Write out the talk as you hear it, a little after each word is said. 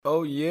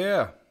Oh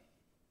yeah.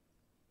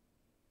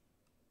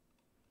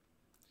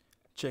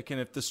 Checking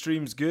if the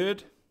stream's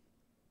good.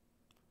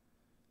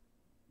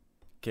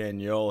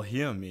 Can y'all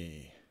hear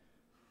me?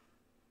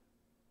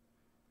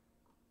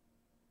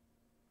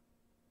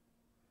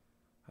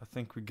 I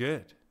think we're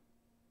good.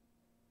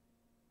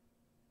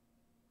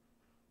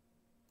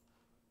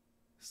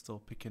 Still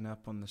picking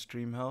up on the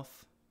stream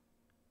health.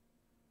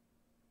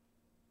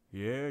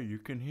 Yeah, you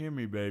can hear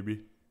me,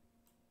 baby.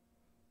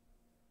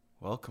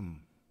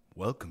 Welcome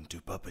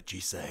to Papa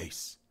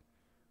Jesus.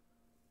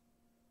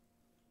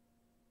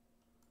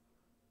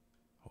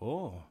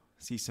 Oh,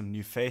 see some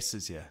new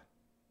faces here.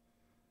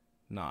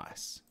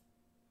 Nice.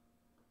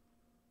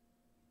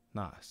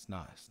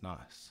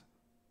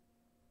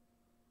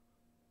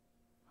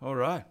 All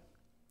right.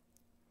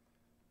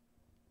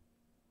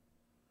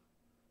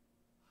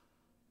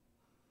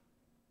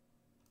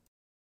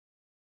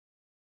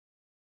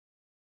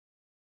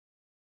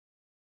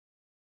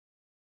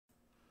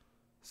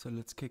 So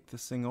let's kick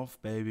this thing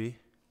off, baby.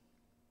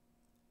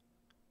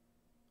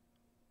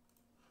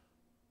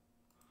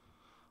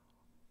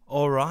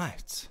 All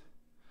right.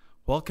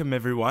 Welcome,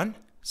 everyone.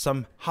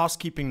 Some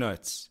housekeeping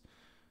notes.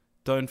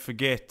 Don't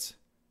forget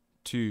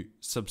to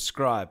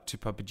subscribe to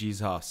Papa G's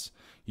house.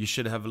 You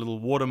should have a little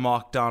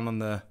watermark down on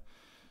the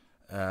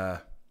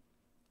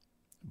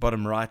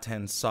bottom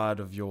right-hand side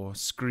of your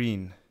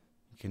screen.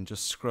 You can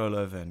just scroll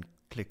over and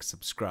click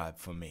subscribe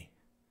for me.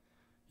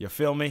 You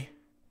feel me?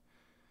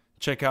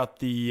 Check out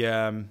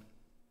the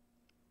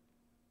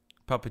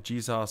Papa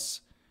G's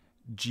house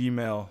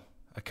Gmail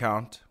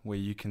account where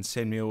you can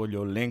send me all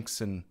your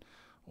links and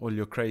all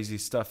your crazy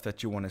stuff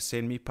that you want to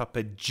send me.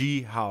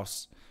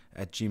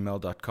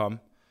 papaghouse@gmail.com.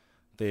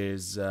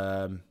 There's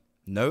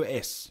no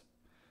S,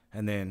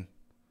 and then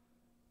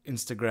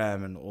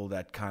Instagram and all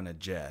that kind of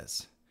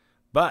jazz.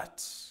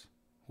 But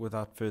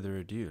without further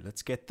ado,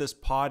 let's get this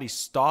party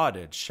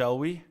started, shall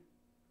we?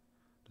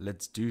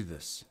 Let's do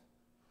this.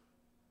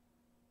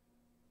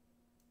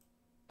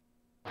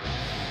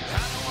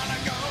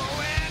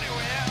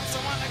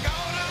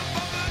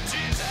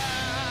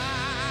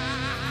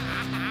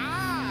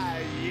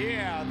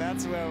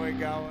 That's where we're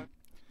going.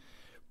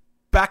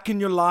 Back in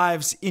your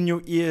lives, in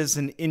your ears,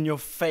 and in your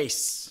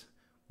face.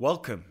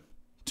 Welcome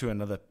to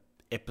another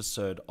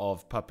episode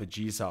of Papa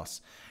G's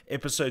House.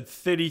 Episode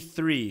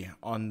 33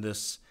 on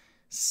this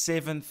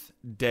 7th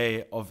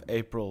day of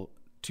April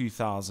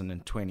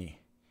 2020.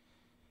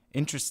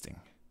 Interesting.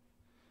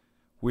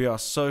 We are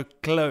so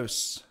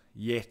close,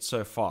 yet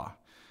so far.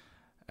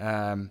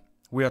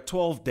 We are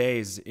 12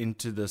 days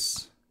into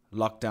this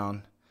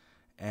lockdown,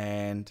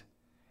 and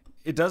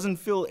it doesn't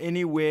feel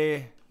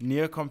anywhere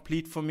near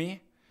complete for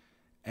me.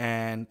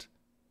 And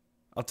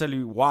I'll tell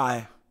you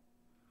why,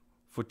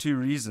 for two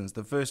reasons.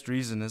 The first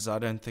reason is I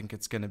don't think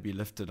it's going to be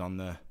lifted on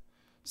the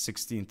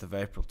 16th of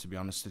April, to be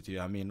honest with you.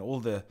 I mean,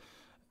 all the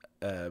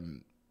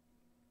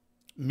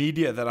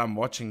media that I'm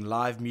watching,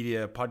 live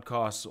media,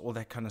 podcasts, all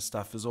that kind of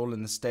stuff is all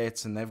in the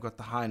States, and they've got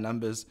the high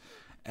numbers.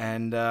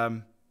 And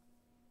I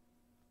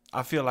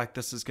feel like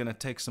this is going to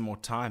take some more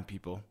time,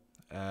 people.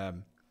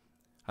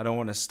 I don't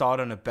want to start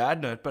on a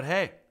bad note, but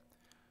hey,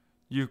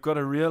 you've got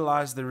to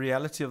realize the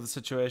reality of the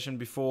situation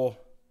before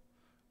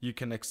you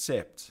can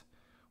accept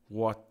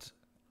what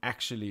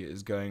actually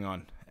is going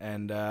on.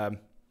 And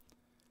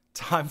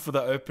time for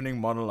the opening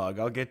monologue.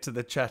 I'll get to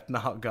the chat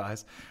now,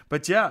 guys.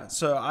 But yeah,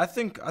 so I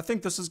think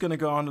this is going to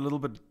go on a little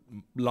bit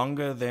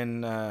longer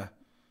than the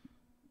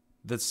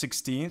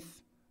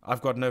 16th.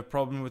 I've got no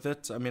problem with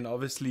it. I mean,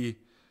 obviously,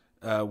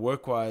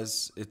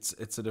 work-wise,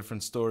 it's a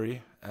different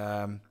story.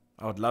 I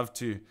would love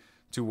to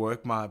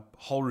work. My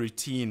whole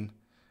routine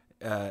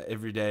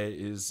every day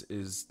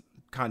is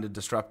kind of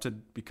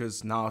disrupted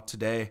because now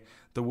today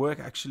the work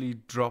actually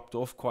dropped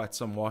off quite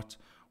somewhat,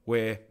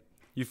 where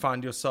you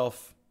find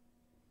yourself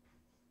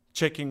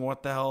checking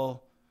what the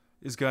hell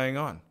is going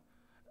on.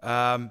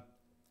 I'm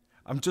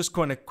just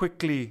going to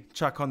quickly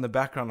chuck on the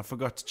background. I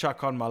forgot to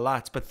chuck on my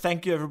lights, but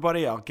thank you,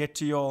 everybody. I'll get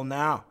to you all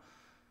now.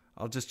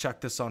 I'll just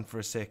chuck this on for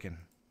a second.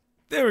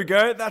 There we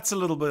go. That's a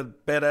little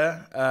bit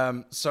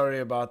better. Sorry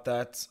about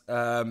that.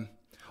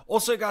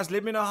 Also, guys,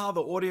 let me know how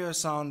the audio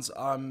sounds.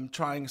 I'm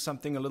trying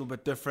something a little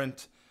bit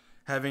different,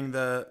 having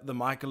the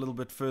mic a little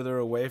bit further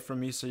away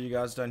from me so you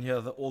guys don't hear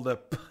all the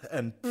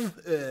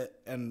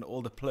and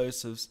all the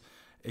plosives,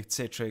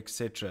 etc.,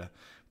 etc.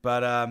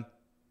 But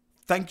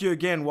thank you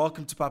again.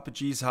 Welcome to Papa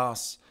G's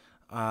house.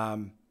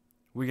 We're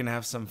going to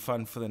have some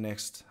fun for the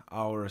next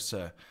hour or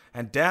so.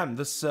 And damn,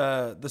 this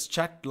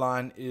chat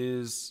line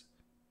is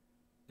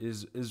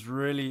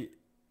really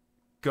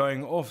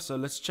going off. So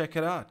let's check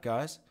it out,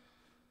 guys.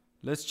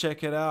 Let's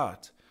check it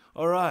out.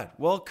 All right,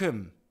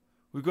 welcome.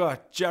 We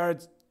got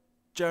Jared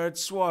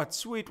Swart.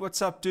 Sweet,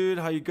 what's up, dude?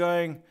 How you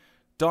going?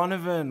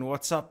 Donovan,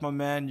 what's up, my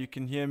man? You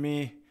can hear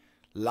me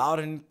loud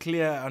and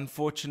clear,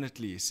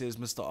 unfortunately, says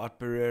Mr. Art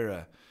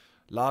Pereira.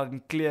 Loud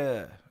and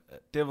clear.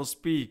 Devil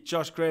Speak.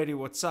 Josh Grady,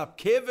 what's up?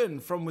 Kevin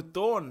from With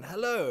Dawn,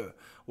 hello.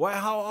 Why,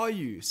 how are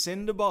you?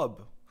 Send a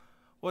bob.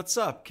 What's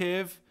up,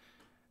 Kev?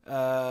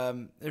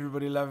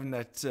 Everybody loving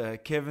that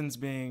Kevin's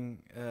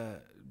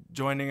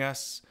joining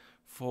us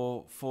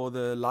for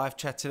the live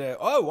chat today.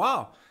 Oh,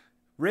 wow.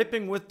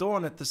 Repping with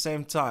Dawn at the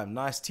same time.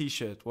 Nice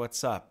t-shirt.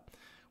 What's up?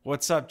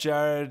 What's up,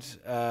 Jared?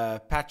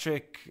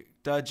 Patrick,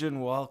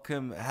 Dudgeon,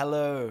 welcome.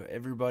 Hello,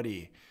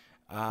 everybody.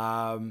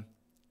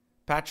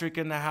 Patrick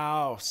in the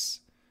house.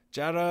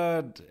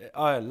 Jared.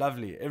 Oh,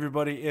 lovely.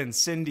 Everybody in.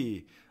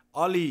 Cindy.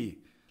 Ollie.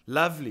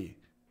 Lovely.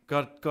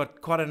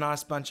 Got quite a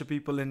nice bunch of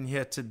people in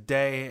here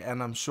today,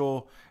 and I'm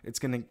sure it's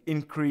going to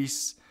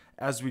increase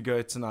as we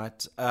go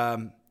tonight.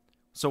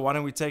 So why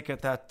don't we take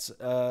that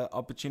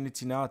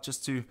opportunity now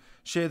just to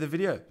share the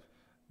video.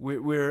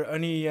 We're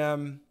only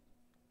a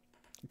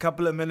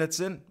couple of minutes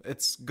in.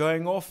 It's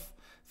going off.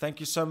 Thank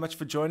you so much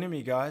for joining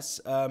me,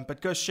 guys.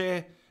 But go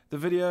share the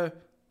video,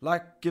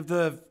 give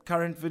the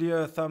current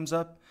video a thumbs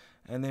up,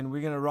 and then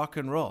we're going to rock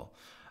and roll.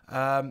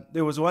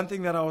 There was one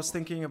thing that I was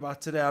thinking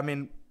about today. I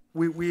mean,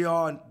 we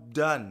are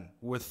done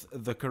with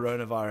the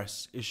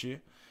coronavirus issue.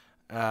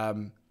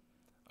 I'm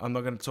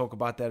not going to talk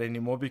about that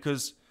anymore,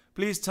 because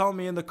please tell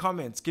me in the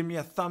comments, give me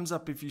a thumbs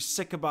up if you're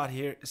sick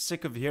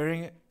of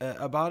hearing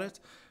about it,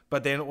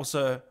 but then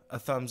also a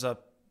thumbs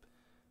up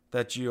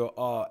that you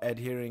are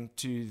adhering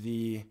to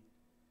the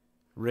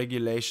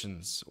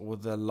regulations or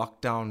the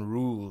lockdown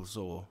rules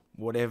or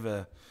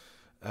whatever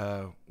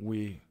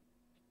we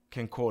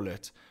can call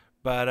it.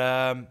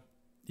 But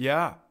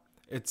yeah,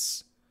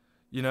 it's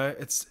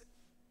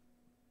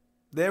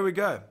there we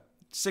go.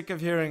 Sick of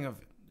hearing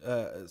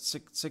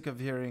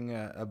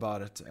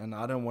about it, and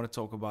I don't want to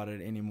talk about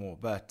it anymore.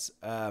 But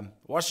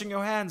washing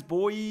your hands,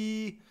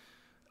 boy.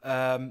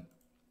 But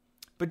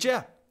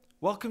yeah,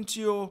 welcome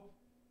to your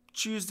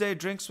Tuesday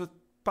Drinks with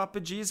Papa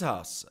G's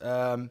house.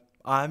 I'm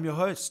your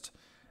host,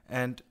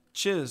 and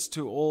cheers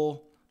to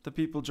all the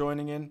people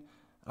joining in.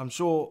 I'm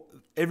sure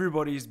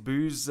everybody's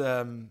booze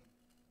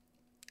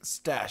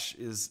stash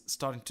is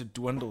starting to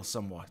dwindle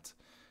somewhat,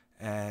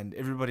 and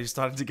everybody's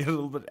starting to get a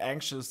little bit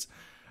anxious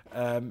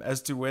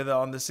as to whether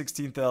on the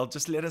 16th they'll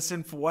just let us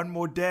in for one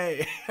more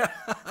day.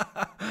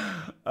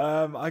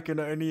 I can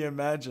only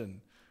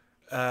imagine.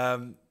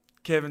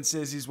 Kevin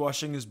says he's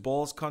washing his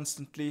balls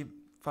constantly.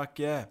 Fuck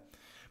yeah.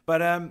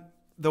 But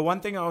the one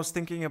thing I was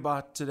thinking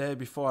about today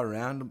before I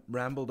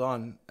rambled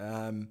on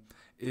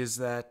is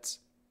that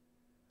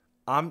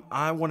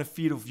I want to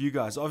feed off you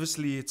guys.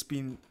 Obviously,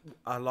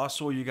 I last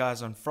saw you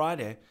guys on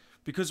Friday.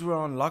 Because we're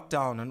on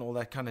lockdown and all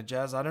that kind of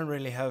jazz, I don't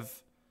really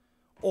have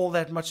all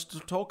that much to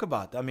talk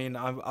about. I mean,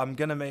 I'm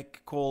going to make a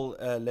call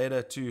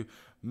later to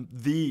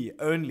the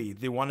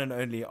one and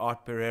only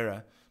Art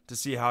Pereira to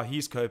see how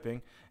he's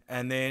coping.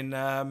 And then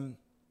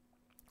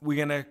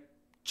we're going to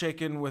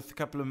check in with a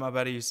couple of my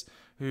buddies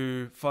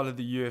who follow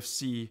the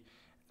UFC,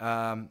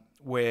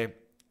 where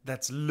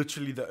that's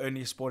literally the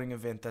only sporting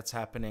event that's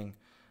happening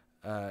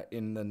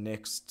in the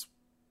next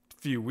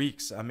few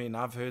weeks. I mean,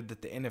 I've heard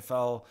that the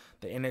NFL,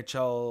 the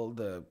NHL,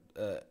 the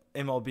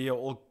MLB are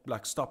all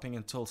stopping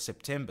until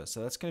September.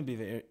 So that's going to be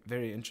very,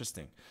 very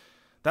interesting.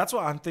 That's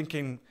why I'm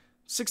thinking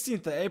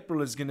 16th of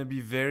April is going to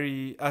be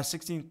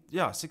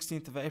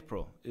 16th of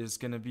April is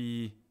going to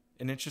be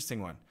an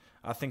interesting one.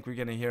 I think we're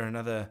going to hear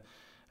another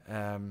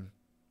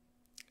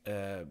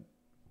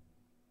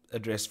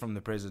address from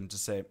the president to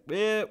say,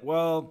 yeah,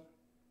 well,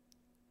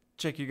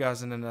 check you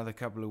guys in another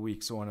couple of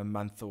weeks or in a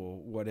month or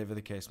whatever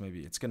the case may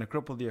be. It's going to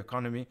cripple the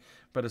economy,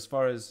 but as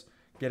far as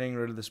getting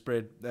rid of the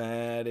spread,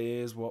 that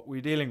is what we're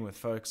dealing with,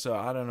 folks. So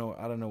I don't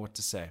know what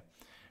to say.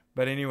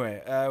 But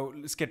anyway,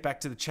 let's get back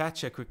to the chat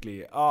here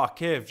quickly.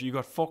 Kev, you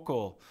got fuck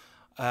all.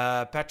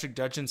 Patrick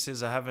Dudgeon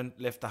says, I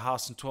haven't left the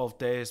house in 12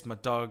 days. My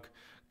dog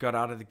got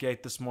out of the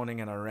gate this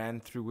morning and I ran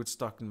through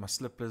Woodstock in my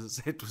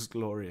slippers. It was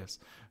glorious.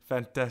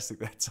 Fantastic.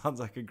 That sounds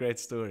like a great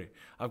story.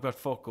 I've got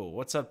fuck all.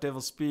 What's up, Devil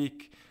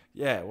Speak?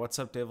 Yeah, what's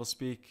up, Devil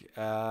Speak?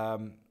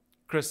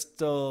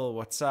 Crystal,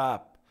 what's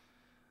up?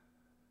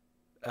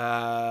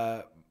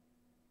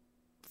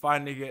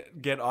 Finally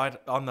get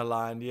out on the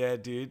line. Yeah,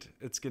 dude,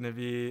 it's gonna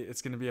be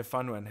a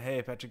fun one.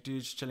 Hey, Patrick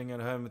Dudes, chilling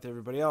at home with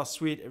everybody else.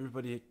 Sweet,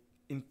 everybody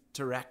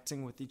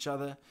interacting with each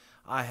other.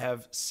 I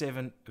have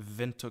 7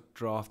 Vintuk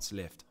drafts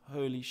left.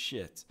 Holy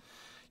shit.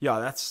 Yeah,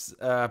 that's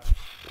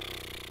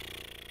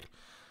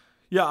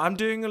yeah, I'm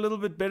doing a little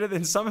bit better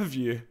than some of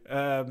you.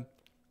 But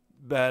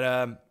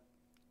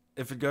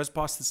if it goes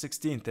past the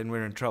 16th, then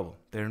we're in trouble.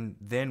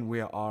 Then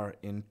we are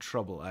in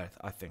trouble, I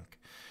think.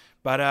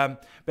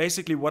 But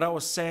basically what I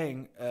was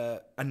saying, I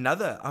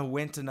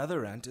went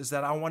another rant, is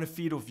that I want to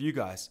feed off you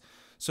guys.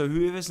 So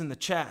whoever's in the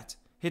chat,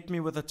 hit me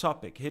with a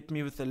topic, hit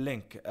me with a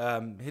link,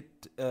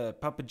 hit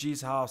Papa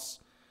G's house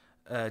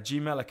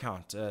Gmail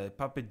account,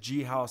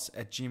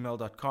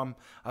 papaghouse@gmail.com.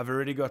 I've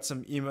already got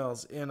some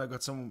emails in. I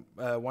got some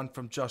one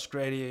from Josh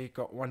Grady,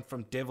 got one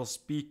from Devil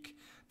Speak,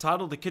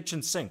 titled The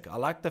Kitchen Sink. I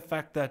like the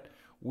fact that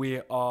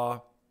we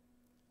are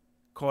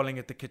calling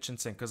it the kitchen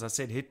sink, because I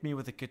said hit me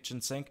with the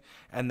kitchen sink,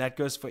 and that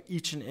goes for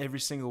each and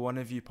every single one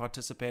of you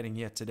participating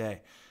here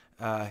today.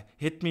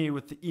 Hit me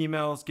with the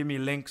emails, give me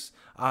links.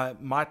 I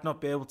might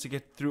not be able to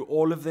get through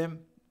all of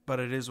them, but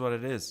it is what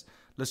it is.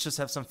 let's just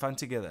have some fun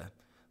together.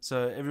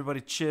 So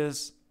everybody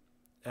cheers.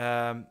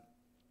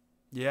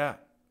 Yeah.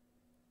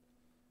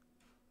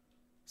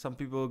 Some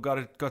people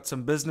got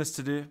some business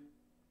to do.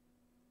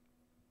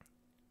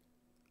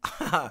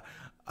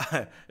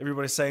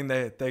 Everybody's saying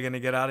they're going to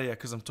get out of here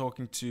because I'm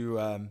talking to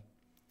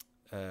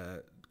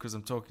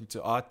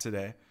Art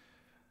today.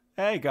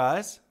 Hey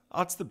guys,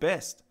 Art's the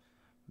best.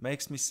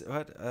 Makes me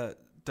what?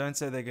 Don't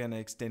say they're going to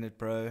extend it,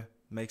 bro.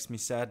 Makes me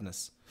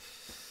sadness.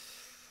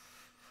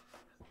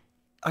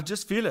 I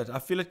just feel it. I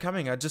feel it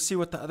coming. I just see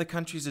what the other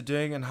countries are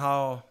doing and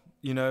how,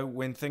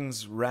 when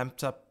things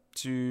ramped up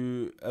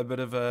to a bit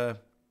of a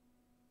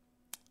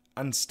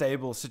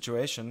unstable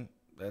situation,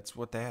 that's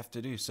what they have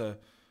to do. So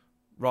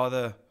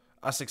rather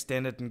us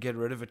extend it and get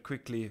rid of it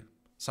quickly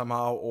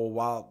somehow,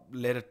 or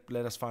let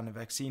us find a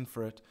vaccine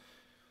for it.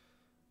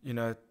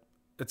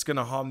 It's going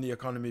to harm the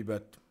economy,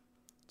 but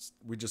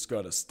we just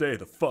got to stay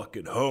the fuck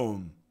at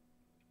home.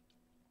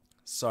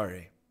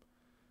 Sorry.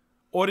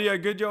 Audio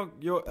good,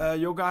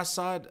 your guys'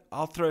 side?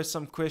 I'll throw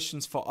some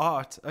questions for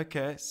Art.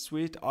 Okay,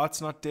 sweet.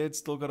 Art's not dead.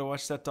 Still got to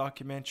watch that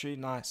documentary.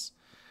 Nice.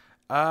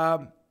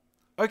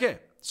 Okay,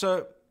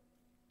 so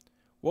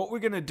what we're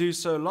going to do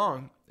so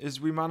long is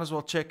we might as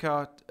well check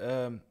out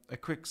a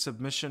quick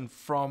submission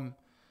from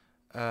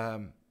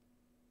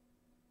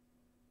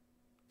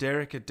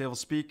Derek at Devil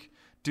Speak.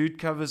 Dude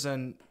covers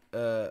an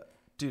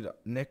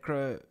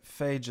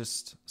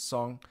necrophagist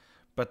song,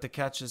 but the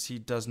catch is he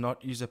does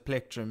not use a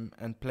plectrum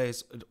and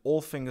plays it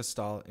all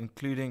fingerstyle,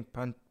 including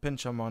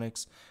pinch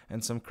harmonics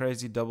and some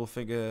crazy double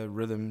figure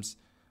rhythms,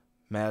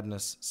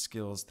 madness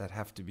skills that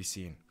have to be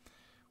seen.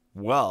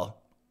 Well,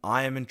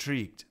 I am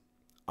intrigued.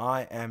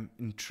 I'm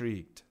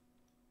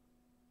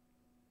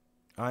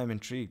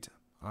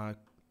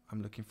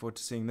looking forward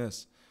to seeing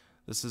this.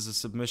 This is a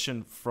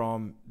submission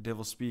from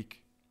Devil Speak.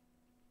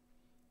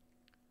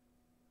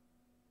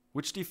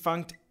 Which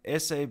defunct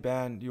SA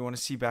band do you want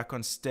to see back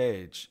on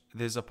stage?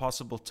 There's a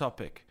possible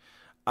topic.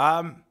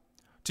 To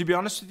be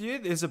honest with you,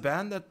 there's a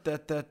band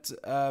that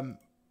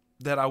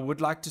I would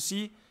like to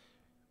see,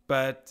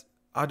 but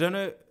I don't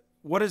know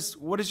what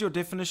is your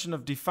definition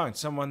of defunct?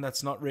 Someone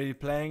that's not really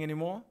playing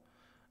anymore?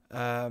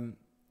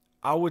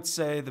 I would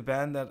say the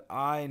band that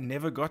I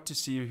never got to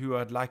see, who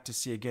I'd like to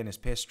see again, is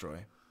Pestroy.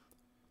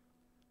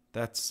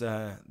 That's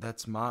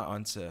my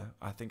answer.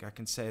 I think I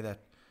can say that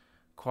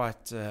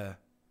quite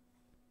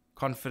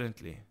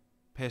confidently.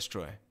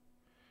 Pestroy.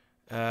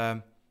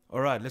 All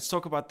right, let's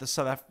talk about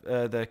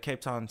the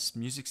Cape Town's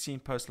music scene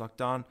post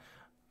lockdown.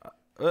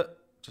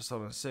 Just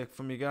hold on a sec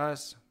from you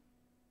guys.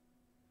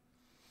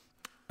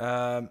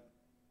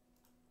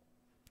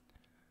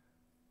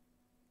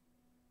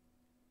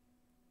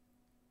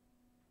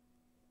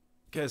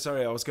 Okay,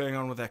 sorry, I was going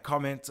on with that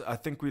comment. I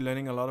think we're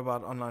learning a lot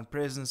about online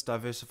presence,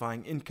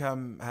 diversifying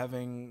income,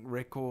 having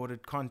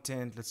recorded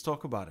content. Let's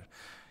talk about it.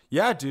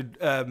 Yeah, dude.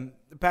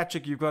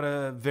 Patrick, you've got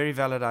a very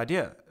valid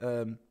idea.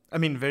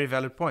 Very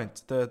valid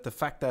point. The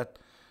fact that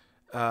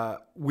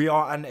we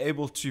are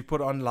unable to put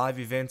on live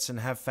events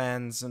and have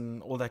fans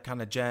and all that kind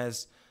of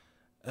jazz.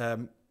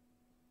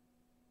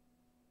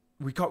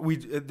 We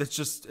can't. That's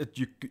just it.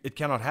 It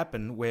cannot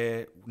happen.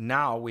 Where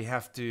now we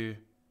have to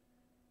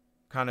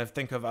kind of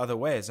think of other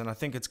ways, and I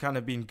think it's kind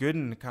of been good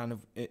and kind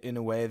of in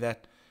a way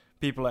that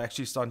people are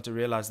actually starting to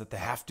realize that they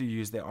have to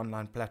use their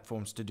online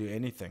platforms to do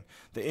anything.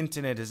 The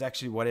internet is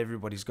actually what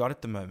everybody's got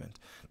at the moment.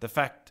 The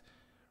fact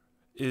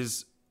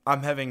is,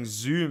 I'm having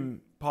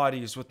Zoom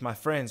parties with my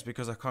friends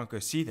because I can't go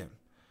see them.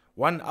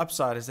 One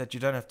upside is that you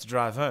don't have to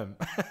drive home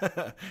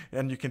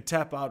and you can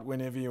tap out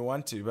whenever you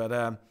want to.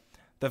 But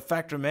the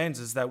fact remains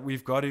is that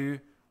we've got to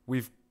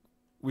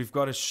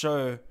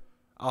show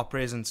our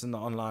presence in the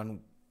online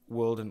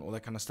world and all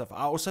that kind of stuff.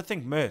 I also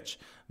think merch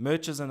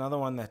is another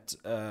one that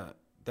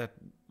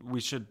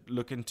we should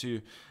look into.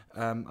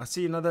 I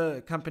see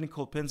another company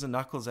called Pins and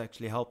Knuckles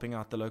actually helping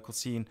out the local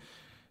scene,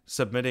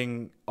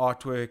 submitting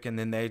artwork, and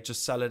then they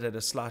just sell it at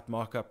a slight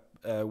markup,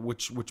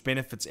 which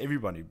benefits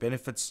everybody.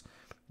 Benefits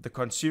the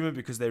consumer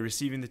because they're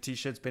receiving the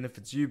t-shirts,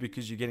 benefits you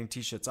because you're getting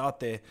t-shirts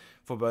out there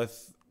for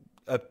both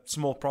a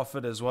small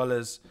profit as well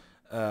as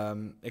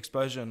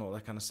exposure and all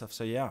that kind of stuff.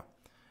 So yeah.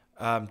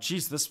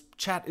 This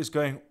chat is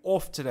going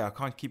off today. I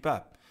can't keep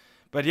up.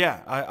 But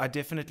yeah, I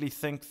definitely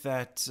think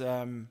that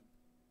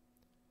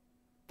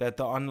that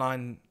the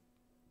online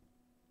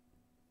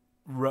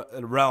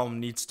realm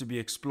needs to be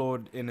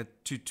explored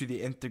to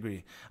the nth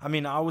degree. I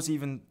mean, I was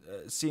even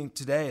seeing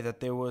today that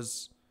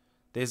there's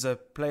a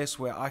place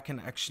where I can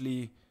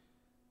actually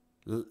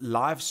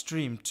live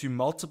stream to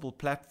multiple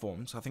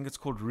platforms. I think it's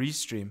called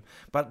Restream.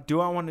 But do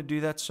I want to do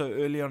that so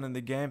early on in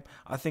the game?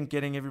 I think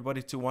getting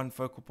everybody to one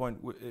focal point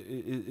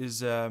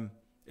is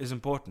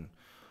important.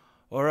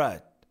 All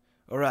right.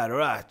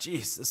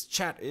 Jeez, this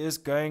chat is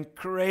going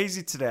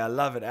crazy today. I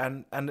love it.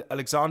 And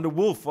Alexander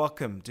Wolf,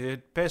 welcome,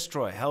 dude.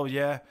 Pestroy, hell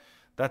yeah.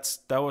 That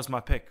was my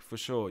pick for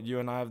sure. You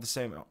and I have the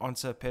same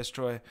answer,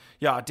 Pestroy.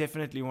 Yeah, I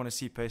definitely want to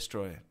see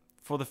Pestroy.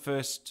 For the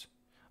first,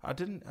 I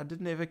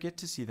didn't ever get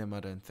to see them, I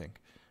don't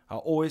think. I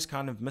always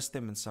kind of miss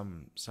them in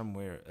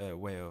somewhere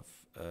way of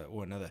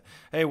or another.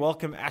 Hey,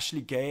 welcome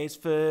Ashley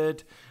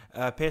Gaysford,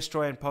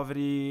 Pestroy and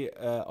Poverty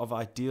of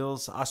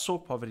Ideals. I saw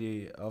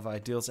Poverty of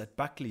Ideals at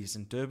Buckley's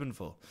in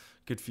Durbanville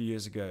a good few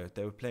years ago.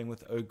 They were playing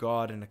with Oh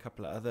God and a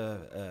couple of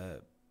other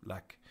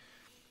like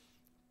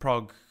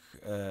prog.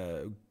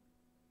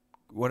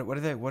 What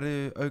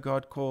do Oh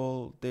God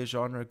call their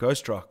genre?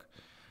 Ghost rock.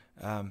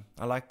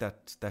 I like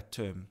that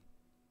term.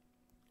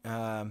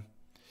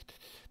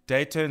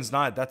 Day Turns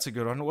Night, that's a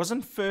good one.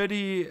 Wasn't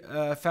Ferdy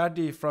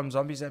from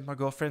Zombies Ain't My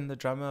Girlfriend the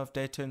drummer of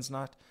Day Turns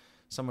Night?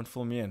 Someone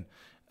fill me in.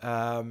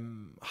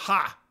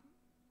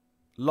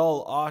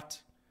 LOL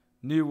Art,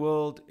 New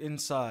World,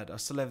 Inside. I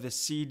still have the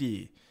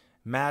CD.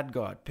 Mad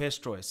God,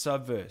 Pestroy,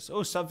 Subverse.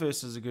 Oh,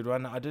 Subverse is a good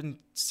one. I didn't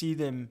see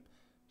them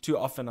too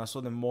often. I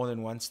saw them more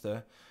than once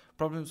though.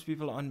 Problems,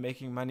 people aren't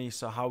making money,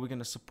 so how are we going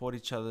to support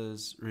each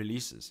other's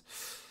releases?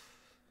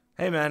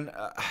 Hey man,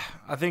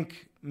 I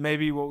think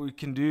maybe what we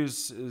can do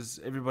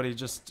is everybody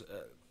just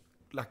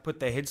like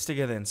put their heads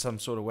together in some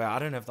sort of way. I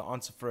don't have the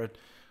answer for it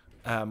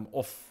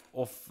off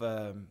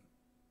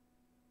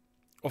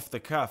the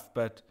cuff,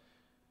 but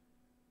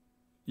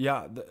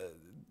yeah,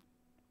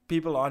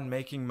 people aren't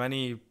making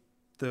money.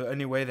 The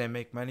only way they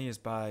make money is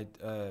by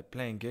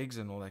playing gigs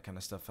and all that kind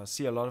of stuff. I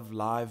see a lot of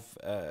live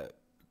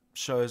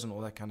shows and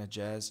all that kind of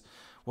jazz.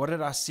 What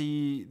did I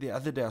see the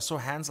other day? I saw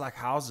Hands Like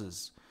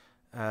Houses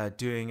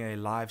doing a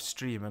live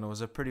stream, and it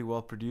was a pretty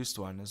well produced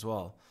one as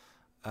well.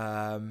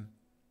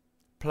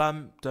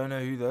 Plum, don't know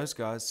who those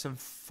guys.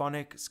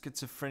 Symphonic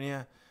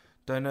Schizophrenia,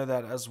 don't know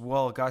that as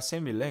well. Guys,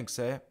 send me links,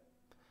 eh?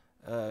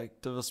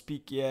 Devil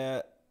Speak,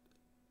 yeah.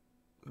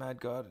 Mad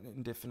God,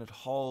 Indefinite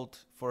Hold,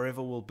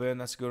 Forever Will Burn,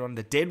 that's a good one.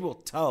 The Dead Will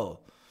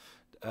Tell,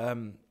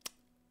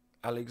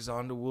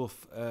 Alexander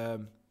Wolf.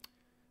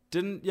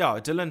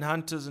 Dylan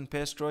Hunters and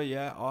Pestroy,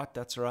 yeah, Art,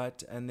 that's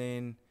right. And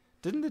then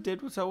didn't the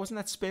Dead Will Tell, wasn't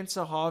that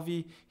Spencer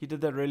Harvey? He did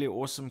that really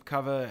awesome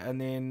cover.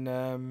 And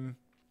then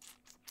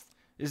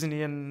isn't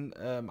he in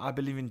I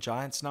Believe in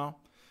Giants now,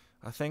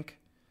 I think,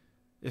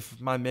 if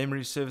my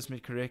memory serves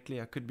me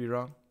correctly. I could be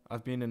wrong.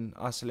 I've been in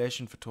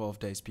isolation for 12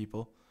 days,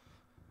 people.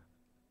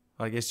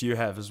 I guess you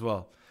have as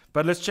well.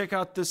 But let's check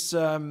out this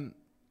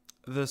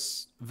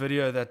this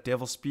video that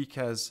Devil Speak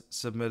has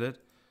submitted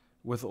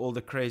with all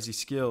the crazy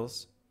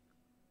skills.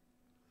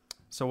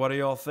 So what do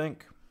y'all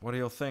think? What do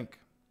y'all think?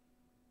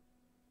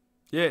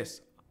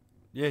 Yes,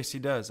 he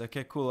does.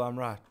 Okay, cool, I'm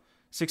right.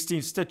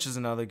 16 Stitch is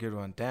another good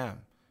one.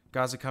 Damn.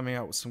 Guys are coming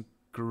out with some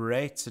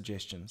great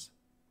suggestions.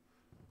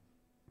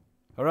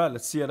 All right,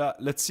 let's see it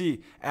out. Let's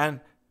see. And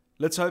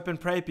let's hope and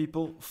pray,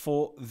 people,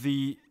 for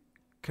the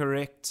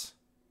correct...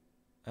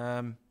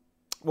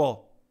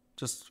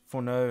 just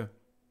for no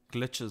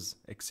glitches,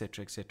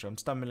 etc., etc. I'm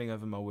stumbling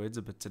over my words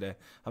a bit today.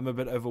 I'm a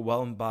bit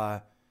overwhelmed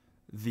by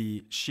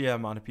the sheer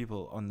amount of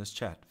people on this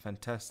chat.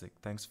 Fantastic.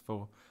 Thanks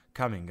for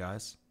coming,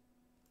 guys.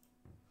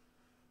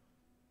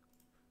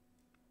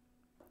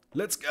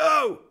 Let's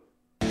go!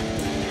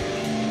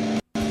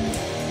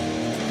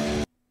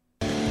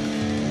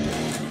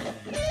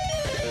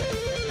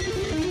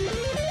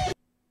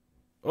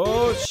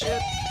 Oh,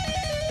 shit!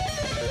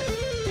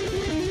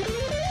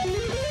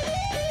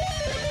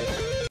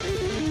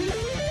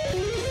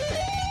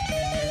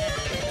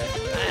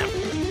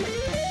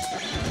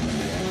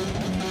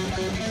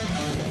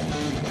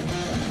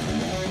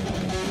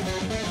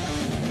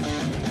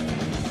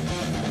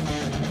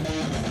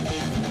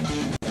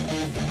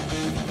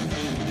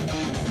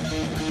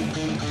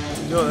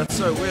 Yo, that's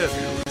so weird.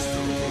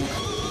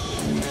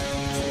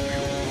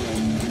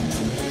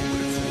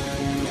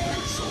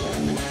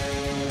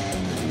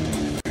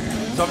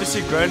 He's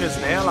obviously grown his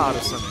nail out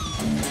or something.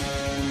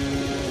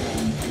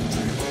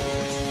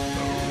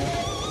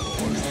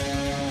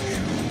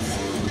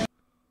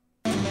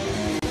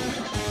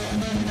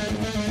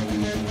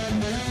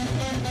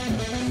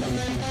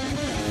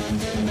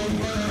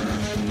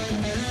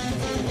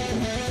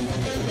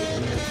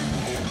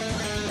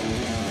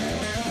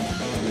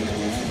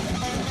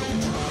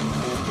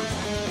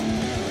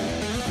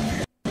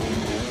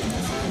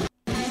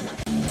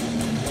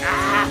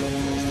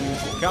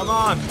 Come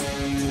on!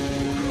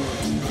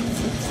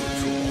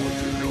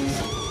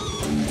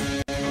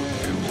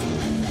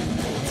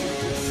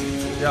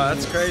 Yeah,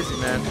 that's crazy,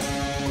 man.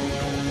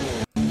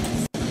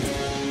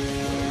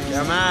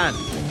 Come on!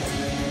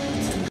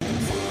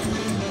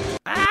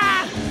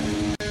 Ah!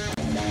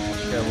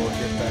 Okay, we'll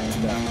get back to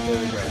that. There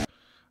we go.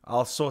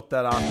 I'll sort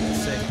that out in a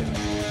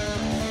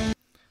second.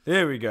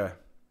 There we go.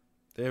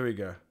 There we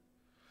go.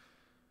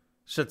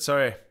 Shit,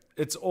 sorry.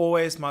 It's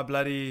always my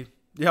bloody...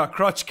 Yeah,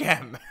 crotch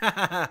cam.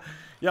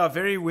 Yeah,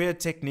 very weird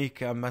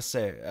technique, I must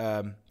say.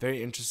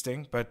 Very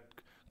interesting, but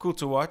cool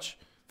to watch.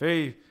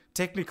 Very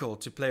technical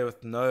to play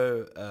with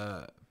no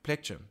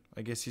plectrum.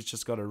 I guess he's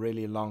just got a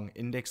really long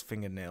index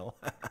fingernail.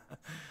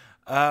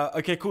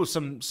 Okay, cool.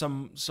 Some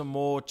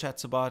more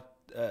chats about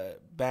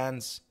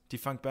bands,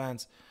 defunct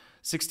bands.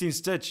 16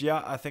 Stitch,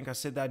 yeah, I think I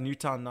said that.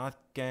 Newtown Night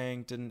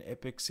Gang did an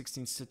epic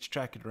 16 Stitch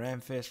track at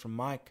Ramfest from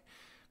Mike.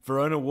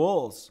 Verona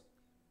Walls.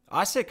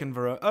 I second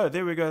Verona. Oh,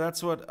 there we go.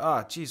 That's what.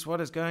 Jeez, what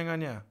is going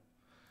on here?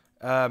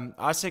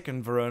 I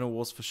second Verona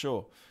Walls for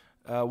sure.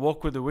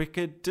 Walk with the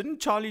Wicked. Didn't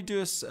Charlie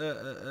do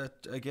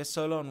a guest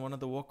solo on one of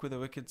the Walk with the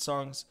Wicked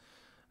songs?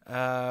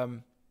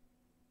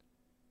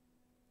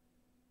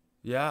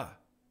 Yeah.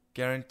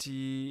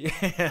 Guarantee.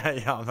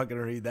 Yeah, I'm not going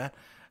to read that.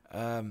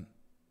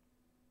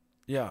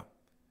 Yeah.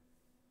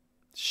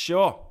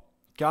 Sure.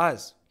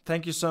 Guys,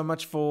 thank you so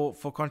much for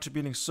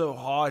contributing so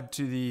hard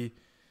to the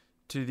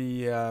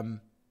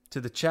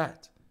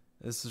chat.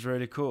 This is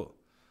really cool.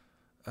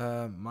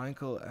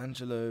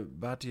 Michelangelo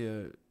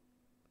Battio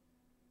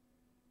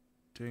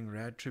doing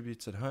rad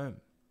tributes at home.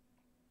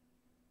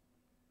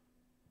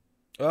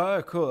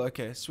 Oh, cool.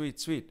 Okay, sweet.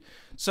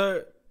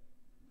 So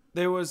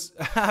there was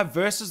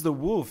versus the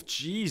Wolf.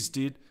 Jeez,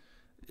 dude.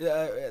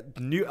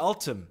 New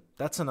Ultim.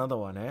 That's another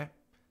one, eh?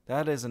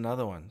 That is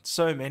another one.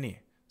 So many.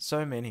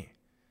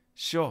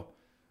 Sure.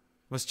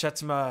 Was chat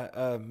to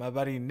my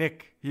buddy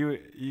Nick. He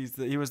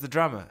was the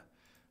drummer.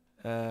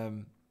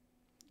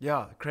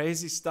 Yeah,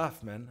 crazy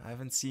stuff, man. I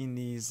haven't seen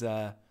these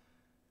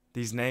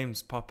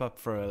names pop up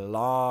for a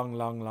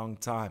long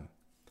time.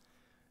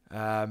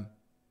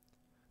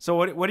 So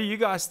what do you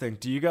guys think?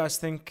 Do you guys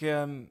think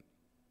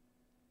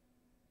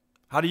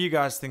how do you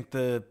guys think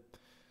the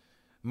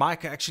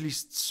Mike actually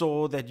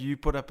saw that you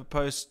put up a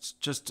post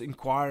just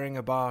inquiring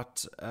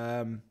about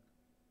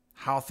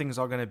how things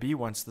are going to be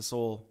once this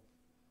all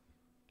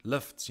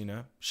lifts, you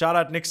know? Shout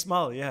out Nick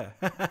Small, yeah.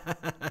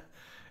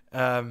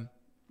 Yeah,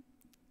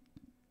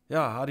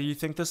 how do you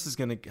think this is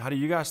going to, how do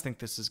you guys think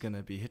this is going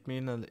to be? Hit me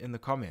in the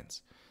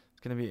comments. It's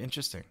going to be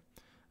interesting.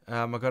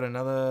 I got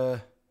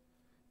another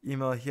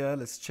email here.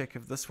 Let's check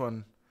if this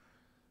one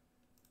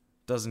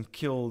doesn't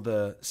kill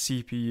the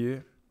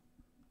CPU.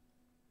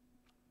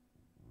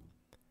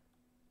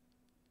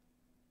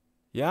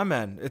 Yeah,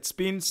 man, it's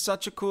been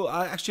such a cool.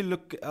 I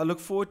look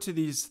forward to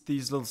these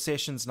little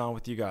sessions now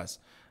with you guys.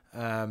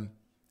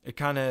 It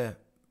kind of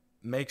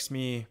makes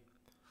me,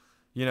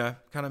 it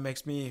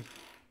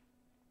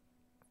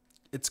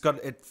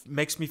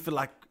makes me feel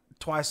like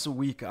twice a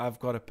week I've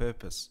got a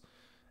purpose.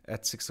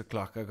 At 6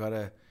 o'clock, I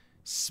gotta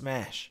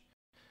smash.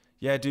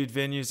 Yeah, dude,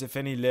 venues, if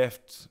any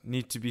left,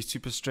 need to be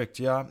super strict.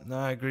 Yeah, no,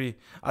 I agree.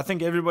 I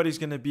think everybody's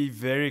gonna be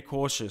very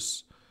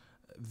cautious,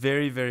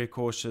 very, very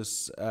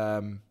cautious.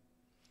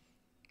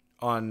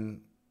 On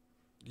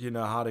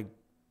how to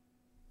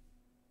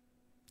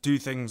do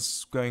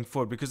things going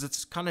forward, because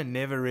it's kind of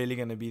never really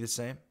going to be the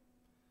same.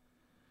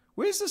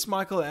 Where's this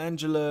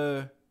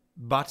Michelangelo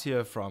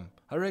Battio from?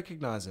 I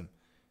recognize him.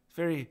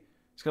 He's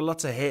got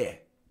lots of hair.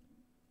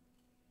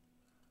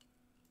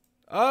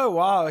 Oh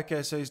wow,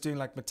 okay, so he's doing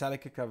like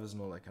Metallica covers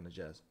and all that kind of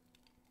jazz.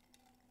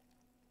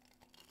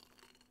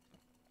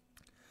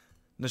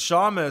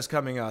 Neshama is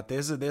coming out.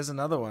 There's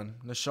another one.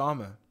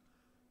 Neshama.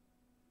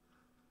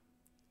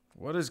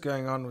 What is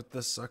going on with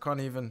this? I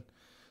can't even...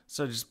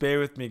 So just bear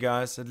with me,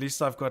 guys. At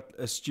least I've got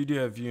a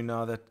studio view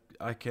now that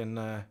I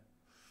can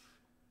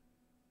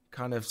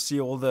kind of see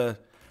all the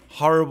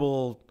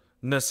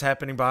horribleness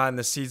happening behind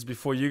the scenes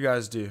before you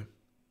guys do.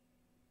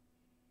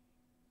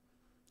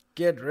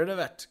 Get rid of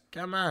it.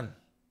 Come on.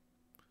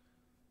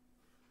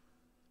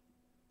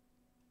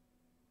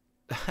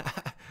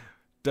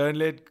 Don't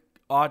let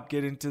art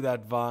get into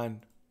that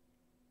vine.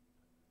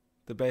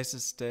 The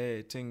bassist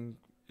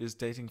is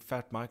dating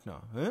Fat Mike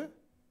now. Huh?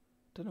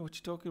 Don't know what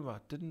you're talking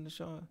about. Didn't the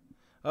show?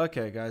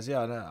 Okay, guys.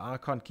 Yeah, no, I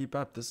can't keep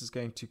up. This is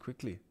going too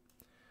quickly.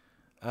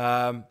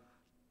 All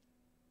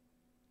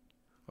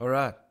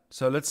right.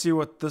 So let's see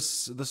what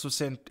this was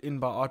sent in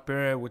by Art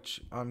Barrier,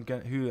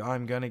 who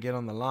I'm going to get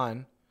on the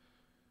line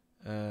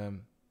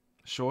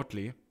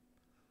shortly.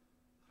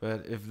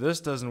 But if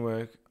this doesn't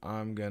work,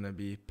 I'm going to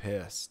be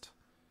pissed.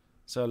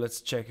 So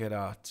let's check it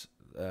out.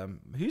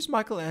 Who's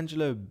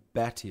Michelangelo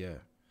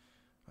Battio?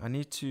 I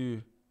need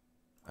to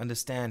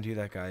understand who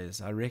that guy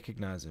is. I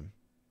recognize him.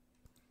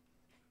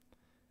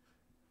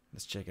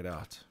 Let's check it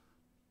out.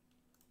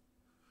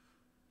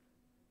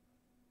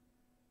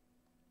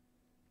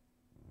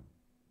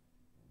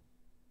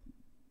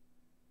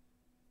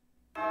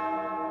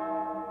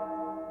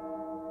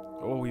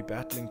 Oh, we're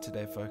battling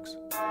today, folks.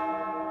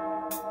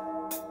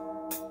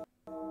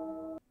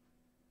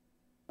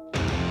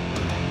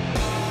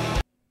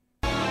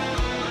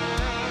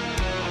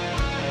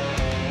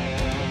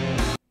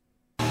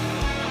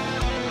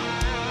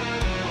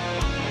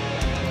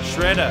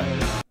 Shredder.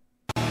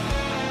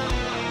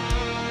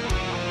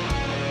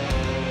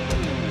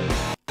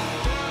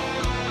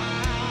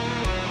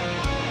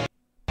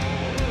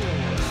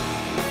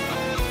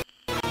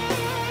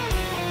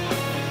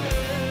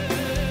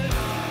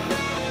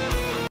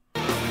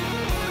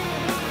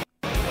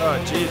 Oh,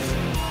 jeez.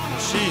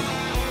 Machine.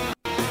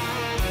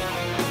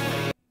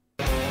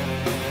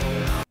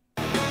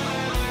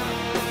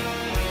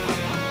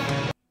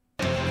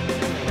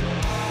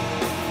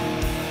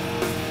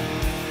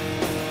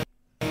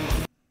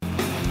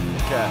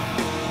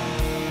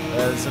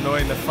 It's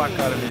annoying the fuck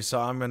out of me, so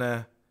I'm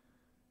gonna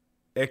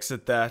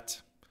exit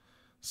that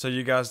so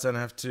you guys don't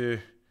have to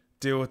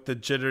deal with the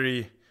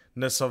jitteriness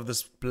of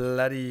this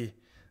bloody...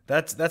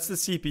 That's the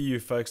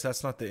CPU, folks.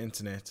 That's not the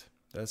internet.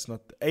 That's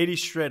not... 80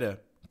 shredder.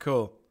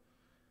 Cool.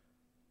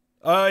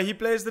 Oh, he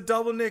plays the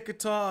double neck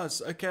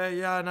guitars. Okay,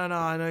 yeah, no,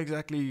 I know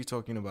exactly who you're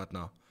talking about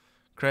now.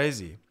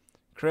 Crazy.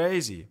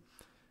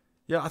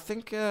 Yeah, I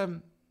think...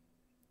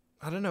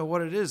 I don't know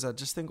what it is. I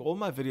just think all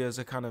my videos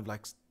are kind of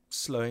like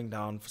slowing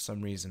down for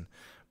some reason.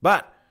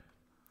 But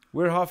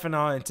we're half an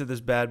hour into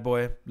this bad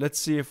boy. Let's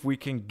see if we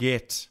can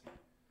get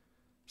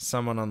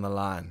someone on the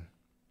line.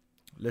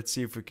 Let's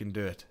see if we can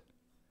do it.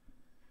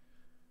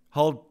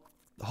 Hold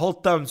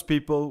thumbs,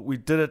 people. We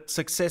did it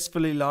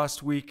successfully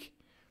last week.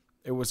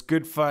 It was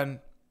good fun.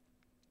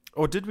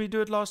 Or did we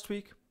do it last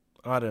week?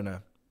 I don't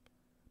know.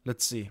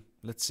 Let's see.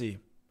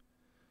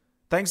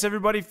 Thanks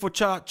everybody for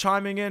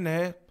chiming in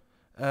here.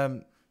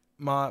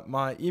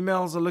 My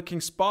emails are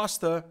looking sparse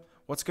though.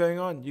 What's going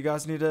on? You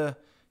guys need to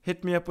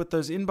hit me up with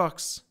those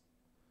inbox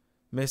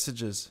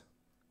messages.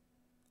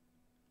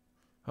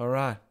 All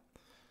right.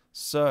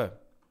 So,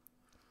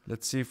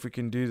 let's see if we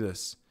can do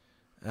this.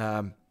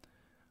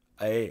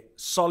 A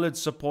solid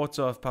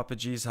supporter of Papa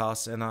G's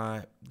house, and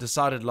I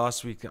decided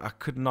last week that I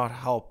could not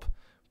help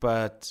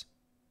but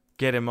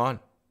get him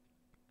on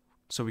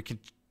so we can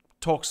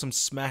talk some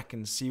smack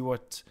and see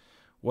what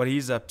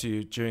he's up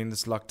to during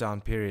this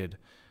lockdown period.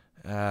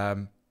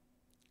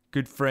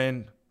 Good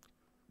friend,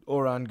 all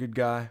around good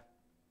guy,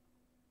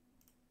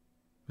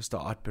 Mr.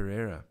 Art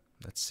Pereira.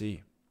 Let's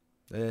see.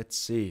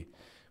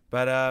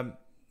 But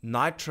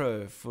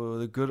Nitro for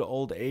the good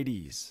old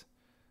 80s.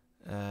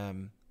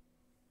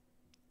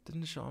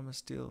 Didn't Sharma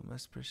steal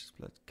Most Precious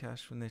Blood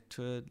cash when they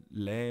toured?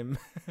 Lame.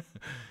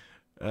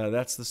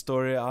 That's the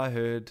story I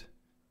heard.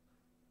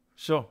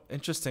 Sure,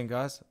 interesting,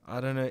 guys.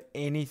 I don't know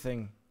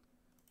anything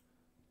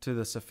to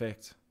this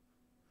effect.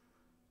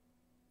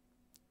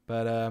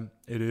 But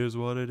it is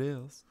what it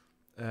is.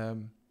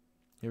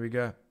 Here we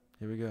go.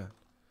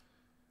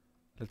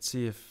 Let's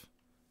see.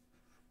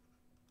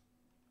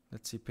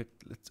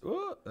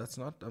 Oh, that's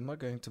not. I'm not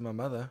going to my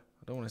mother.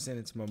 I don't want to send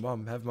it to my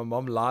mom. Have my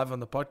mom live on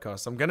the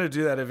podcast. I'm going to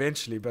do that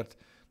eventually, but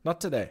not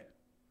today.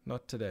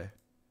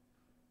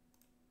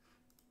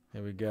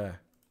 Here we go.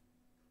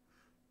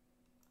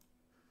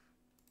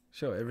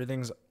 Sure,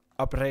 everything's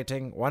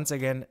operating once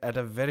again at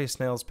a very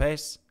snail's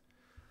pace.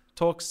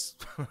 Talks,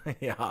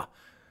 yeah,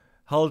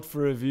 held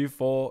for review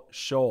for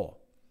sure.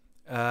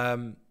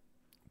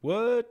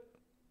 What?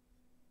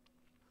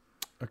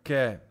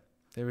 Okay,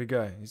 there we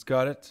go. He's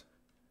got it.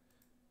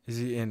 Is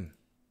he in?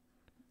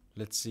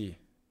 Let's see.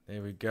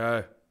 There we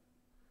go.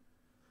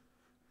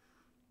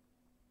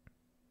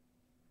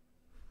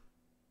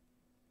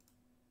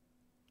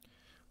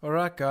 All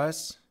right,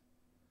 guys.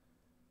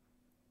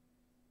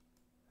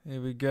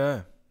 Here we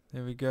go.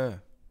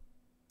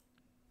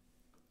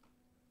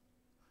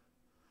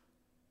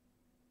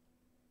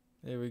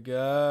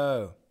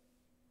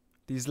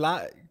 These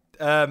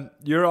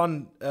you're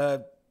on,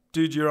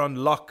 dude. You're on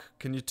lock.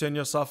 Can you turn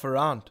yourself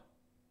around?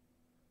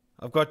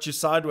 I've got you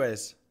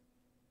sideways.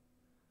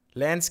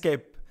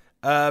 Landscape.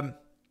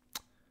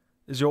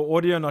 Is your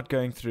audio not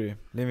going through?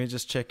 Let me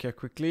just check here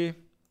quickly.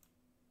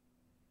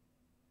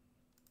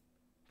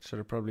 Should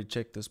have probably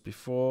checked this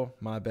before.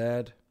 My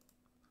bad.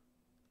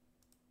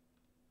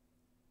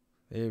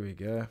 There we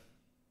go.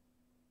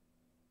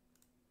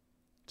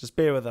 Just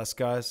bear with us,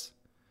 guys.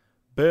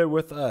 Bear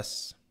with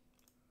us.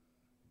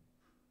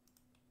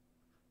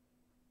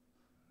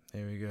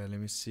 There we go. Let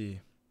me see.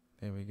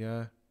 There we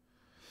go.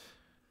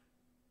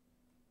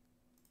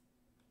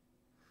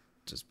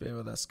 Just bear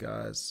with us,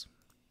 guys.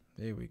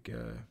 There we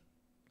go.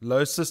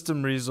 Low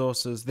system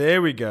resources.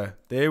 There we go.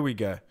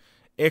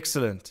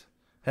 Excellent.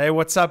 Hey,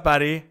 what's up,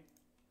 buddy?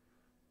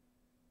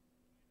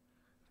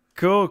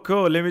 Cool.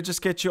 Let me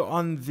just get you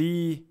on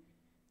the...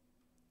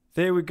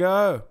 There we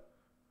go.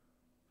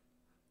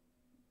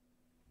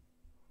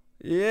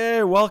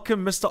 Yeah,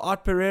 welcome, Mr.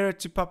 Art Pereira,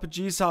 to Papa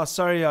G's house.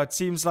 Sorry, it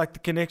seems like the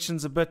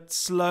connection's a bit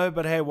slow,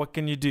 but hey, what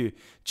can you do?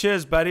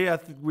 Cheers, buddy.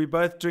 We're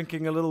both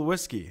drinking a little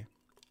whiskey.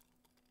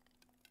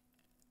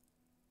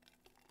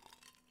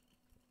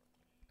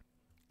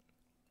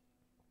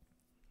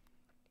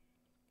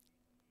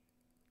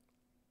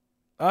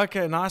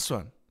 Okay, nice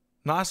one.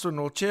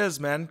 Well,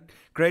 cheers, man.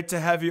 Great to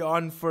have you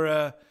on for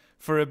a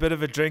bit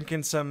of a drink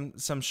and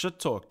some shit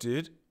talk,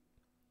 dude.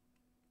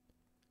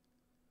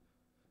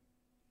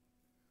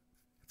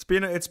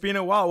 It's been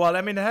a while. Well,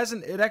 I mean,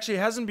 it actually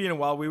hasn't been a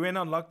while. We went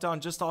on lockdown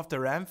just after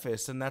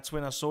Ramfest, and that's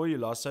when I saw you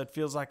last. So it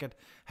feels like it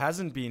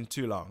hasn't been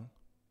too long.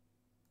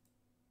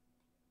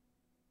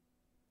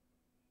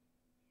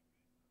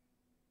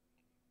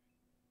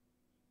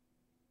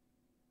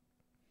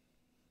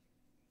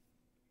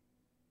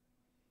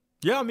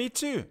 Yeah, me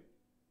too.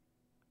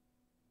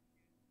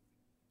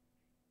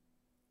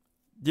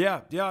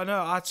 Yeah,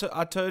 no,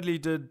 I totally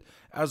did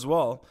as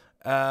well.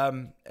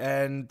 And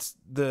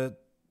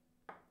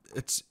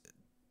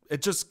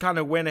it just kind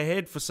of went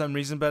ahead for some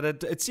reason, but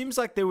it seems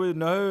like there were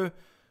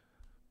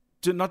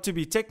not to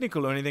be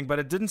technical or anything, but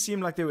it didn't seem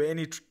like there were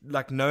any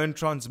known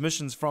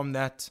transmissions from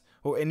that,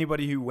 or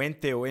anybody who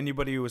went there, or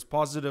anybody who was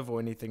positive or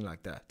anything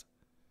like that.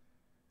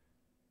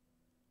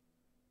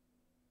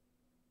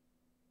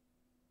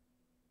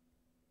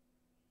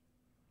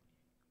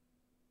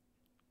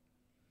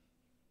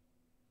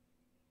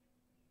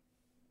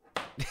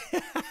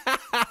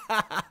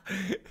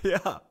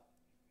 Yeah.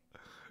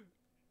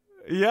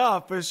 Yeah,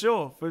 for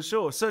sure, for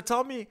sure. So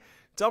tell me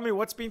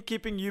what's been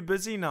keeping you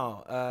busy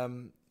now,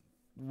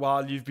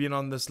 while you've been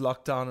on this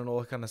lockdown and all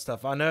that kind of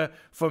stuff. I know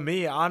for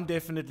me, I'm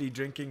definitely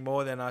drinking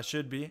more than I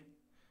should be.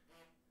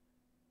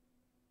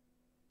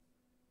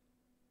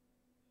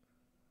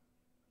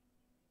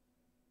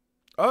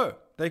 Oh,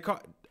 they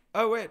can't.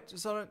 Oh wait,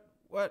 just hold on.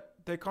 What?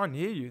 They can't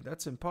hear you.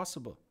 That's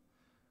impossible.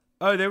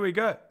 Oh, there we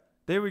go.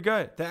 There we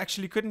go. They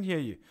actually couldn't hear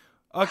you.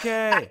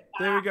 Okay,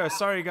 there we go.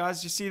 Sorry,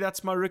 guys. You see,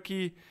 that's my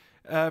rookie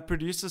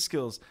producer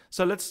skills.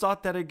 So let's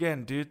start that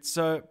again, dude.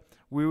 So Yeah,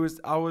 we were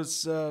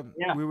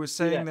do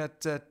saying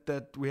that.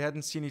 that we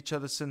hadn't seen each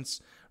other since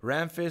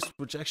Ramfest,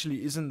 which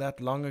actually isn't that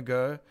long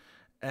ago,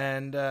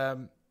 and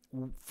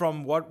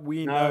from what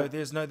we know,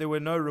 No, there were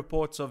no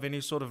reports of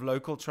any sort of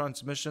local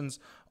transmissions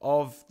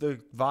of the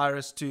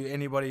virus to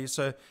anybody.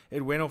 So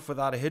it went off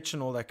without a hitch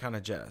and all that kind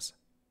of jazz.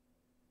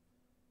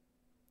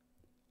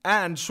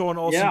 And Sean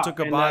Olsen yeah, took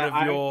a and bite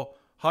of your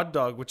hot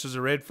dog, which is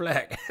a red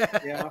flag.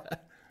 yeah,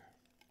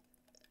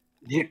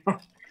 yeah,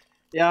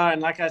 yeah,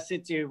 and like I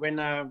said to you when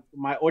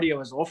my audio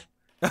was off,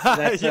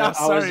 that Yeah, I was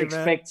sorry, man.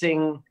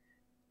 expecting,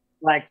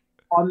 like,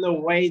 on the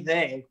way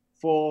there,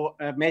 for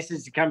a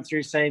message to come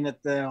through saying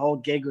that the whole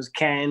gig was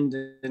canned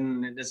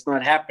and it's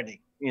not happening.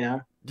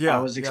 I Yeah,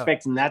 was yeah.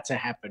 expecting that to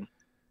happen.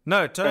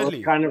 No, So it was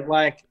totally. kind of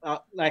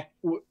I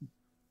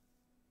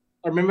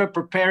remember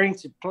preparing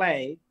to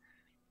play.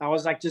 I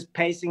was like just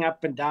pacing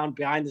up and down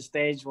behind the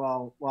stage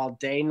while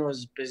Dane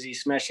was busy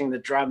smashing the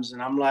drums,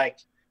 and I'm like,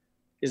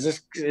 is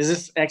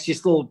this actually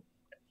still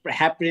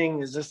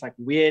happening? Is this like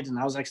weird? And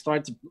I was like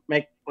starting to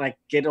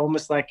get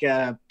almost like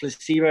a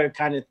placebo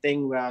kind of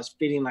thing where I was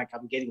feeling like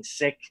I'm getting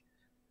sick,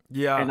 and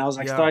Yeah, I was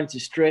like yeah. starting to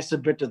stress a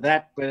bit of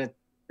that, but it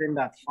turned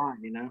out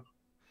fine.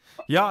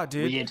 Yeah,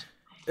 dude. Weird.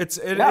 It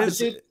Yeah, but is.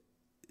 dude,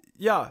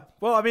 Yeah.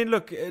 Well, I mean,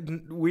 look,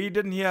 we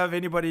didn't hear of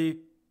anybody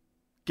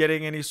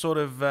getting any sort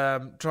of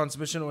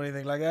transmission or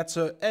anything like that.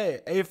 So,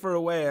 A for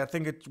away. I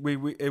think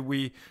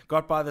we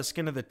got by the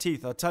skin of the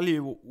teeth. I'll tell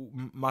you,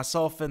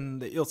 myself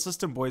and the Ill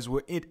System boys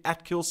were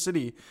at Kill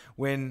City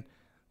when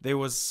there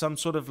was some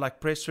sort of like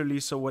press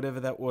release or whatever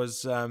that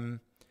was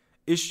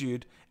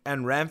issued,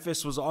 and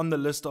Ramfest was on the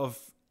list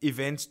of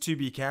events to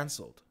be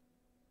cancelled.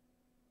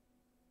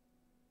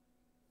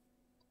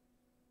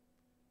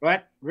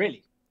 right?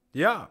 Really?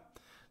 Yeah.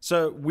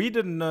 So we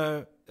didn't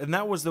know, and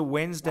that was the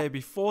Wednesday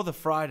before the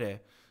Friday.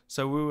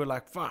 So we were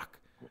like, "Fuck,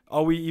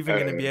 are we even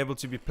going to be able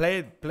to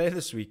play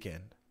this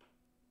weekend?"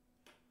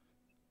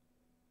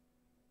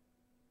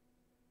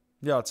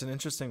 Yeah, it's an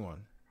interesting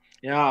one.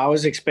 Yeah, I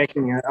was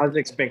expecting it. I was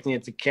expecting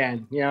it to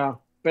can. Yeah,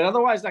 but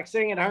otherwise, like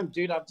sitting at home,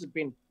 dude, I've just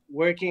been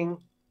working.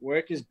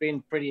 Work has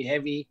been pretty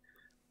heavy.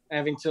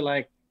 Having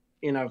to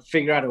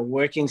figure out a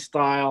working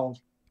style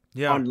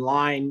Yeah,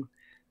 online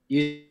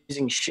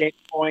using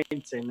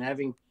SharePoint and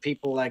having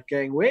people like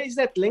going, "Where is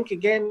that link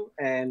again?"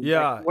 And like,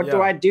 yeah, what do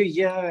yeah. I do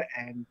here?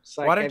 And it's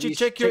Why like, don't have you you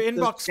check your checked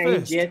this inbox change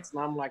first? yet?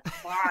 And I'm like,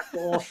 fuck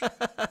off.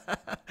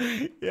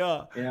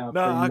 Yeah. Yeah, No,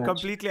 pretty I much.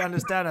 completely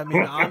understand. I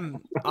mean,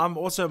 I'm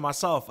also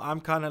myself.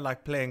 I'm kind of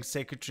like playing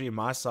secretary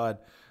my side,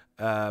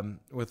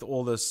 with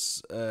all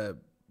this,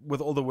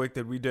 with all the work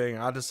that we're doing.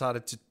 I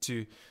decided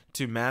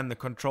to man the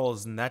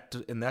controls in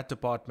that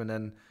department,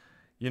 and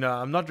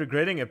I'm not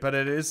regretting it, but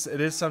it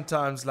is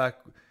sometimes like,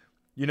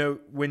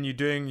 when you're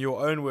doing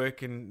your own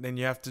work and then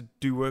you have to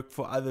do work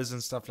for others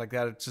and stuff like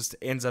that, it just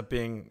ends up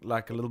being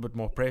like a little bit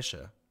more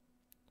pressure.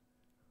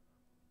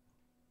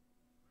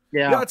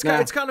 Yeah, Yeah, no,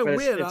 it's kind of but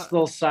weird. it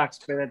still sucks.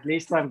 But at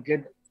least I'm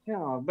good.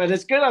 Yeah, but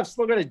it's good. I've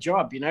still got a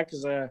job,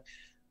 because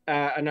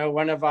I know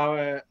one of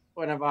our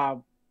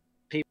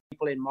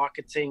people in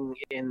marketing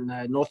in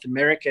North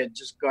America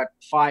just got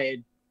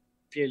fired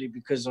purely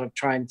because of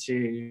trying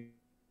to,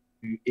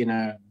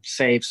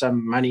 save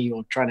some money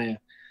or trying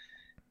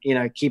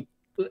to,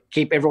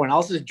 keep everyone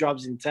else's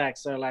jobs intact.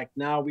 So like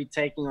now we're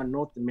taking on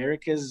North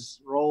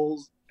America's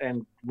roles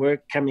and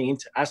work coming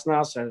into us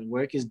now. So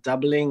work is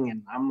doubling,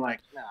 and I'm like,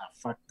 nah,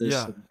 fuck this.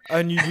 Yeah,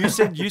 and you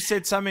said Yeah,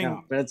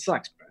 something, but it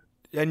sucks, bro.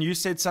 and you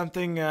said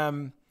something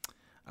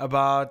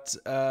about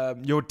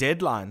your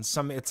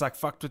deadlines. It's like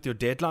fucked with your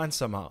deadlines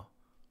somehow.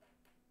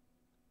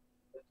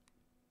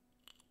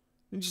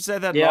 Didn't you say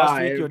that last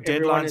Yeah, week? Your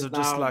everyone deadlines is have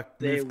just now, like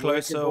their moved work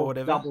closer is or all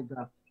whatever. doubled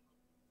up.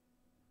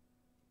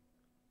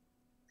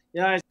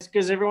 Yeah, it's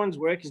because everyone's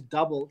work is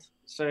doubled,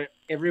 so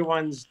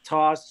everyone's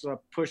tasks are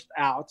pushed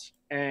out,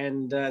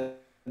 and the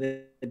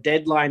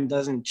deadline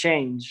doesn't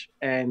change.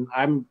 And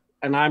I'm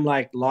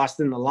like last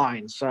in the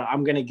line, so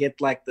I'm gonna get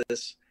like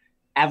this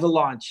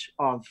avalanche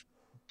of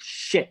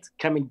shit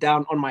coming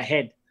down on my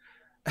head,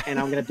 and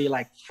I'm gonna be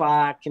like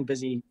fucking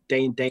busy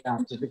day in day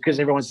out just because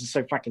everyone's just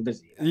so fucking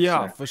busy.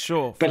 Yeah, So, for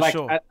sure, but for like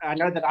sure. I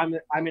know that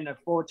I'm in a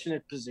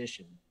fortunate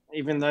position,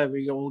 even though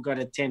we all got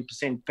a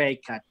 10% pay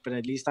cut. But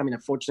at least I'm in a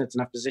fortunate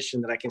enough position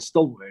that I can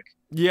still work.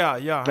 Yeah,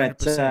 yeah, But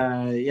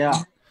 100%.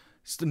 yeah,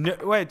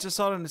 Wait, just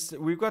hold on.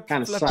 We've got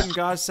kind of flipping sucks.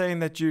 guys saying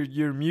that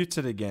you're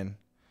muted again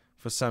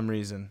for some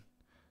reason.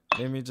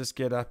 Let me just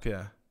get up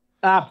here.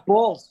 Ah,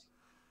 balls.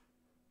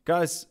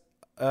 Guys,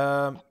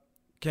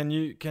 can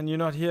you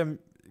not hear?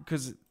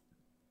 Because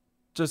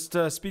just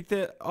speak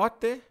there, Art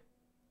there.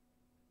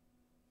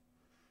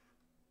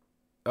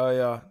 Oh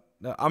yeah.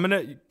 No, I'm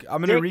gonna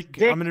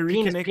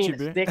reconnect you,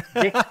 bro.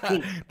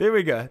 There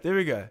we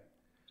go.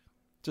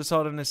 Just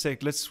hold on a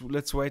sec.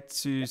 Let's wait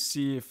to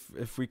see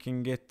if we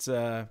can get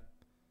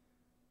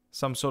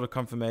some sort of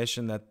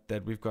confirmation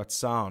that we've got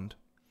sound.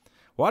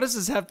 Why does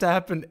this have to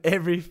happen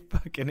every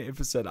fucking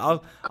episode?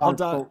 I'll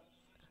die.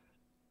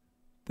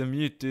 The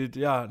mute, dude.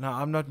 Yeah, no,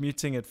 I'm not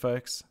muting it,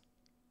 folks.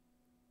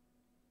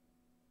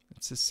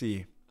 Let's just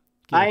see.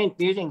 Okay. I ain't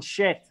muting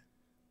shit.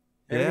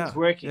 Everything's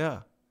working. Yeah.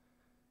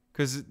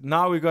 Because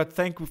now we got,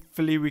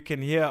 thankfully we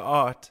can hear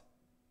Art.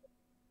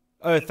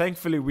 Oh,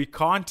 thankfully we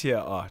can't hear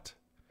Art.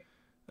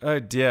 Oh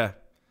dear.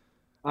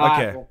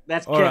 Okay. Well,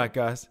 that's all right,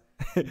 guys.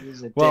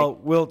 Well,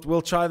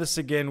 we'll try this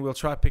again. We'll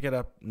try pick it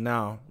up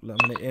now. I'm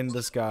gonna end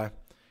this guy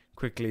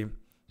quickly.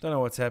 Don't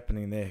know what's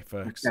happening there,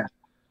 folks. Okay.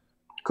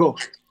 Cool.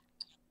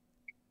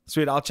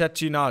 Sweet. I'll chat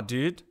to you now,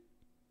 dude.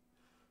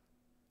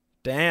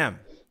 Damn.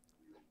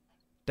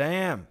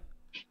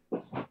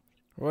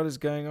 What is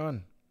going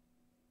on?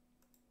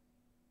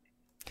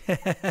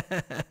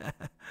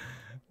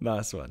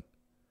 Nice one.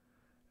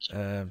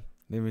 Let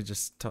me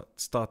just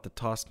start the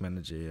task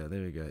manager here.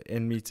 There we go.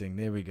 End meeting.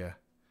 There we go.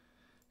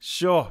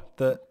 Sure,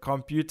 the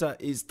computer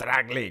is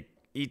struggling.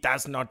 It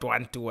does not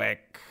want to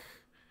work.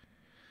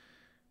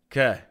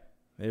 Okay.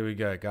 There we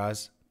go,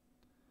 guys.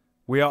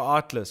 We are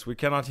artless. We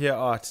cannot hear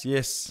Art.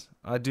 Yes,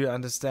 I do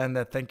understand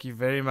that. Thank you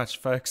very much,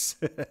 folks.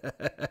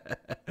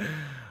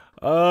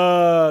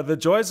 The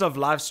joys of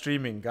live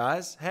streaming,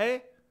 guys.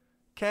 Hey,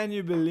 can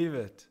you believe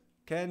it?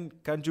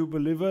 Can't you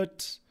believe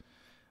it?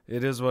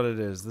 It is what it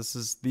is.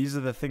 These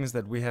are the things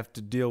that we have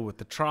to deal with,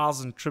 the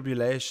trials and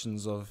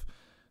tribulations of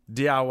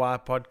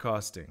DIY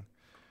podcasting.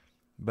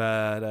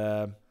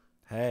 But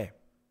hey,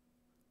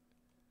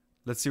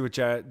 let's see what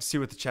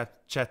the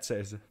chat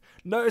says.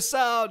 No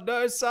sound.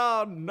 Oh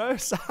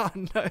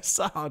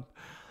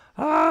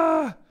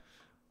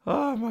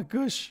my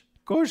gosh.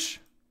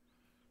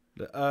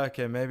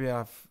 Okay, maybe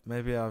I've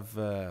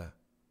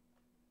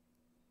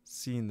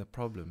seen the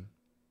problem.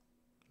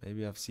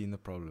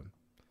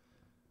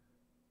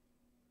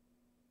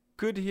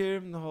 Could hear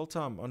him the whole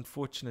time,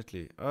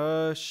 unfortunately.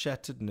 Oh,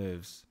 shattered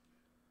nerves.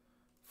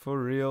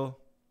 For real?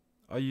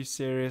 Are you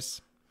serious?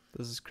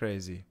 This is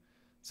crazy.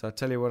 So I'll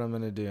tell you what I'm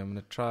going to do. I'm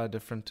going to try a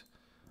different...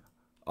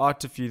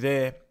 Art, if you're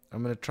there,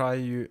 I'm going to try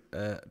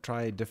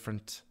a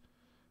different...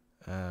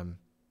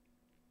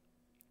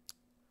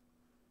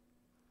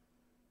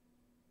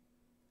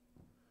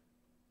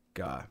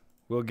 guy.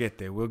 We'll get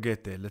there.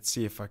 Let's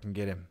see if I can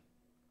get him.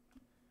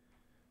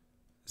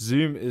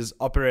 Zoom is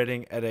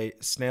operating at a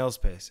snail's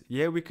pace.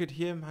 Yeah, we could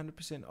hear him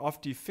 100%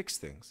 after you fix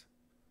things.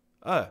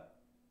 Oh.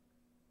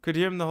 Could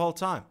hear him the whole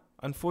time.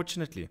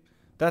 Unfortunately.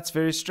 That's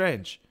very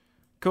strange.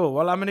 Cool.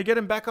 Well, I'm going to get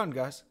him back on,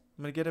 guys.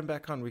 We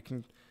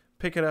can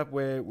pick it up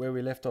where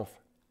we left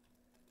off.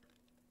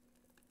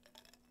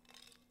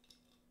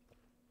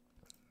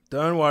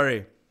 Don't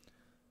worry.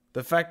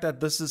 The fact that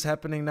this is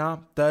happening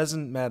now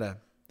doesn't matter.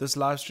 This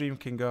live stream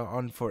can go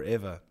on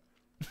forever.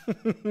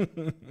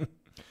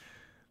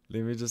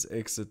 Let me just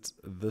exit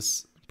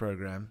this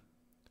program.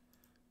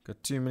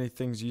 Got too many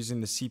things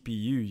using the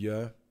CPU,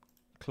 yo.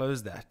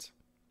 Close that.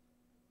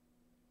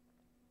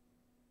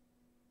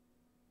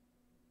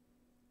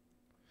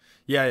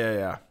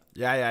 Yeah.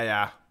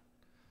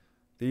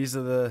 These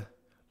are the,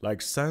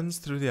 like suns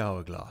through the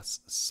hourglass,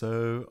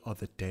 so are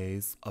the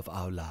days of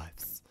our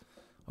lives.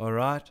 All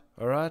right.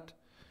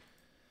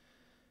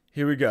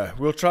 Here we go.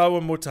 We'll try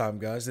one more time,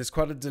 guys. There's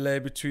quite a delay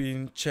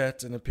between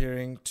chat and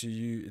appearing to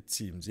you, it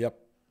seems. Yep.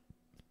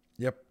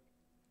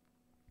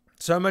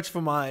 So much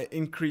for my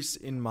increase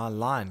in my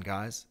line,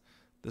 guys.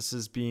 This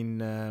has been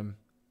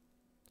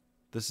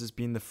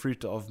the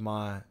fruit of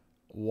my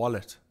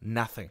wallet.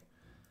 Nothing.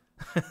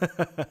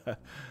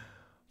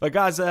 But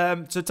guys,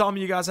 so tell me,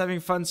 you guys having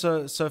fun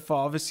so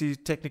far? Obviously,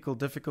 technical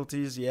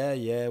difficulties.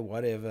 Yeah,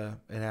 whatever.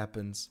 It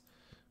happens.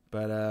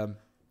 But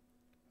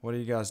what are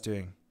you guys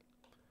doing?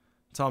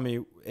 Tell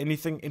me,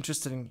 anything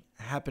interesting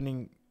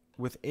happening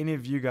with any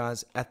of you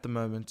guys at the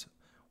moment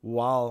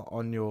while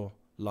on your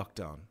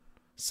lockdown?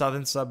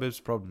 Southern suburbs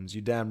problems.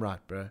 You damn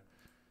right, bro.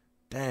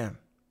 Damn.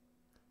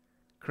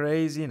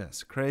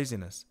 Craziness.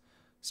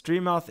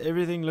 Streammouth,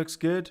 everything looks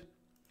good.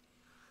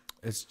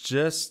 It's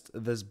just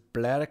this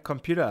bladder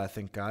computer, I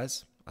think,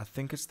 guys. I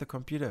think it's the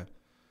computer.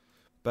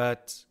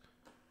 But,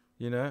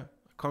 I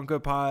can't go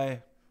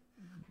buy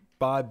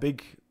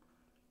big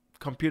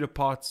computer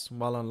parts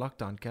while on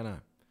lockdown, can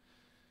I?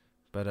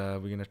 But we're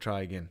going to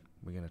try again.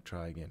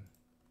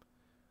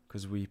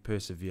 Because we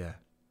persevere.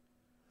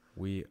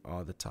 We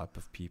are the type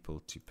of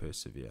people to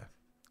persevere.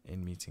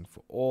 End meeting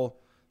for all.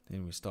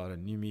 Then we start a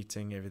new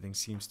meeting. Everything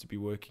seems to be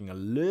working a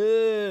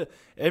little.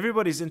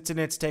 Everybody's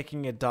internet's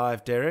taking a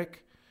dive,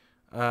 Derek.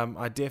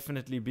 I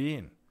definitely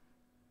been.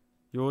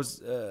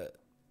 Yours,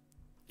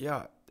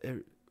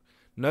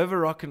 Nova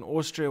Rock in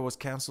Austria was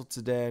cancelled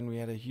today, and we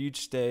had a huge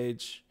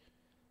stage.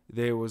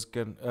 we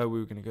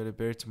were gonna go to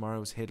Barry tomorrow.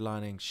 Was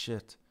headlining.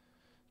 Shit.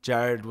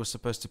 Jared was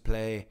supposed to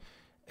play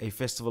a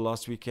festival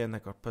last weekend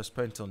that got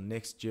postponed till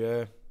next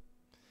year.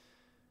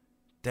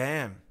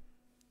 Damn.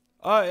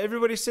 Oh,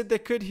 everybody said they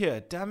could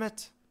hear. Damn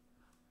it.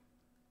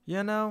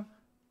 You know.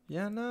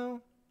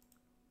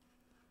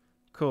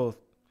 Cool.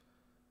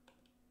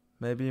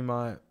 Maybe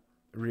my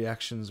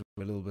reactions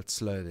were a little bit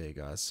slow there,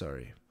 guys.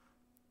 Sorry.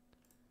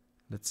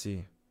 Let's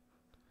see.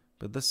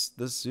 But this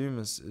Zoom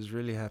is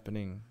really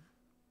happening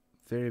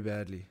very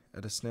badly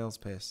at a snail's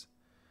pace.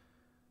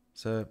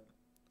 So,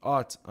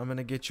 Art, I'm going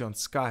to get you on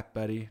Skype,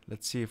 buddy.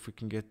 Let's see if we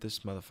can get this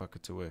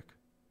motherfucker to work.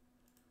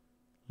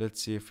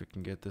 Let's see if we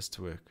can get this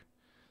to work.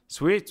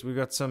 Sweet. We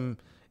got some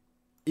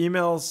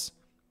emails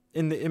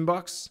in the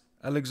inbox.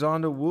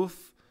 Alexander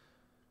Wolf,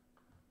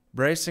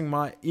 bracing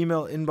my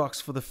email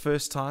inbox for the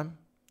first time.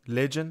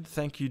 Legend.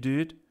 Thank you,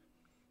 dude.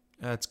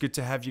 It's good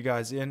to have you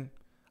guys in.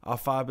 Our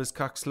fiber's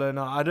cuck slow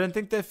now. I don't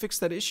think they've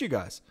fixed that issue,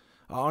 guys.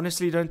 I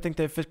honestly don't think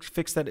they've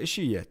fixed that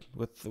issue yet.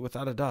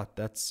 Without a doubt.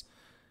 That's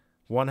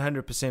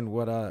 100%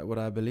 what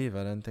I believe.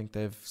 I don't think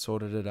they've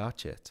sorted it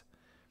out yet.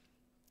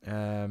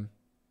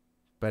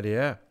 But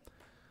yeah.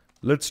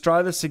 Let's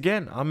try this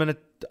again.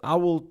 I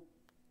will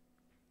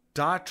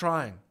die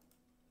trying.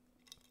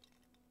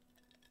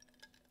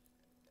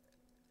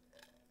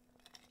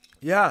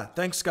 Yeah,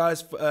 thanks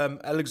guys.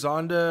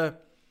 Alexander,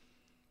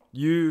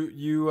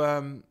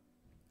 you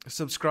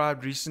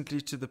subscribed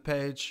recently to the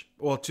page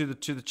or to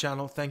the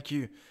channel. Thank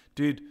you,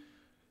 dude.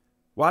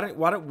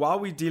 While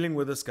we're dealing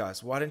with this,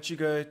 guys, why don't you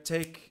go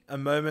take a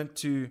moment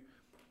to,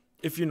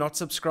 if you're not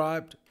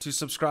subscribed, to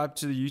subscribe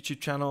to the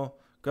YouTube channel.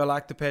 Go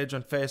like the page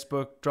on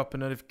Facebook. Drop a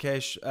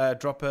notification.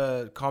 Drop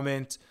a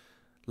comment.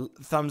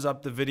 Thumbs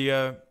up the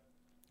video.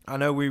 I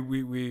know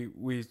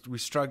we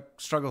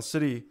struggle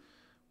city,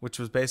 which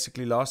was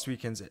basically last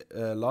week's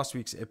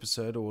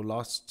episode or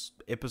last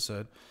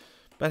episode.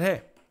 But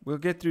hey, we'll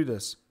get through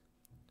this.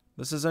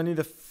 This is only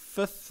the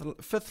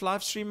fifth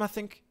live stream, I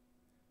think.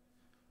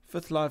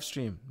 Fifth live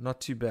stream.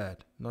 Not too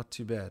bad. Not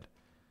too bad.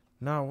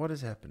 Now, what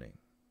is happening?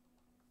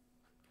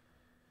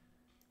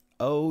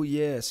 Oh,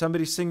 yeah.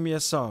 Somebody sing me a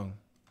song.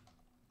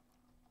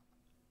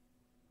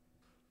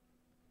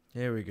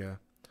 Here we go.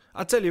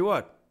 I'll tell you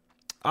what.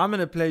 I'm going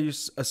to play you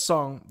a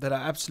song that I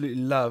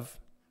absolutely love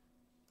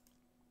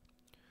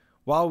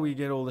while we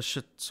get all the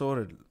shit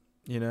sorted.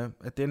 You know,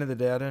 at the end of the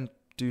day, I don't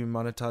do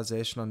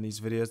monetization on these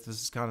videos. This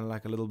is kind of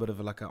like a little bit of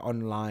like an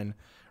online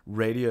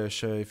radio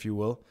show, if you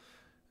will.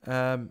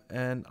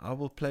 And I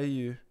will play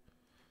you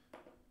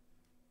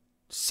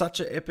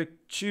such an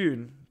epic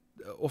tune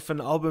off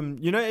an album.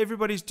 You know,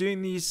 everybody's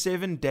doing these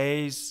 7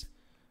 days,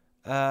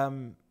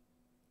 7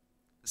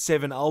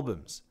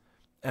 albums.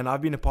 And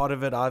I've been a part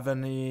of it. I've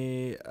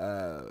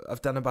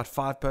done about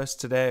 5 posts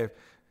today.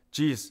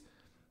 Jeez,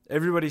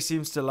 everybody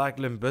seems to like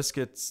Limp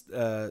Bizkit's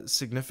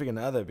Significant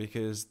Other,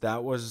 because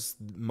that was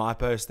my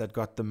post that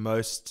got the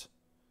most.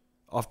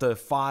 After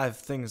 5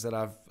 things that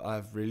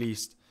I've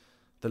released,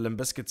 the Limp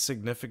Bizkit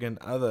Significant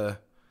Other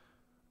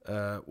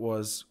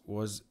was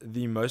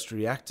the most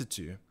reacted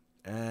to,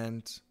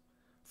 and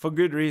for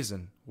good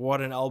reason.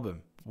 What an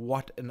album!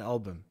 What an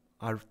album!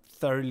 I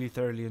thoroughly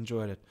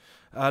enjoyed it.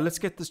 Let's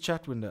get this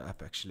chat window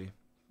up, actually.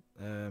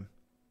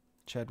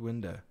 Chat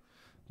window.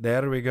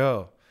 There we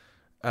go.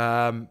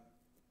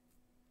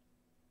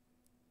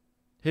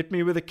 Hit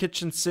me with a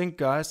kitchen sink,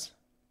 guys.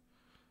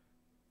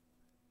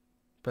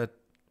 But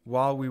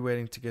while we're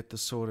waiting to get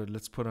this sorted,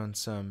 let's put on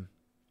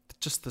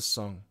just this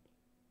song.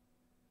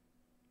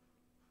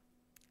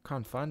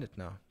 Can't find it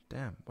now.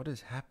 Damn, what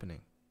is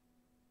happening?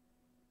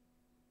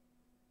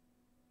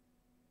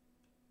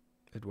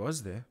 It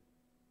was there.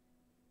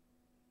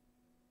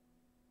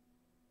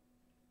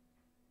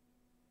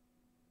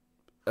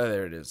 Oh,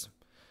 there it is.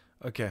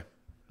 Okay,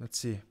 let's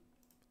see.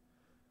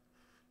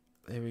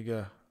 There we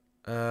go.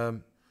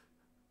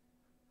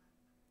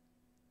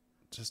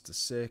 Just a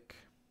sec.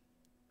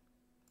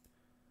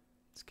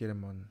 Let's get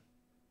him on.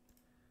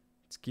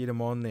 Let's get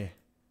him on there.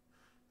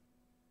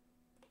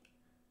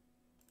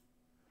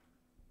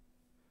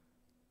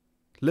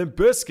 Limp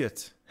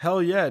Bizkit.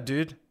 Hell yeah,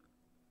 dude.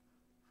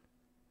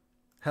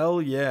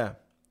 Hell yeah.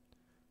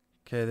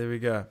 Okay, there we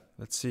go.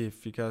 Let's see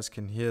if you guys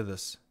can hear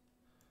this.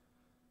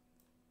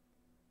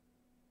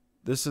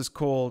 This is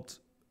called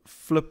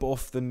Flip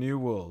Off the New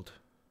World.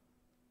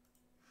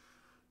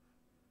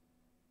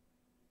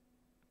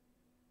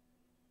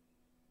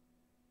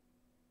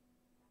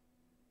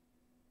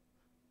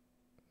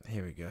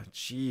 Here we go.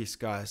 Jeez,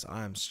 guys,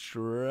 I am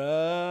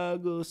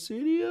struggle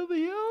city over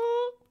here.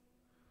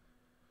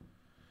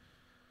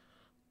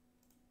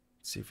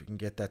 Let's see if we can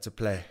get that to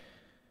play.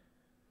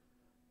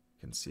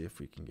 Can see if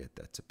we can get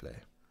that to play.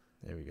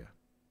 There we go.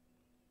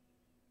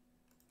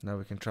 Now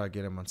we can try to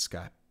get him on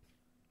Skype.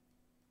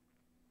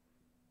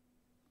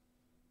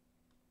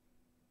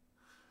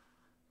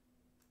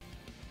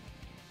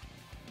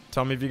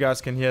 Tell me if you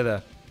guys can hear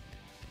that.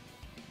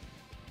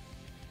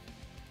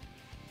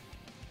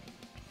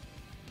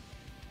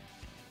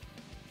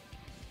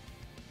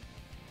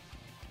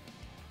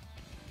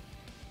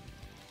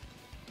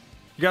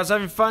 You guys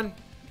having fun?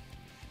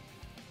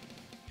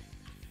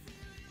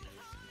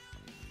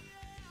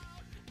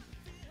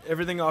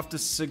 Everything after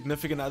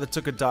Significant Other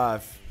took a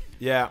dive.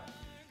 Yeah.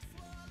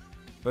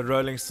 But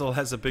Rolling still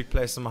has a big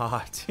place in my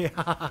heart.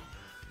 Yeah.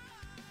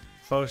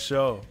 For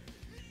sure.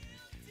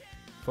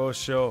 For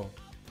sure.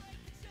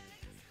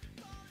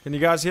 Can you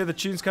guys hear the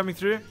tunes coming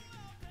through?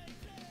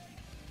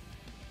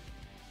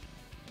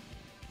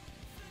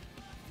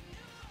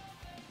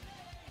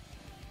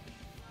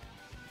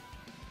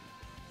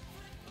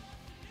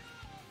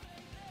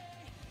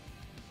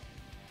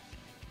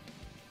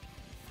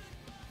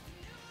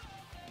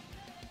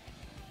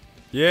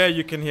 Yeah,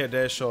 you can hear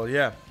Dashall.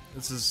 Yeah,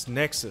 this is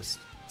Nexus.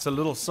 It's a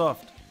little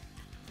soft.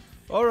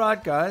 All right,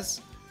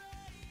 guys.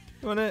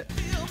 You want to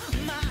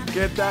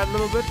get that a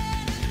little bit?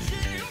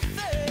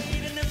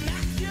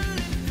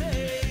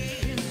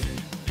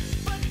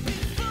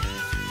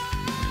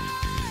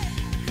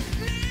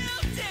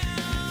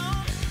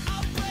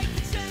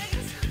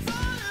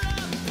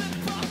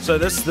 So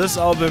this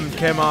album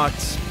came out,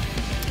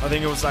 I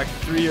think it was like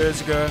 3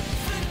 years ago.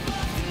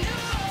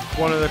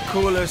 One of the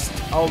coolest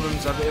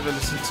albums I've ever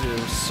listened to. It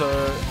was so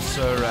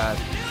rad.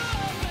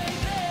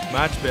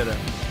 Much better.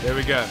 There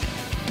we go.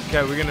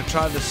 Okay, we're gonna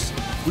try this.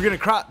 We're gonna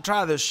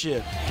try this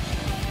shit.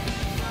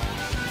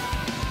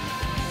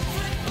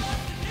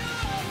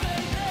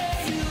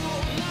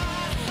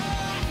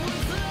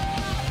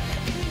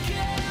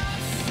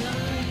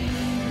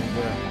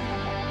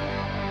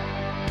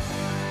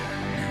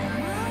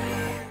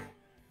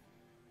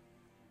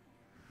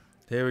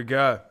 There we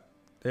go.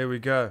 There we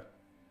go.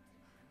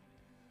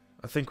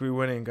 I think we're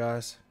winning,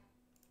 guys.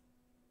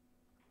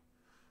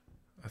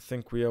 I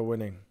think we are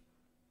winning.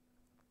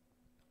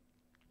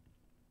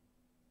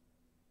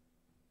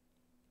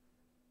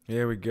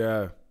 Here we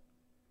go.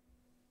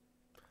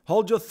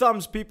 Hold your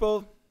thumbs,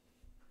 people.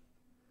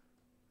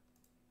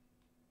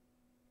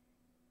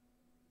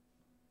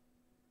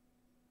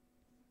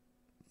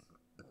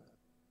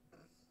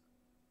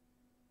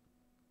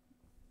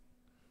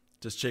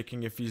 Just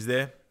checking if he's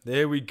there.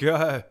 There we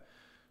go.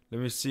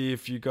 Let me see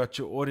if you got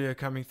your audio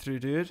coming through,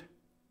 dude.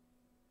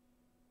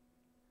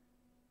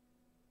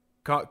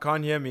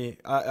 Can't hear me.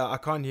 I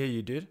can't hear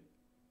you, dude.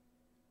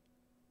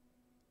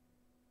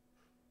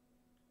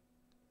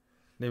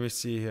 Let me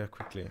see here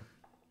quickly.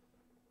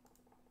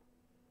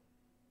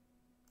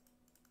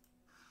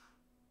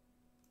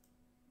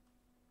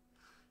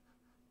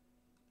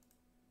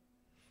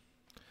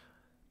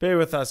 Bear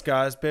with us,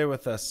 guys. Bear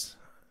with us.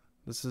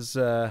 This is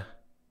this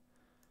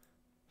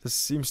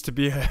seems to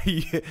be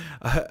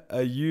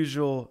a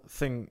usual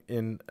thing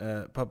in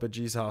Papa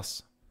G's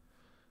house.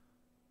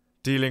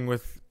 Dealing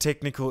with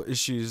technical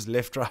issues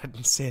left, right,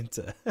 and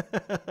center.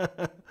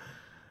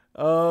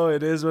 Oh,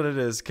 it is what it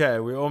is. Okay,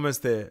 we're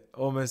almost there.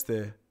 Almost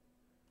there.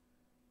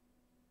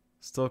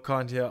 Still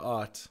can't hear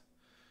Art.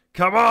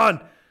 Come on!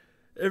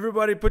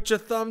 Everybody put your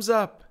thumbs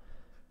up.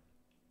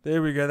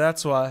 There we go.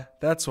 That's why.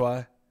 That's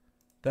why.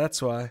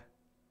 That's why.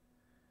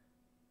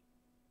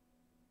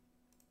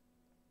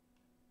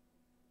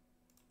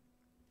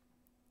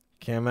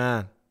 Come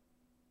on.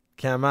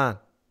 Come on.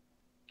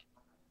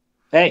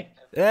 Hey.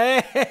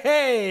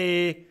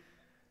 Hey,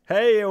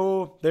 hey,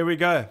 oh, there we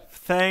go.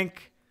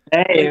 Thank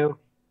the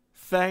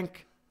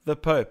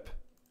Pope.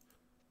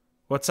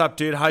 What's up,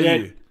 dude? How are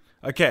you?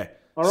 Okay.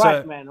 All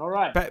right, man. All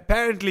right.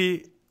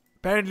 Apparently,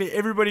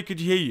 everybody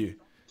could hear you.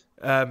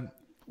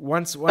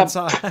 Once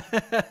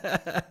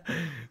I.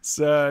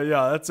 So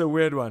yeah, that's a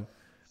weird one.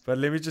 But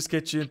let me just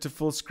get you into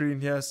full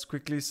screen here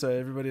quickly, so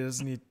everybody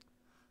doesn't need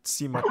to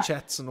see my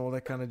chats and all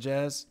that kind of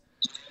jazz.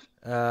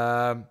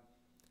 I'm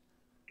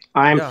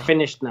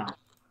finished now.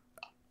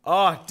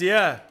 Oh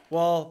dear.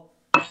 Well,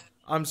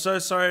 I'm so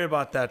sorry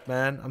about that,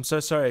 man. I'm so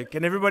sorry.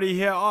 Can everybody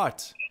hear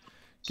Art?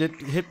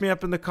 Hit me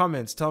up in the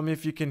comments. Tell me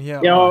if you can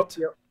hear Art.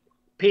 Yo.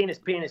 Penis.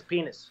 Penis.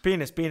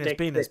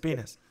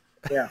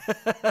 Yeah.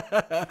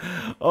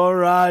 All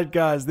right,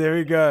 guys. There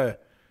we go.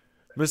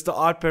 Mr.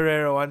 Art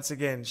Pereira once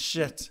again.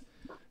 Shit.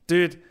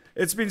 Dude,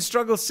 it's been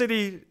Struggle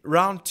City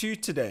round 2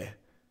 today.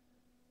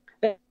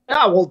 Yeah,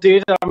 well,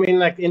 dude, I mean,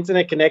 like,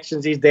 internet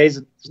connections these days,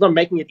 it's not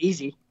making it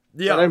easy.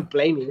 Yeah. So I don't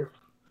blame you.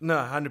 No,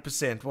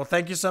 100%. Well,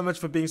 thank you so much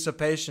for being so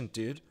patient,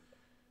 dude.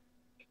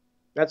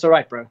 That's all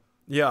right, bro.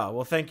 Yeah,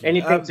 well, thank you.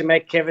 Anything to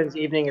make Kevin's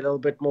evening a little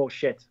bit more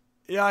shit.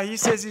 Yeah, he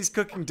says he's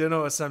cooking dinner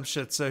or some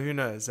shit, so who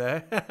knows, eh?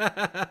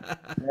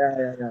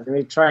 Yeah. Let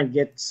me try and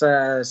get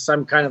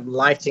some kind of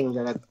lighting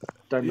that I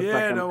don't look like.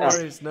 Yeah, no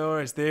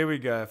worries. There we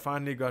go.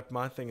 Finally got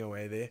my thing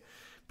away there.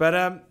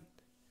 But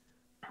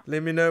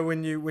let me know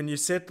when you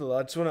settle.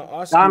 I just want to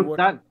ask you what...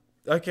 Done.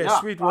 Okay, yeah,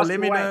 sweet. Well,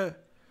 let me know.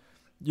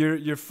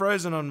 You're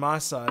frozen on my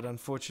side,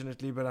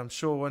 unfortunately, but I'm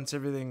sure once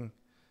everything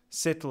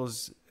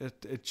settles,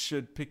 it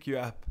should pick you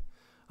up.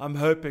 I'm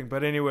hoping.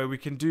 But anyway, we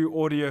can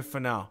do audio for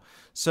now.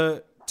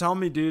 So tell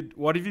me, dude,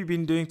 what have you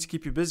been doing to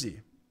keep you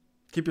busy?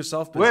 Keep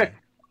yourself busy.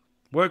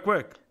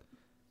 Work.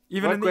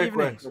 Even in the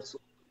evenings.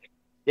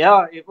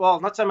 Yeah,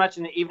 well, not so much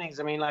in the evenings.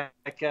 I mean,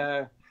 like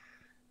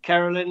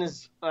Carolyn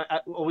is.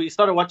 We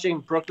started watching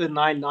Brooklyn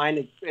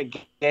Nine-Nine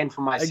again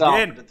for myself,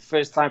 Again? but the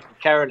first time for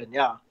Carolyn.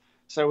 Yeah.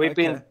 So we've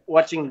Okay. been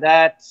watching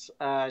that.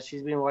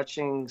 She's been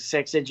watching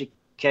Sex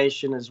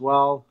Education as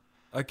well.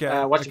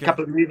 Okay. Watching a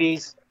couple of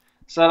movies.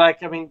 So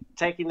like, I mean,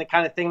 taking the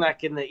kind of thing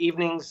like in the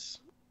evenings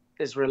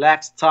is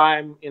relaxed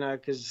time,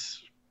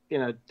 because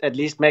at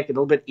least make it a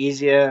little bit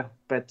easier.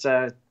 But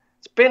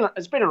it's been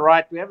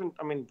alright. We haven't.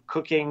 I mean,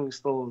 cooking,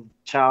 still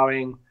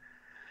chowing.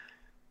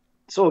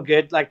 It's all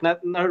good. Like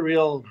no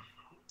real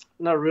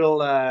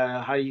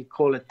how you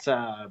call it,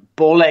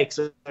 ball aches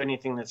or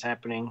anything that's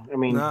happening. I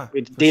mean, No,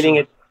 we're for dealing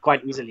sure. it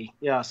quite easily.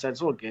 Yeah, so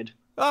it's all good.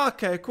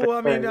 Okay,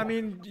 cool. But, I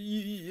mean,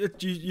 you're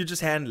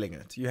just handling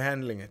it. You're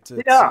handling it.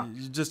 Yeah.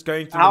 You're just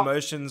going through How- the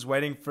motions,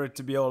 waiting for it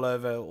to be all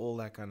over, all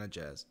that kind of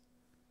jazz.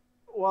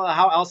 Well,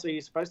 how else are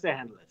you supposed to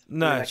handle it?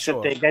 No, I mean, like,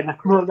 sure. sit there going,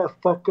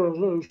 motherfucker,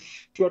 oh,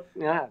 shit.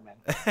 Yeah, man.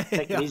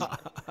 Take it easy.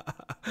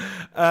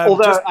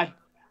 Although just-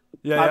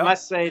 I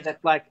must say that,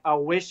 like, I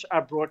wish I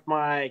brought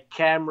my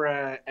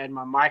camera and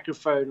my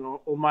microphone or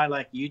all my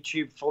like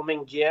YouTube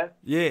filming gear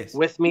yes.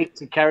 with me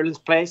to Carolyn's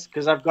place,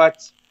 because I've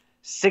got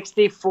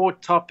 64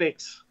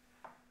 topics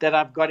that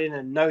I've got in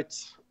a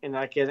notes in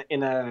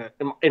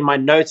my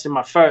notes in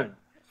my phone.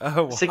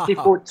 Oh, wow.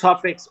 64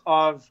 topics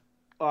of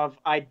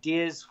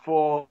ideas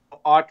for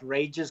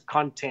outrageous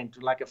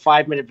content, like a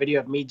 5-minute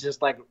video of me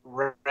just like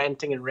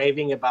ranting and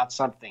raving about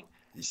something.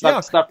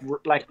 Stuff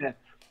like that.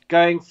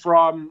 Going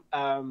from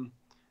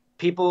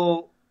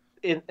people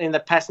in the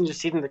passenger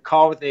seat in the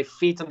car with their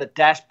feet on the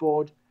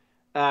dashboard,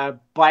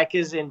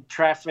 bikers in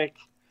traffic,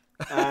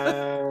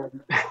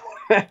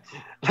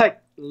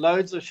 like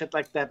loads of shit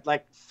like that,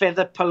 like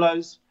feather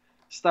pillows,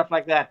 stuff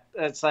like that.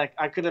 It's like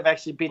I could have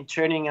actually been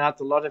churning out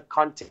a lot of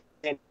content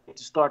to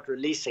start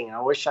releasing. I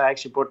wish I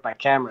actually brought my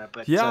camera,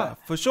 but yeah,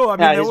 for sure.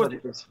 I yeah,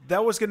 mean,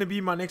 that was going to be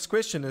my next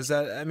question. Is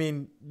that, I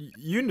mean,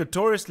 you're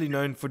notoriously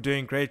known for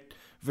doing great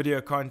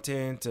video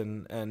content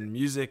and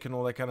music and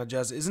all that kind of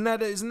jazz. Isn't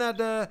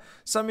that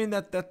something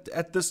that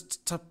at this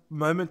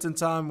moment in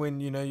time when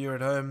you're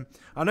at home?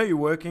 I know you're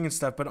working and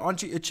stuff, but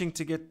aren't you itching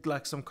to get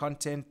like some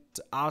content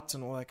out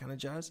and all that kind of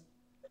jazz?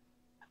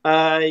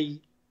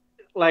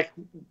 Like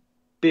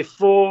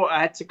before, I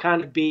had to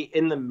kind of be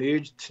in the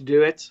mood to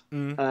do it,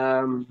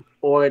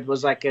 or it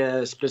was like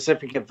a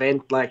specific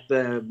event, like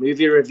the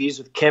movie reviews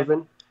with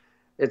Kevin.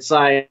 It's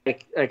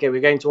like, okay,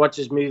 we're going to watch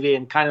this movie,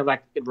 and kind of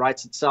like it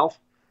writes itself.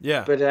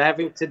 Yeah. But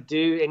having to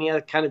do any other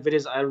kind of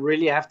videos, I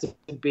really have to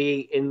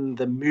be in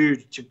the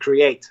mood to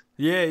create.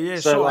 Yeah,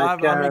 so sure.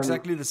 like, I'm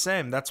exactly the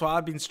same. That's why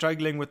I've been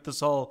struggling with this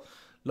whole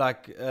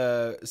like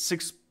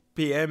 6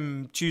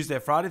 p.m. Tuesday,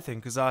 Friday thing,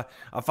 because I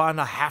find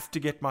I have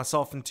to get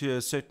myself into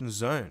a certain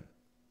zone.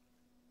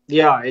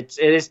 Yeah, it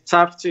is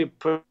tough to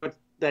put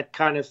that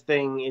kind of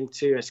thing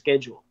into a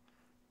schedule.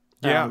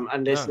 Yeah.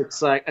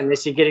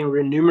 Unless you're getting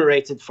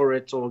remunerated for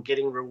it or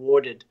getting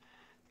rewarded.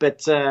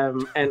 But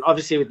and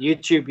obviously with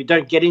YouTube, you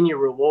don't get any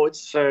rewards,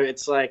 so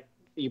it's like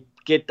you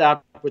get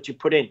out what you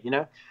put in,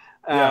 Yeah.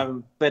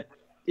 But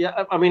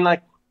yeah, I mean,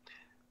 like,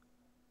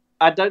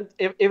 I don't.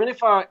 Even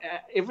if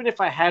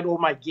I had all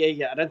my gear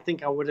here, I don't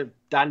think I would have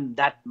done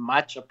that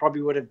much. I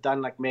probably would have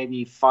done like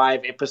maybe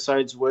 5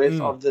 episodes worth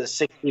of the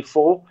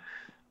 64.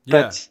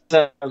 Yeah.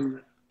 But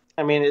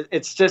I mean,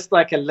 it's just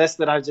like a list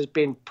that I've just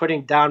been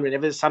putting down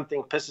whenever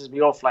something pisses me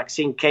off, like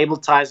seeing cable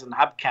ties and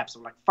hubcaps.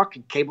 I'm like,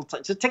 fucking cable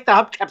ties. Just take the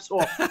hubcaps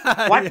off.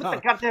 Why put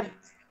the goddamn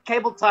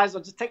cable ties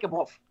on? Just take them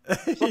off.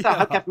 It's not the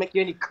hubcap make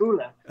you any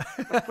cooler.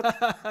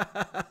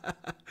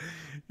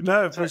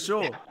 No, for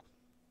sure.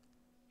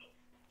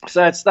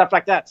 So it's stuff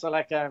like that. So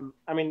like, I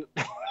mean,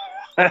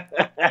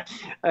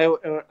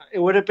 it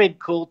would have been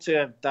cool to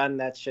have done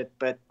that shit,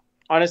 but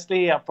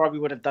honestly, I probably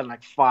would have done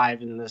like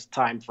 5 in this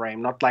time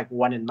frame, not like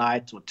 1 a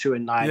night or 2 a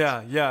night.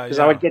 Yeah. Because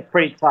I would get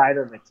pretty tired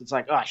of it. It's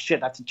like, oh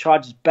shit, I have to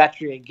charge this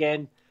battery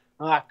again.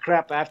 Oh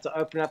crap, I have to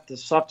open up the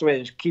software.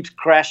 It keeps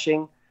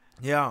crashing.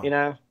 Yeah.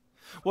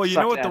 Well, you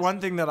know what? The one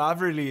thing that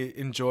I've really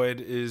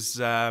enjoyed is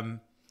the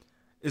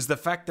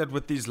fact that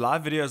with these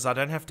live videos, I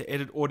don't have to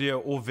edit audio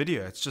or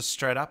video. It's just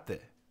straight up there.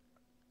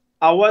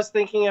 I was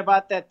thinking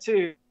about that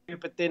too,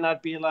 but then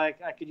I'd be like,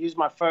 I could use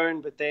my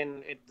phone, but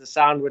then the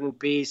sound wouldn't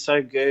be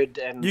so good.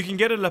 And you can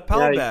get a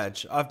lapel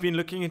badge. I've been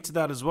looking into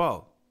that as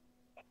well.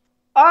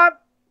 I'm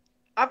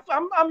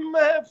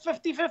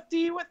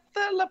 50-50 with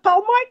the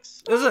lapel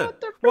mics. Is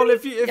it? Well,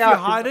 if you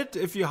hide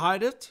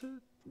it,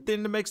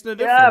 then it makes no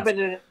difference. Yeah, but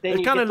then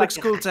it kind of looks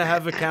cool to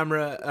have a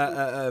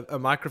camera, a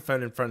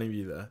microphone in front of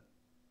you, though.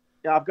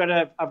 Yeah, I've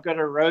got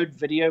a Rode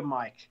video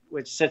mic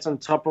which sits on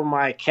top of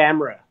my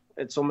camera.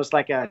 It's almost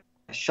like a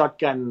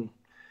shotgun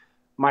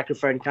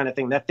microphone kind of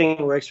thing. That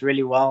thing works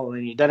really well,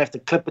 and you don't have to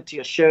clip it to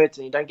your shirt,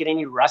 and you don't get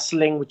any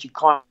rustling, which you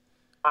can't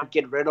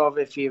get rid of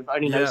if you've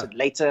only noticed it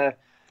later.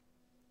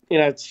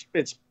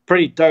 It's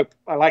pretty dope.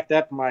 I like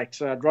that mic,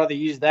 so I'd rather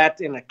use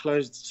that in a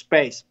closed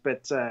space.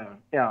 But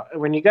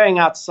when you're going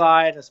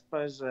outside, I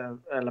suppose a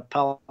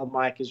lapel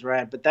mic is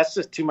rad, but that's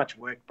just too much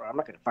work, bro. I'm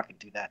not gonna fucking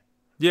do that.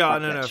 Yeah,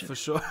 no, for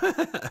sure.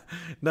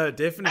 No,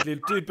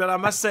 definitely, dude. But I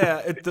must say,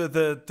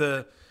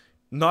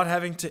 not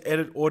having to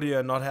edit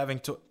audio, not having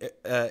to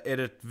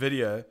edit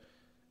video,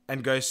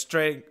 and go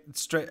straight.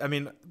 I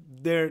mean,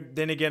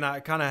 then again, I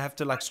kind of have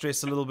to like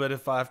stress a little bit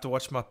if I have to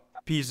watch my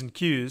P's and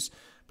Q's.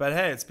 But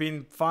hey, it's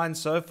been fine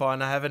so far,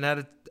 and I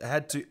haven't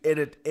had to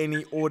edit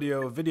any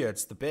audio or video.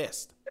 It's the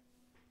best.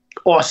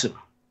 Awesome.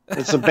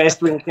 It's the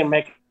best we can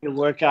make it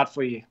work out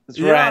for you. It's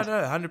rad.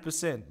 No,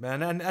 100%,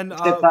 man. And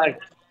I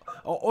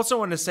also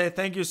want to say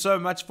thank you so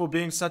much for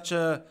being such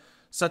a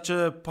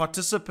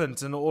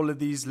participant in all of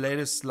these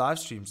latest live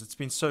streams. It's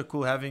been so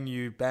cool having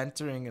you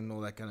bantering and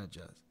all that kind of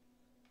jazz.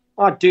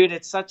 Oh, dude,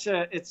 it's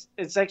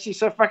actually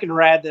so fucking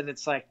rad that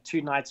it's like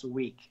 2 nights a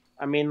week.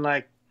 I mean,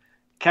 like,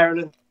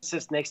 Carolyn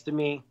sits next to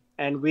me,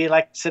 and we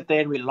like sit there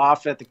and we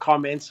laugh at the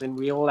comments, and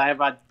we all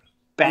have our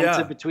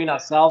banter between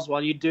ourselves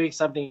while you're doing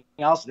something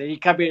else. Then you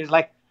come in and it's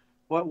like,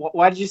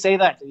 why did you say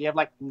that? And you have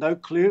like no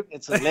clue.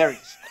 It's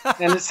hilarious.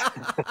 And it's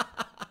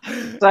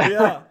so,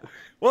 yeah.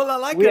 Well, I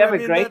like we it. have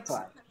a great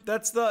time.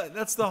 That's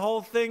the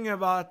whole thing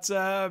about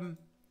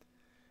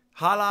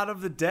highlight of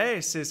the day,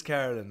 says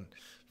Carolyn.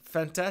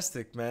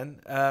 Fantastic,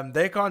 man.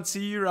 They can't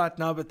see you right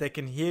now, but they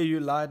can hear you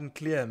loud and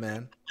clear,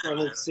 man.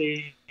 Let's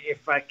see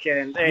if I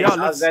can. Hey,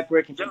 how's that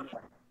working?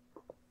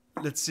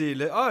 Let's see.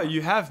 Oh,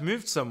 you have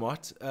moved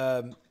somewhat.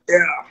 Yeah.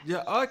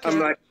 Okay. I'm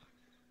like,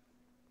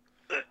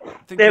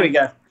 there we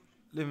go.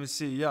 Let me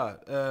see. Yeah.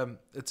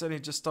 It's only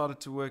just started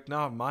to work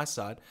now on my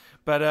side,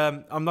 but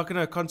I'm not going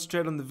to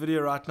concentrate on the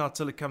video right now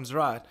till it comes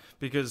right,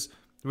 because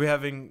we're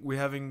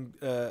having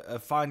a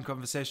fine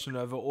conversation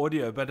over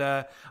audio. But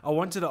I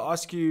wanted to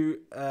ask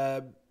you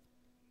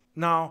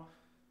now.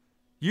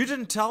 You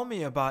didn't tell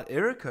me about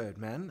Ericode,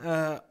 man.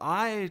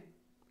 I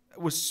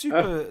was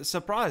super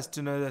surprised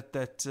to know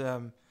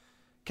that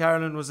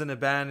Carolyn was in a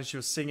band and she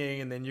was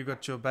singing, and then you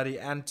got your buddy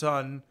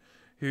Anton,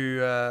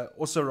 who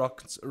also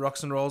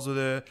rocks and rolls with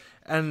her.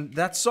 And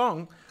that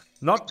song,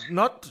 not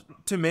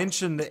to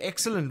mention the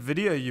excellent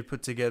video you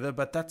put together,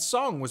 but that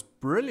song was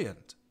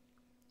brilliant.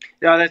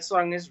 Yeah, that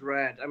song is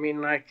rad. I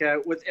mean, like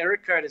with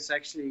Ericode, it's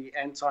actually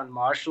Anton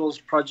Marshall's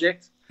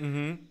project.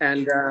 Mm-hmm.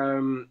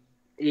 And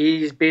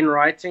he's been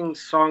writing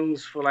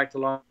songs for like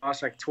the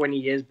last like 20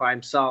 years by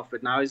himself,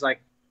 but now he's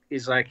like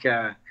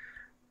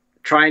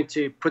trying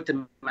to put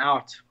them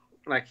out,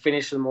 like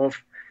finish them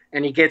off.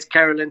 And he gets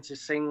Carolyn to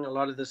sing a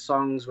lot of the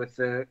songs with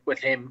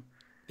him.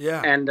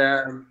 Yeah. And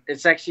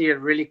it's actually a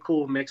really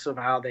cool mix of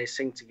how they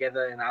sing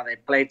together and how they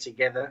play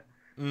together.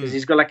 Because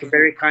he's got like a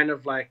very kind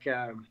of like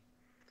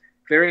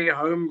very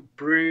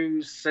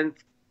homebrew synth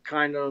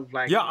kind of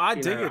like, yeah, I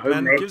dig it,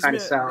 man. It gives kind me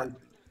of sound.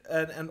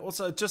 And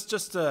also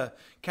just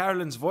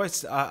Carolyn's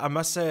voice, I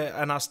must say,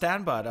 and I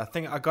stand by it. I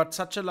think I got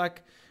such a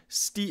like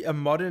a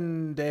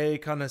modern day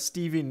kind of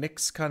Stevie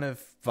Nicks kind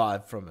of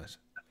vibe from it.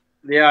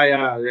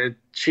 Yeah.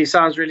 She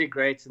sounds really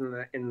great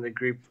in the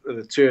group,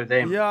 the two of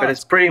them. Yeah, but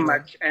it's pretty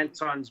much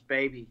Anton's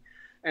baby.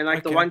 And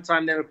like the one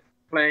time they were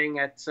playing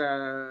at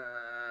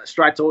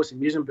Strike Horse in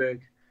Musenberg,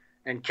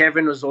 and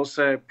Kevin was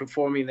also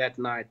performing that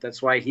night.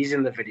 That's why he's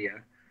in the video.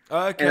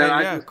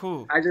 Okay,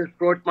 cool. I just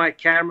brought my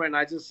camera and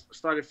I just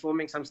started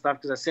filming some stuff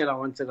because I said I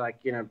wanted to,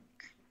 like,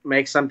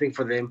 make something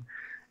for them.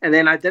 And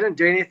then I didn't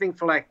do anything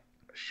for like,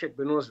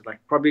 when was it? Like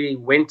probably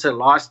winter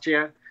last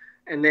year.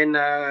 And then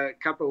a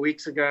couple of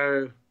weeks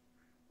ago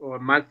or a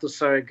month or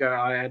so ago,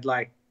 I had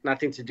like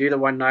nothing to do the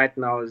one night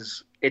and I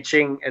was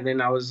itching. And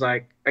then I was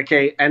like,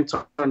 okay,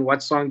 Anton,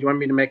 what song do you want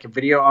me to make a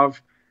video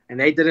of? And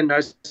they didn't know.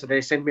 So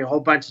they sent me a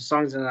whole bunch of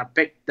songs and I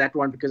picked that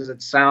one because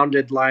it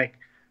sounded like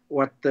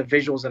what the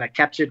visuals that I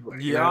captured were.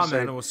 Yeah, so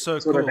man, it was so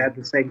sort cool. of had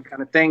the same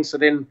kind of thing. So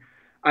then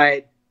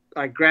I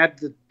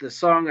grabbed the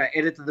song, I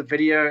edited the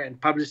video and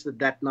published it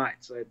that night.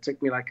 So it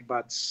took me like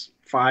about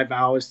 5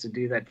 hours to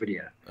do that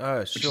video.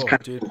 Oh, sure,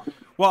 dude.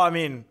 Well, I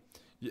mean,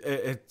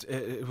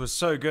 it was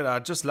so good. I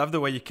just love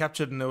the way you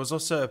captured, and there was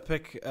also a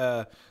pic,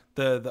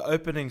 the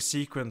opening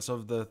sequence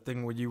of the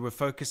thing where you were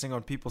focusing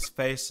on people's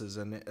faces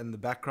and the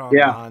background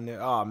behind it.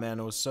 Oh man,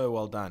 it was so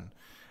well done.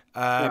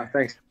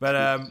 Thanks.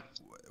 But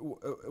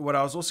what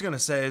I was also going to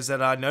say is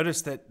that I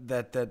noticed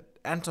that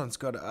Anton's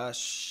got a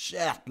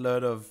shit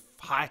load of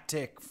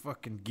high-tech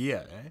fucking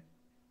gear,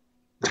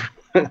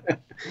 eh?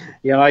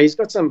 Yeah, he's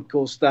got some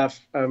cool stuff.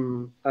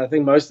 I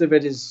think most of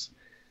it is,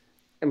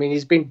 I mean,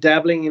 he's been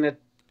dabbling in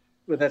it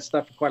with that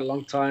stuff for quite a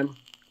long time.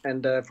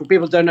 And for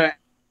people who don't know,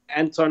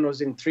 Anton was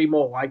in 3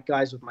 More White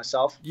Guys with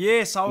myself.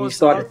 Yes, I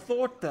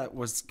thought that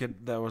was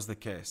the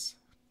case.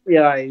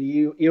 Yeah,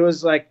 he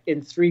was like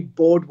in 3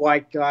 Bored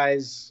White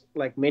Guys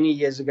like many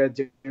years ago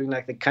doing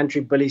like the country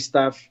Billy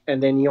stuff,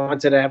 and then he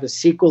wanted to have a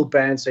sequel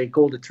band, so he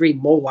called it 3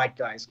 More White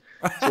Guys.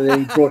 So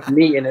then he brought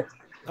me in it.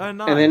 Oh,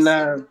 nice. And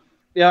then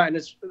and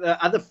it's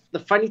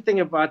the funny thing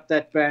about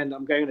that band,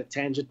 I'm going on a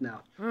tangent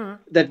now,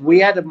 that we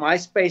had a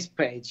MySpace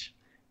page,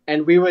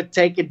 and we would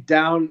take it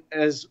down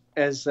as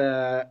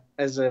a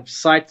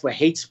site for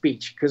hate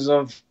speech because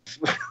of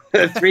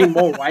 3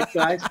 More White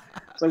Guys.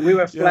 So we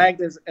were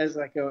flagged as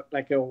like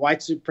a white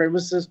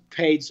supremacist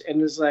page, and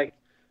it was like,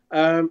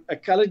 a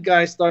colored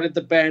guy started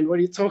the band. What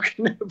are you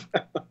talking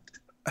about?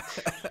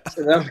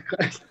 So that was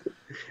quite,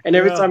 And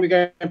every Yeah. time we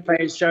go and play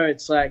a show,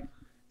 it's like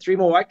 3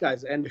 more white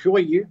guys. And who are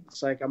you?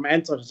 It's like, I'm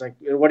Anton. It's like,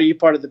 what are you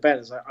part of the band?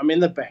 It's like, I'm in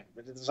the band.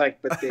 But it's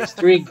like, but there's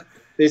three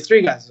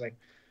guys. It's like,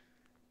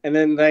 and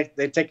then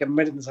they take a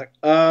minute and it's like,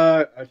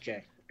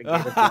 okay. I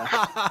get it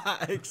now.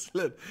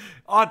 Excellent.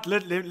 Art,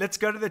 let's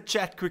go to the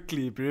chat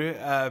quickly,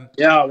 bro.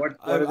 Yeah, what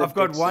I've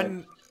got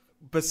one.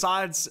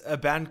 Besides a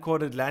band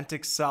called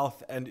Atlantic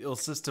South and Ill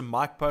System,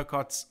 Mike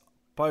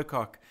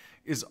Pocock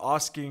is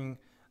asking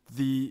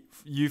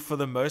you for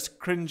the most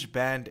cringe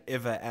band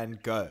ever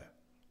and go.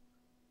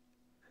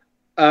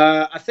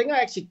 I think I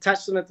actually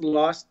touched on it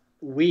last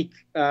week.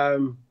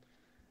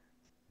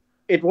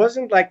 It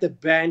wasn't like the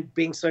band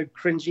being so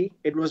cringy.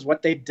 It was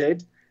what they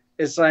did.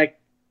 It's like,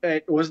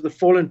 it was the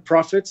Fallen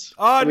Prophets.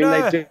 Oh,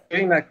 no. They're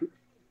doing like,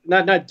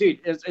 no, dude,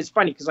 it's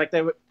funny because like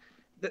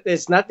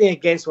there's nothing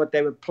against what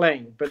they were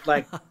playing, but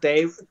like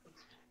they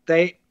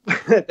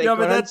yeah,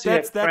 but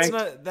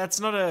that's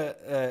not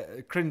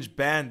a cringe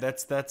band.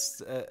 That's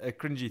a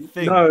cringy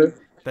thing.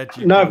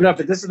 No,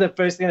 but this is the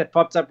first thing that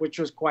popped up, which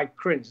was quite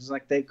cringe. It's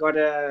like they got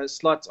a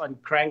slot on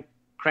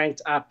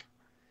Cranked Up,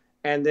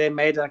 and they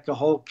made like a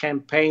whole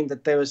campaign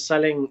that they were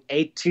selling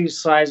A2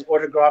 size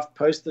autographed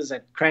posters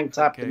at Cranked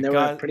Up, and they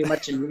were pretty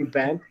much a new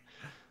band.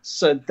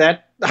 So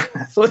that I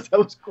thought that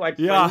was quite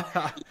funny.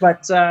 Yeah,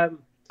 but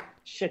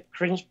shit,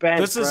 cringe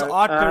band. This is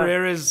Art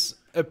Pereira's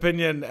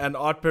opinion and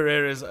Art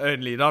Pereira's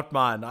only, not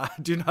mine. I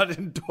do not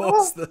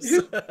endorse this.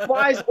 Who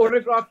buys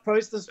autographed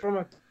posters from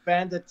a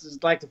band that is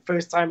like the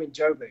first time in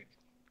Joburg?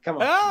 Come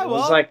on, it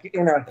was like,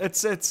 you know,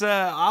 it's.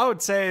 I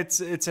would say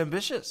it's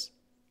ambitious.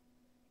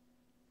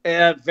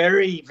 Very,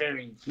 very,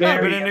 very. No,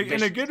 but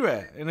in a good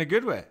way. In a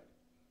good way.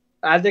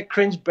 Other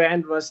cringe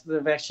band must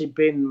have actually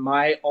been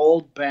my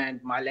old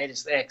band, My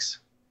Latest Ex,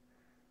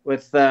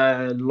 with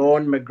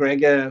Lorne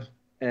McGregor,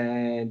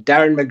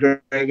 Darren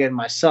McGregor, and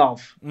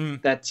myself.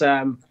 That,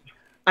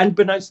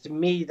 unbeknownst to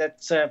me,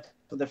 that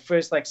for the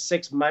first like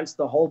 6 months,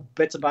 the whole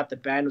bit about the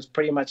band was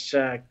pretty much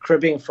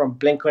cribbing from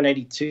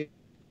Blink-182,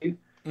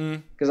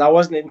 because I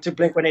wasn't into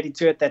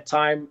Blink-182 at that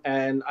time,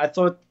 and I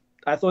thought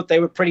they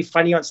were pretty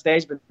funny on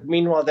stage, but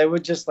meanwhile they were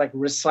just like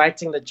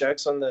reciting the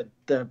jokes on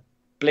the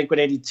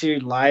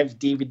Blink-182 live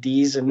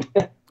DVDs and,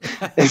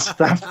 and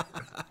stuff.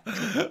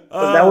 So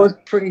that was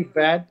pretty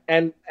bad,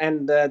 and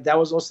that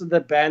was also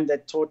the band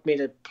that taught me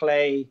to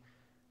play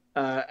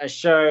a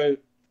show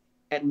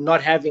and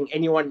not having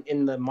anyone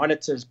in the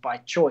monitors by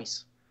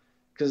choice,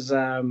 because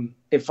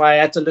if I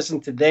had to listen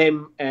to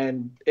them,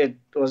 and it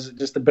was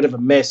just a bit of a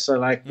mess. So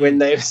like when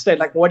they said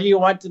like, what do you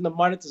want in the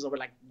monitors, I was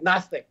like,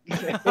 nothing.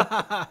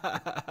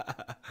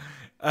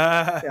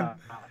 Yeah.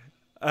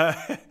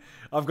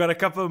 I've got a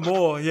couple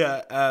more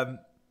here.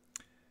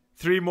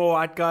 3 more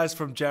white guys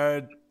from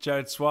Jared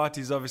Swart.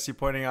 He's obviously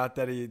pointing out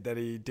that he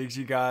digs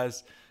you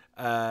guys.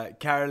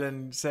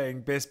 Carolyn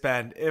saying best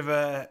band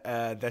ever.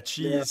 That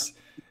she's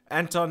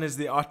Anton is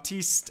the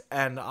artiste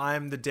and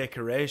I'm the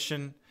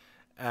decoration.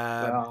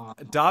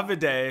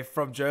 Davide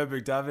from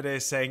Joburg. Davide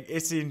is saying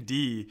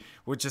SND,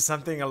 which is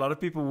something a lot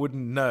of people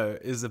wouldn't know,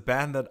 is a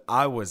band that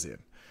I was in.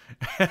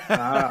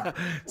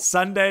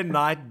 Sunday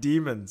Night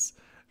Demons.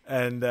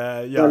 And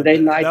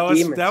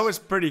that was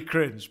pretty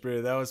cringe,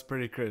 bro. That was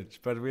pretty cringe.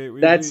 But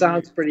we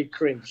sounds pretty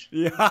cringe.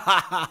 Yeah.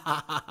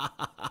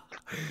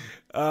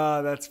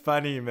 Oh, that's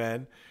funny,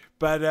 man.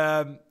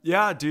 But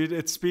yeah, dude,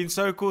 it's been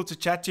so cool to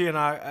chat to you, and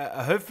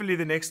I hopefully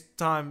the next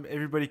time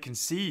everybody can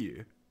see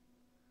you.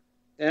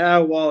 Yeah,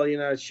 well, you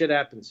know, shit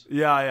happens.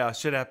 Yeah,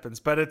 shit happens.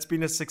 But it's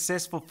been a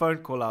successful phone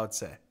call, I would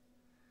say.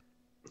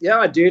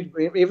 Yeah, dude.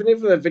 Even if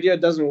the video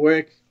doesn't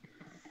work,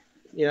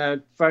 you know,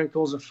 phone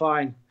calls are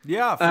fine.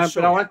 Yeah, for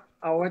sure. But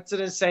I wanted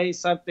to say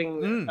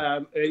something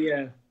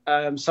earlier.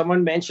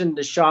 Someone mentioned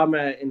the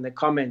Sharma in the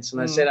comments, and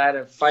I said I had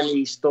a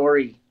funny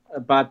story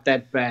about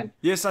that band.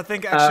 Yes, I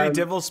think actually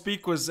Devil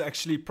Speak was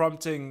actually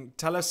prompting.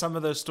 Tell us some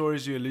of those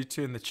stories you allude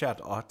to in the chat,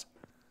 Art.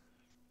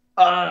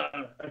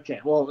 Okay.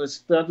 Well, let's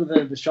start with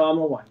the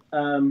Sharma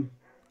one.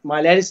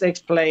 My Latest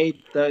Ex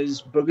played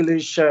those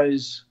Boogaloo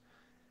shows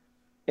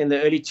in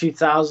the early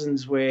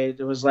 2000s where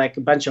there was like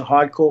a bunch of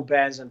hardcore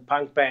bands and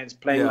punk bands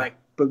playing like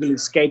Boogaloo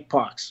skate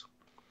parks.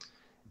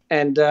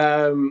 And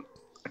I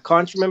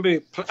can't remember.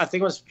 I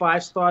think it was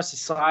Five Star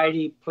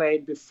Society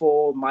played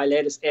before My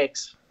Latest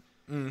Ex.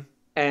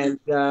 And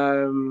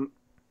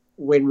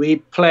when we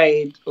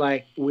played,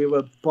 like, we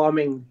were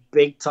bombing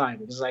big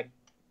time. It was like,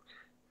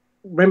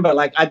 remember,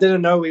 like, I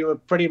didn't know we were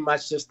pretty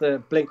much just a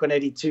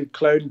Blink-182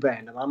 clone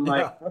band. And I'm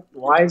like,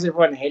 why is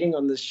everyone hating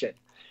on this shit?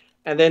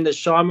 And then the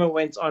Sharma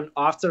went on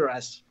after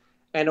us.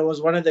 And it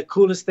was one of the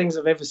coolest things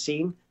I've ever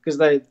seen, because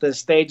the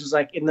stage was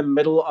like in the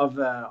middle of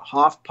a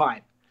half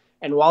pipe.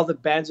 And while the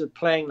bands were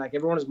playing, like,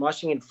 everyone was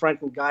marching in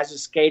front and guys were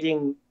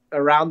skating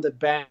around the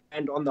band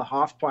on the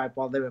half pipe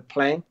while they were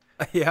playing.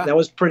 Yeah, that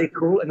was pretty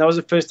cool. And that was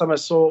the first time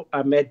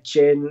I met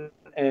Jen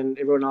and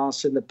everyone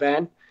else in the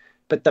band.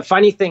 But the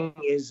funny thing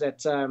is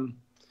that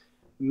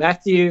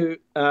Matthew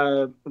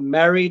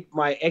married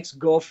my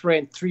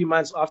ex-girlfriend 3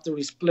 months after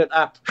we split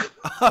up.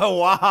 Oh,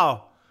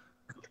 wow.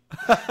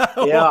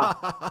 Yeah.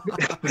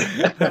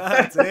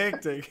 That's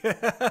hectic.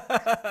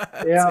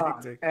 That's Yeah,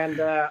 hectic.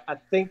 and I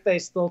think they're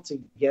still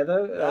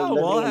together, Oh,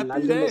 well, living in happy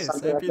London or days.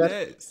 something like Happy that.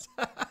 days.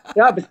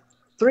 Yeah, but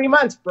 3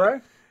 months,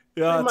 bro.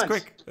 Yeah, three it's months.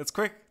 quick. It's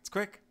quick. It's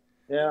quick.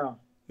 Yeah.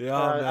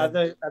 Yeah,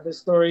 man. Other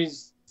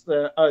stories.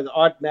 The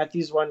Art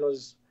Matthews one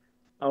was,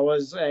 I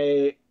was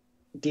a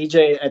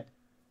DJ at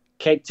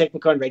Cape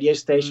Technicon radio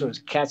station. It was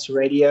Cats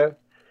Radio,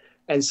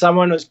 and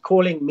someone was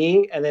calling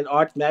me, and then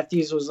Art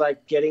Matthews was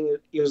like he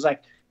was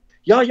like,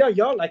 yeah,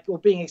 like, or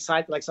being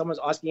excited, like someone's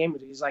asking him,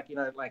 but he's like,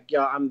 like,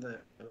 yeah, I'm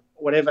the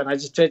whatever, and I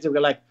just turned to him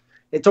like,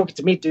 they're talking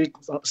to me, dude,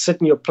 sit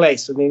in your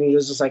place, and then he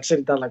was just like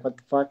sitting down, like, what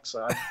the fuck?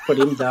 So I put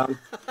him down,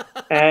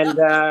 and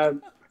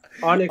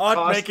Arne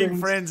Art making Carstens,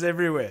 friends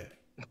everywhere.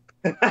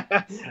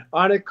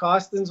 Arne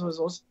Carstens was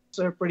also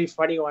a pretty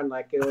funny one.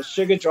 Like, it was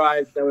Sugar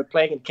Drive. They were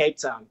playing in Cape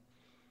Town,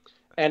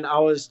 and I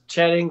was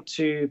chatting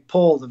to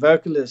Paul, the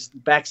vocalist,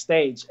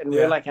 backstage, and we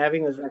were like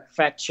having this like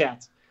fat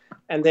chat.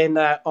 And then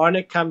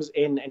Arne comes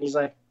in, and he's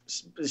like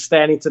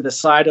standing to the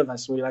side of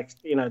us. And we like,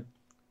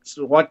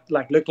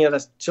 looking at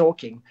us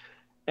talking.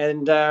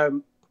 And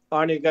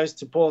Arne goes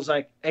to Paul's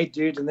like, "Hey,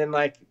 dude," and then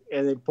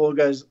Paul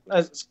goes,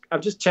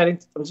 I'm just chatting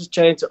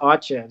to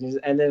Archer."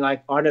 And then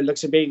like Arne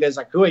looks at me, he goes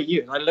like, "Who are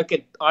you?" And I look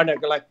at Arne, I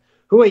go like,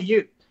 "Who are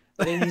you?"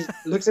 And then he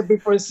looks at me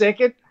for a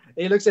second.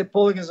 And he looks at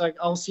Paul and goes like,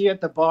 "I'll see you at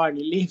the bar," and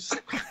he leaves.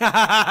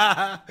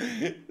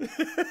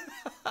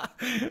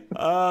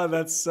 Oh,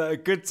 that's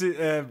good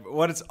to.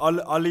 What is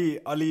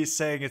Ollie is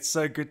saying? It's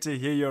so good to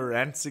hear your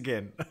rants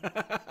again.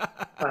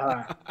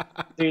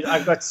 Dude,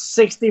 I've got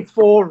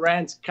 64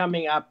 rants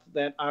coming up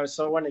that I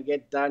so want to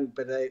get done,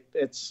 but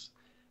it's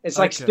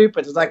like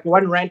stupid. It's like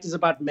one rant is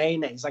about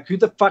mayonnaise. Like, who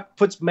the fuck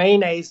puts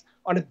mayonnaise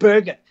on a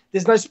burger?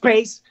 There's no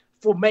space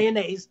for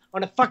mayonnaise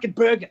on a fucking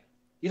burger.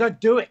 You don't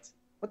do it.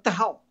 What the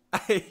hell?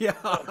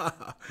 Yeah,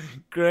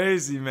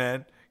 crazy,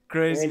 man.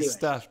 Crazy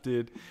stuff,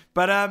 dude.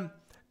 But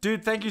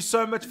dude, thank you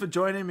so much for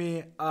joining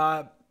me.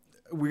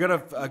 We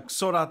gotta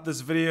sort out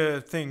this video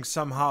thing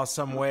somehow,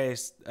 some way,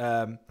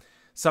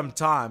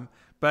 sometime.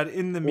 But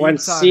in the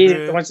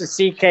meantime, once the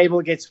C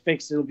cable gets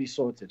fixed, it'll be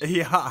sorted.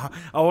 Yeah,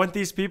 I want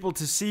these people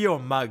to see your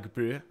mug,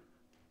 bro.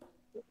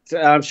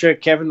 I'm sure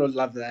Kevin would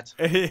love that.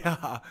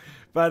 Yeah,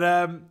 but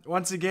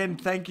once again,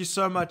 thank you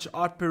so much,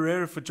 Art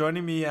Pereira, for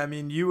joining me. I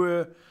mean, you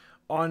were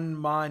on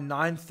my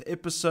 9th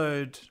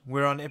episode.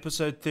 We're on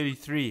episode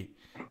 33.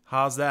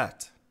 How's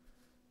that?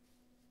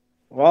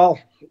 Well,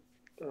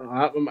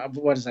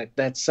 what is that?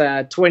 That's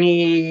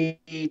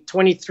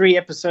 23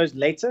 episodes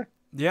later.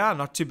 Yeah,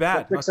 not too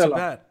bad. Not too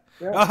bad.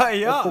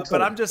 Yeah,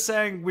 but I'm just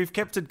saying we've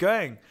kept it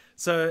going.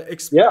 So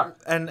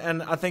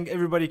and I think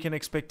everybody can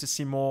expect to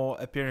see more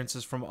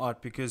appearances from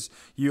Art, because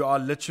you are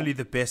literally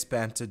the best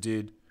banter,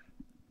 dude.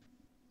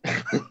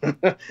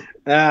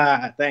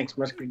 Thanks.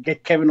 Must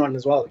get Kevin on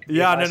as well.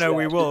 Yeah, no,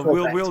 we will.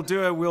 We'll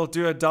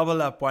do a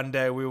double up one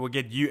day. We will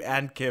get you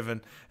and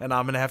Kevin, and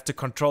I'm gonna have to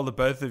control the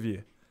both of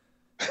you.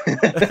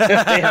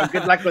 Yeah,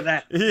 good luck with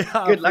that. Yeah,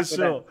 good luck with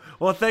that.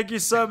 Well, thank you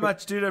so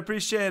much, dude. I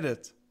appreciate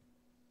it.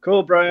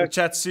 Cool, bro. We'll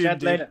chat soon,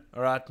 dude. Later.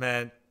 All right,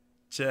 man.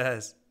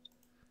 Cheers.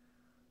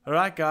 All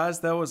right, guys.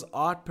 That was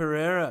Art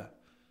Pereira.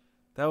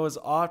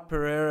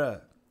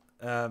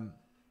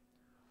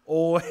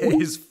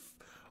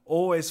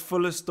 Always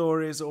full of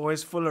stories,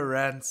 always full of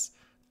rants.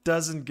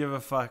 Doesn't give a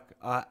fuck.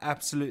 I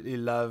absolutely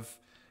love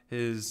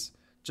his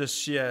just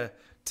sheer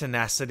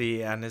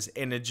tenacity and his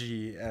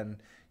energy. And,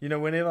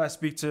 whenever I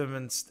speak to him,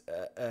 and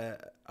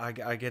I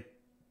get,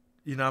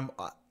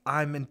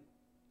 I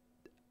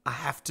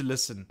have to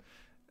listen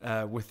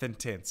with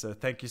intent. So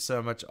thank you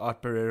so much,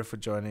 Art Pereira, for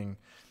joining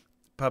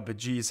Papa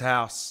G's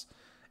House,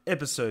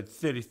 episode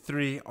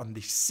 33 on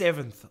the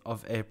 7th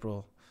of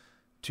April,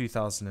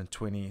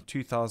 2020.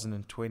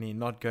 2020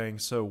 not going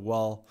so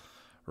well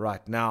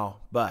right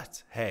now,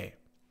 but hey,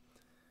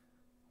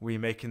 we're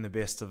making the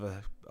best of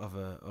a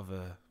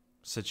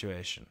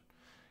situation.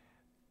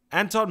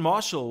 Anton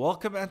Marshall,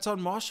 welcome,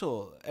 Anton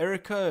Marshall. Error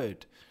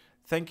code,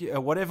 thank you.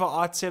 Whatever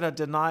Art said, I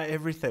deny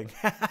everything.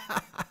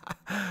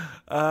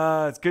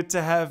 It's good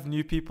to have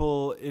new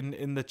people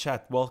in the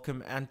chat.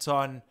 Welcome,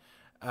 Anton.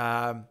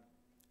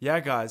 Yeah,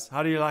 guys,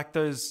 how do you like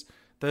those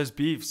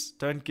beefs?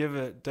 Don't give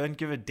a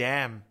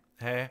damn.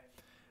 Hey,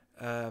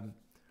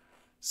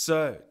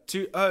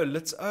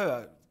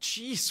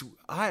 jeez,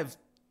 I have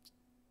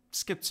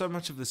skipped so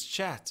much of this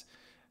chat.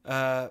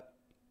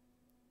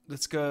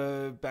 Let's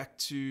go back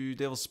to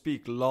Devil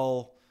Speak.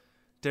 Lol.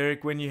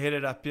 Derek, when you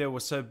headed up here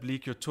was so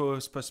bleak. Your tour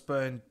was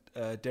postponed.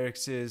 Derek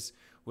says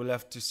we'll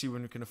have to see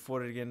when we can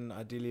afford it again.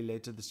 Ideally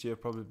later this year,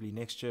 probably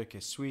next year. Okay,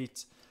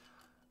 sweet.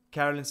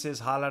 Carolyn says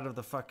highlight of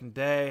the fucking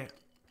day.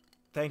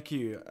 Thank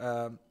you.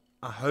 I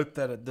hope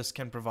that this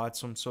can provide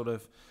some sort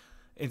of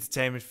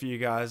entertainment for you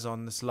guys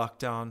on this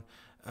lockdown.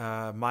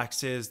 Mike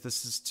says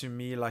this is to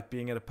me like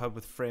being at a pub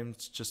with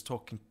friends just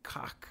talking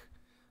cuck.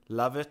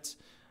 Love it.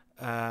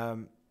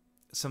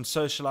 Some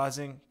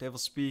socializing. Devil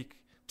Speak.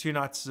 2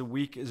 nights a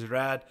week is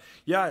rad.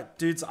 Yeah,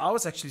 dudes, I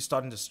was actually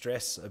starting to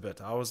stress a bit.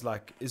 I was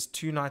like, is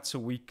 2 nights a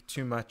week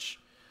too much?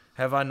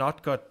 have I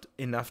not got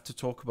enough to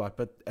talk about?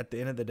 But at the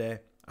end of the day,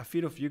 I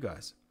feed off you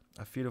guys.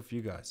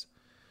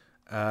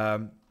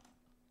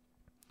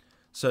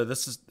 So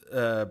this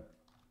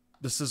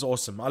is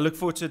awesome. I look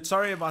forward to it.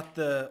 Sorry about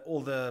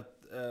all the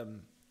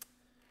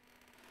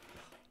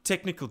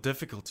technical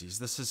difficulties.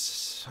 This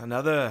is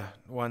another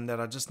one that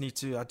I just need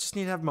to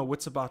have my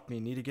wits about me.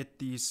 Need to get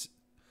these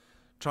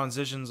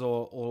transitions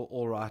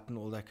all right and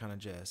all that kind of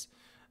jazz.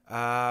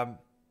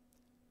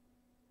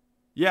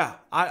 Yeah,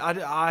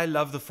 I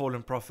love the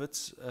Fallen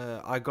Prophets.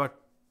 I got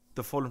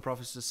the Fallen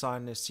Prophets to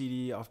sign a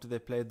CD after they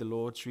played the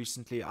Lords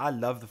recently. I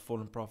love the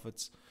Fallen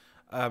Prophets.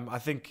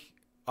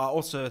 I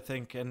also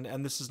think,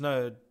 and this is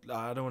I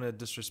don't want to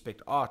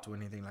disrespect art or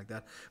anything like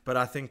that, but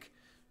I think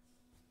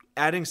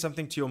adding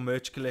something to your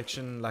merch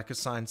collection like a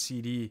signed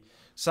CD,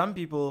 some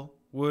people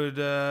would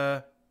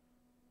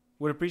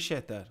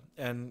appreciate that.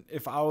 And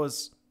if I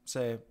was,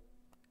 say,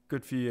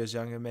 good few years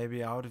younger,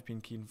 maybe I would have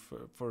been keen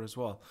for as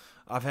well.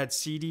 I've had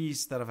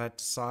CDs that I've had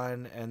to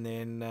sign, and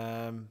then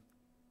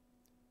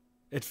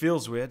it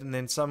feels weird. And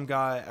then some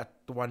guy at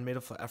the One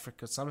Metal for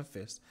Africa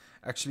Summerfest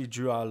actually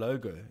drew our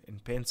logo in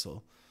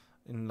pencil,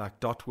 in like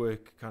dot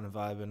work kind of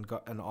vibe,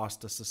 and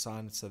asked us to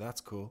sign it. So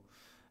that's cool.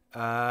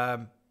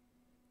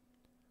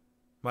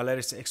 My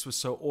latest X was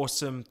so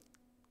awesome.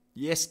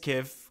 Yes,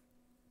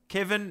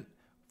 Kevin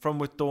from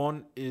With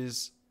Dawn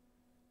is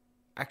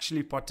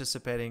actually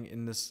participating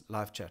in this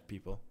live chat,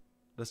 people.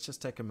 Let's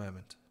just take a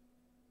moment.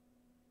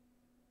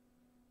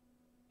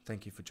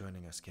 Thank you for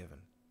joining us, Kevin.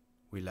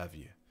 We love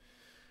you.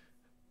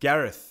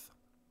 Gareth,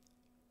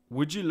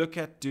 would you look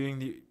at doing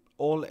the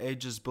all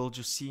ages Build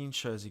Your Scene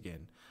shows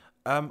again?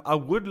 I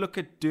would look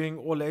at doing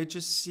all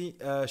ages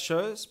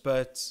shows,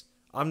 but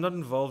I'm not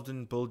involved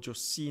in Build Your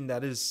Scene.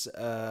 That is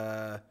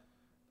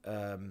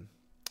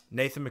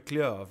Nathan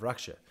McClure of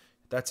Raksha.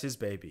 That's his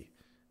baby.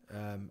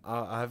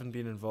 I haven't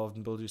been involved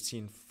in Build Your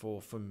Scene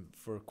for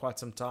quite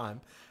some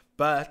time,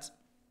 but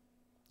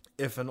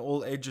if an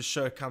all ages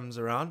show comes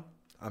around,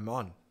 I'm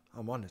on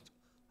it.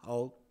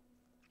 I'll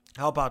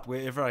help out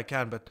wherever I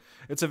can, but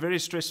it's a very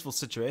stressful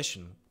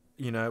situation.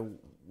 You know,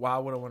 why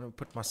would I want to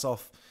put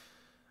myself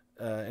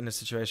in a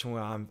situation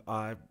where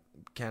I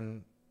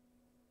can,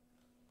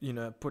 you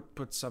know,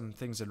 put some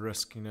things at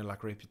risk, you know,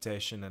 like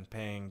reputation and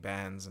paying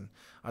bands. And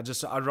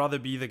I'd rather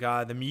be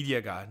the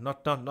media guy,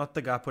 not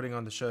the guy putting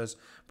on the shows,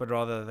 but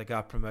rather the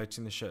guy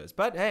promoting the shows.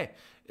 But hey,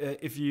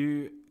 if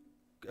you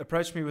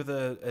approach me with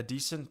a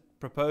decent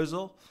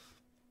proposal,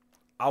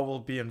 I will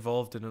be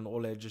involved in an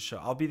all ages show.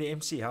 I'll be the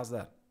MC. How's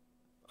that?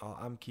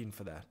 I'm keen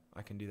for that.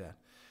 I can do that.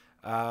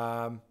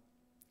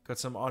 Got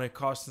some Arne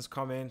Carsten's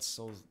comments.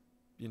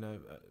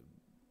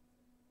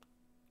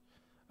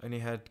 Only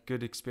had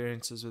good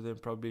experiences with him,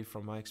 probably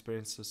from my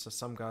experiences. So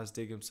some guys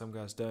dig him, some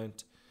guys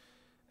don't.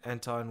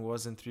 Anton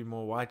was in 3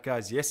 More White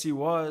Guys. Yes, he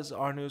was.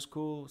 Arne was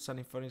cool.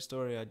 Sunny funny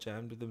story. I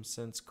jammed with him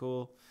since.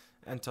 Cool.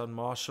 Anton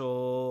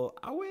Marshall.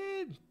 I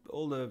win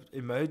all the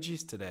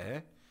emojis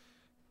today.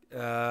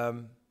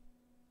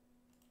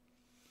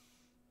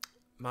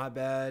 My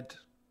bad.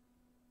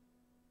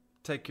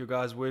 Take your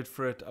guys' word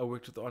for it. I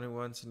worked with Arne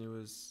once and he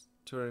was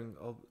touring.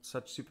 Oh,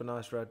 such super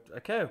nice ride.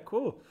 Okay,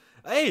 cool.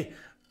 Hey.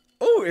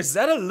 Oh, is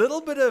that a little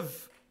bit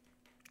of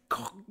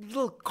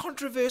little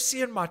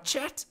controversy in my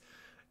chat?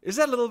 Is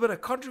that a little bit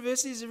of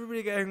controversy? Is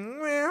everybody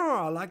going,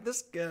 I like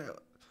this girl?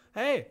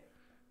 Hey,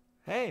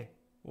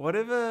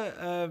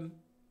 whatever.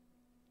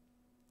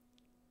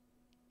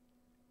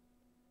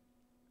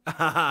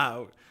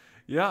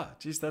 Yeah,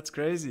 geez, that's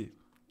crazy.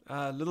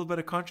 A little bit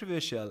of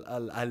controversy.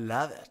 I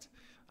love it.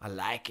 I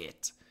like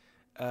it.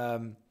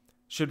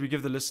 Should we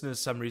give the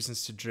listeners some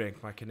reasons to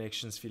drink? My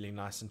connection's feeling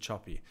nice and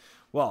choppy.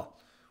 Well,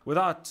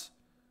 without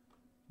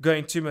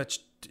going into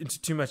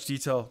too much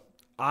detail,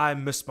 I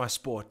miss my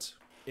sport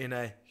in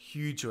a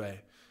huge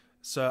way.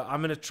 So I'm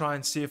going to try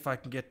and see if I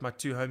can get my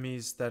 2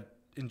 homies that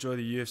enjoy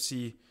the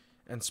UFC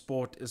and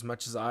sport as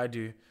much as I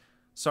do.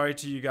 Sorry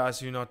to you guys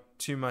who are not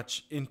too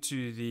much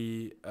into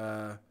the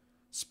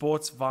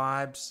sports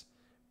vibes,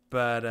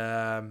 but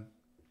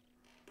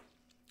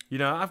you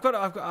know,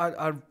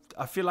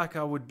 I feel like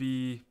I would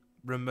be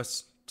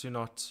remiss to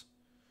not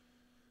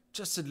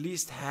just at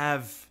least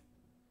have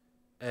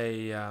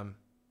a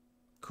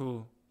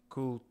cool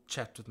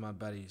chat with my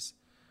buddies.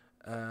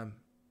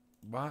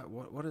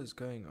 What is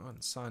going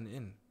on? Sign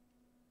in.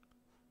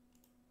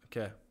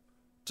 Okay,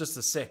 just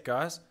a sec,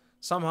 guys.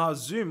 Somehow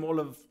Zoom all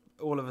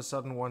of a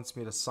sudden wants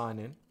me to sign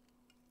in.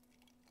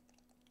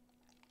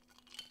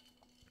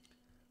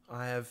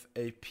 I have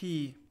a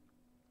P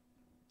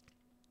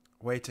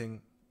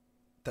waiting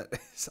that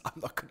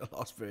I'm not going to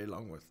last very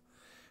long with,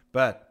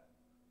 but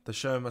the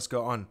show must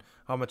go on.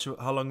 How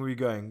long are we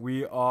going?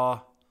 We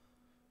are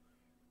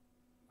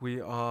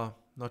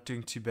not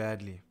doing too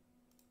badly.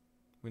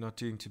 We're not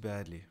doing too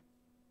badly.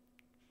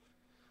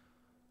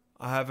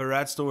 I have a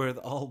rad story with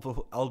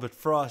Albert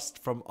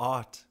Frost from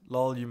Art.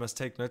 Lol, you must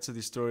take notes of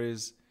these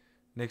stories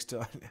next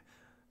to...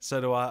 So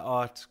do I,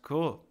 Art.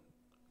 Cool.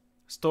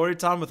 Story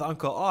time with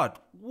Uncle Art.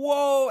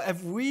 Whoa,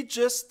 have we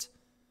just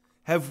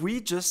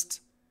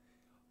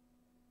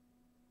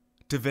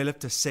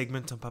developed a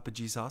segment on Papa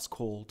G's house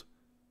called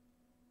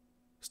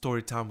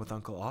Story Time with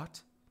Uncle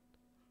Art?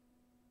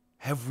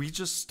 Have we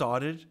just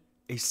started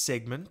a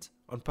segment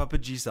on Papa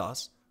G's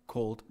house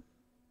called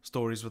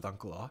Stories with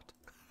Uncle Art?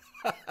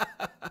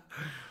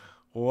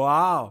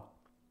 Wow.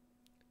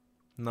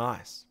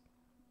 Nice.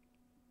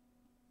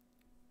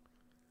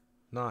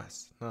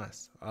 Nice.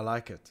 I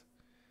like it.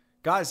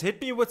 Guys,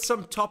 hit me with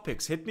some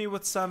topics. Hit me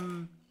with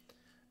some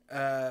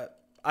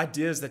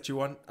ideas that you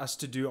want us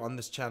to do on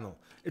this channel.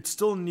 It's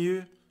still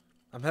new.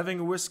 I'm having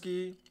a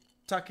whiskey,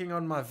 tucking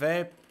on my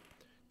vape,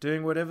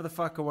 doing whatever the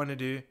fuck I want to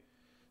do.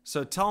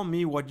 So tell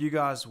me what you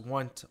guys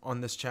want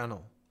on this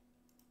channel,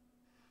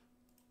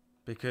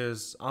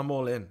 because I'm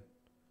all in.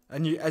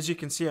 And as you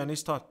can see, I need to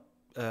start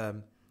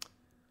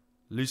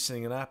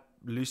loosening up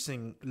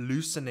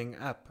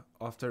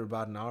after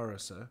about an hour or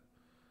so.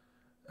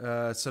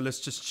 So let's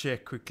just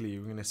check quickly.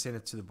 We're going to send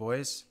it to the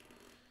boys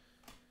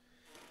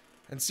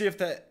and see if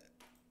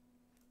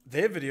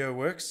their video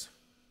works.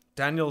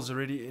 Daniel's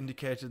already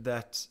indicated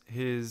that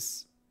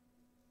his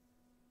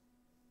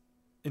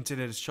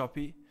internet is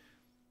choppy.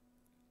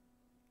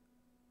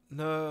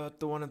 Not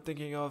the one I'm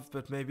thinking of,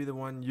 but maybe the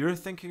one you're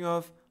thinking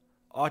of.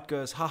 Art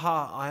goes,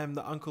 haha, I am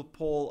the Uncle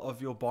Paul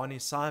of your Barney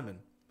Simon.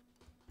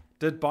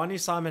 Did Barney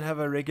Simon have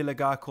a regular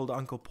guy called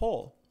Uncle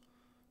Paul?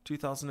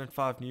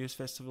 2005 New Year's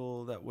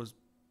Festival, that was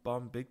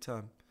bomb big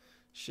time.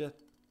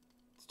 Shit.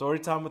 Story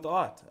Time with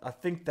Art. I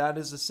think that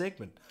is a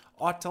segment.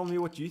 Art, tell me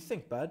what you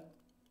think, bud.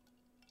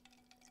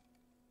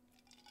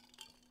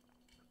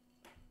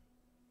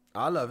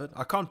 I love it.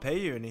 I can't pay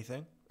you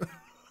anything.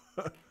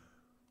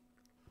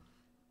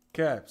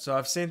 Okay, so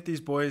I've sent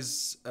these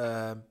boys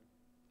the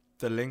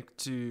link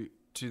to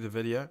the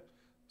video.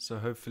 So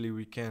hopefully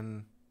we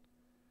can...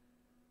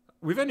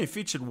 We've only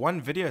featured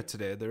one video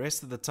today. The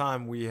rest of the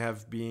time we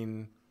have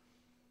been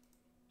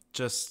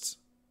just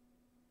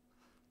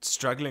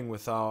struggling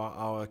with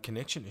our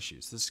connection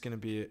issues. This is going to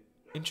be an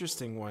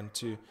interesting one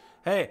too.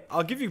 Hey,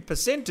 I'll give you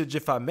percentage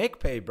if I make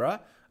pay, bruh.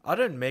 I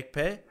don't make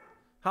pay.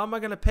 How am I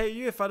going to pay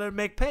you if I don't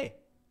make pay?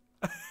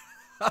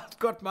 I've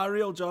got my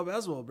real job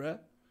as well, bruh.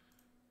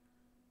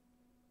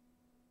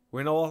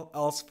 When all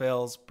else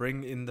fails,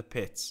 bring in the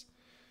pets.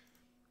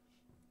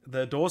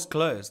 The door's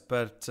closed,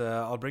 but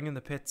I'll bring in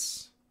the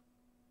pets.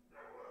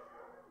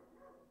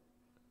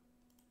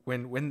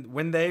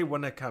 When they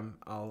want to come,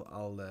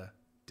 I'll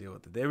deal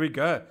with it. There we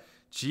go.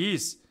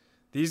 Jeez,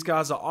 these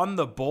guys are on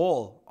the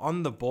ball.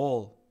 On the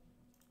ball.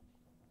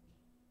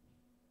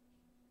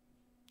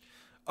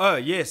 Oh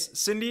yes,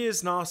 Cindy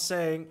is now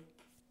saying.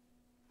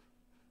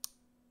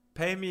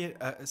 Pay me.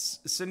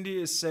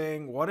 Cindy is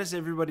saying, what has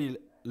everybody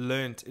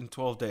learned in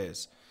 12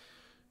 days?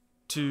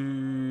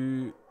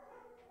 To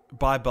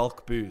buy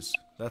bulk booze.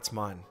 That's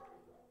mine.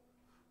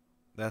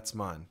 That's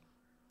mine.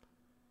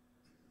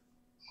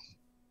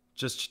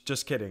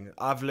 Just kidding.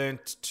 I've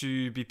learned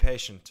to be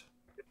patient,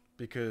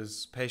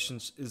 because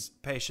patience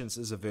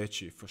is a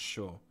virtue for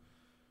sure.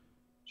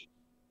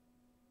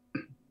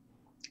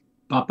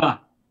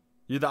 Papa.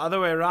 You're the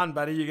other way around,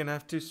 buddy. You're gonna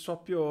have to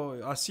swap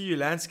your. I see you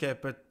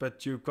landscape,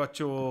 but you've got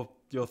your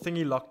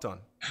thingy locked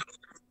on.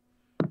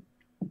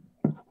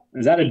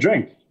 Is that a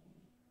drink?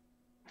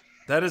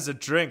 That is a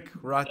drink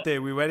right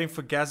there. We're waiting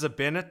for Gaza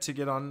Bennett to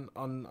get on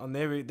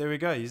there. There we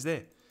go. He's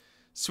there.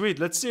 Sweet.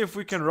 Let's see if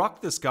we can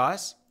rock this,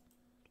 guys.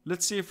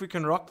 Let's see if we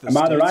can rock this.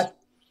 Am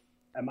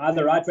I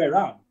the right way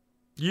around?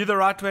 You the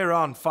right way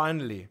around,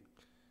 finally.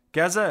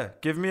 Gaza,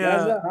 give me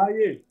Gaza, how are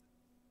you?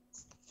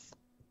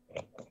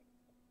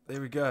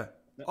 There we go.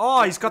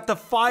 Oh, he's got the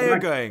fire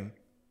going.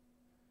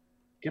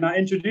 Can I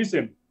introduce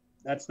him?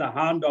 That's the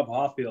Hound of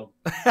Harfield.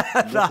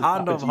 The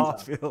Hound of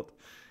Harfield.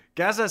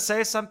 Gaza,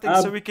 say something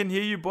so we can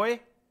hear you, boy.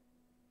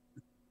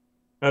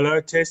 Hello,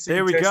 testing.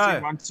 There we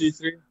testing, go. 1, 2,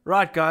 3.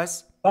 Right,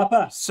 guys.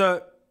 Papa.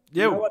 So,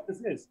 yeah. You know what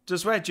this is?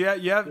 Just wait. You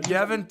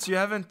haven't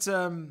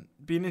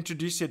been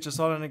introduced yet. Just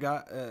hold on a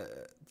guy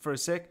for a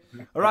sec.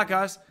 All right,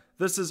 guys.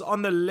 This is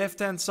on the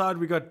left-hand side.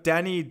 We got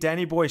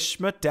Danny Boy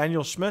Schmidt,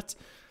 Daniel Schmidt,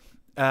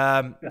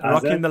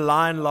 rocking the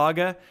Lion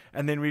Lager,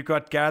 and then we've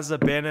got Gaza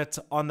Bennett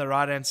on the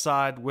right-hand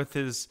side with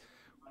his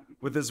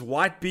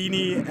white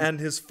beanie and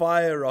his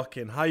fire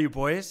rocking. How you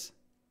boys?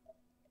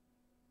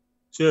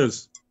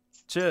 Cheers.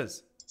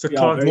 Cheers. It's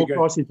a more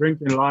classy drink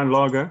than Lion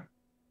Lager.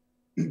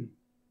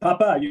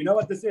 Papa, you know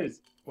what this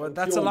is? Well,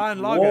 that's a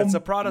Lion Lager. It's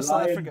a Pride of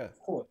South Africa.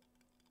 Court.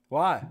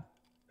 Why?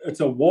 It's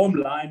a warm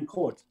lion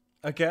court.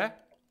 Okay.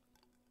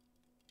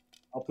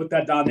 I'll put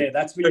that down there.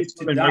 That's for you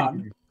to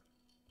down.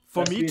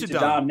 For me to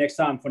down next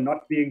time for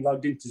not being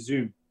logged into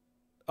Zoom.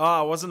 Oh,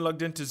 I wasn't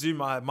logged into Zoom.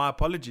 My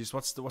apologies.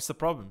 What's the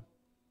problem?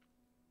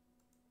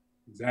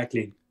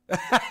 Exactly.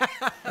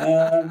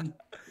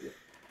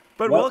 But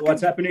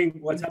what's happening?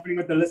 What's happening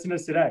with the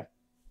listeners today?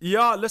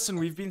 Yeah, listen,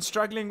 we've been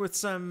struggling with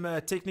some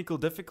technical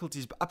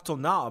difficulties up till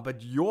now,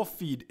 but your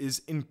feed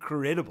is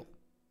incredible.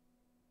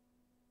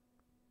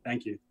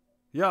 Thank you.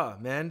 Yeah,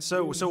 man.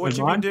 So what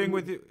you've been doing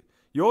with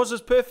yours is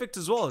perfect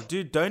as well,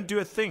 dude. Don't do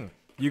a thing.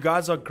 You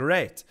guys are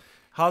great.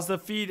 How's the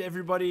feed,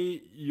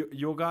 everybody?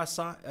 Your guys'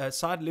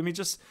 side. Let me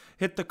just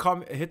hit the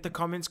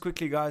comments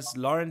quickly, guys.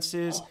 Lauren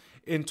says,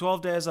 in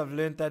 12 days, I've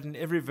learned that in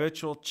every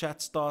virtual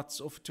chat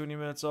starts off 20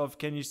 minutes of,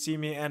 can you see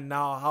me? And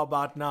now, how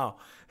about now?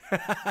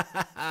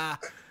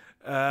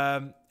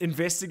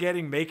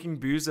 Investigating making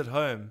booze at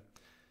home.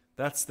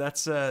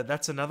 That's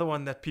another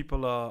one that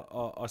people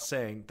are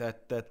saying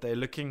that they're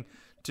looking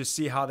to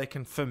see how they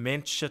can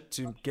ferment shit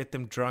to get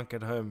them drunk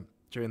at home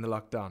during the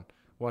lockdown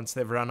once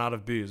they've run out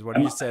of booze. What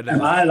do you say?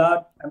 Am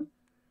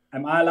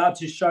I allowed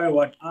to show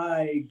what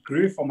I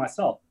grew for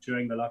myself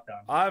during the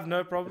lockdown? I have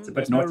no problem. It's a bit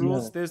There's no naughty.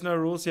 rules. There's no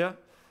rules here.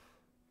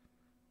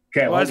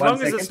 Okay, Well, as long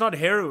as second. it's not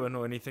heroin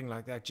or anything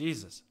like that.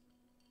 Jesus.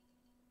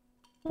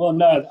 Well,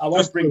 no, I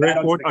won't Just for bring the that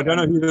record, onto the I don't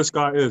know camera. who this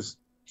guy is.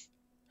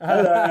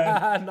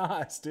 Hello.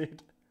 Nice,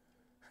 dude.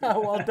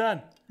 Well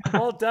done.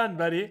 Well done,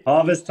 buddy.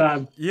 Harvest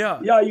time. Yeah.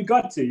 Yeah, you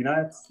got to.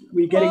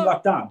 We're getting Well,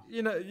 locked down.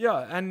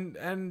 Yeah,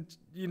 and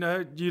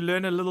you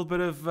learn a little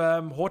bit of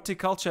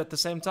horticulture at the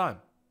same time.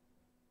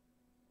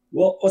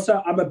 Well,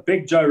 also, I'm a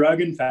big Joe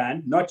Rogan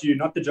fan. Not you,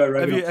 not the Joe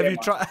Rogan. Have you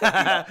tried?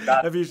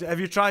 have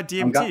you tried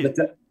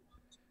DMT?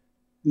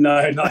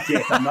 No, not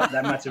yet. I'm not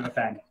that much of a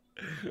fan.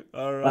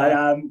 All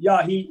right.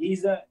 But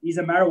he's a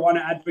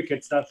marijuana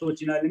advocate. So I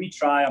thought, let me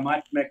try. I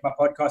might make my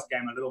podcast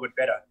game a little bit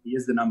better. He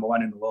is the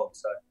 #1 in the world,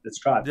 so let's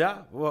try it.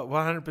 Yeah,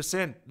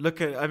 100%. Look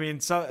at,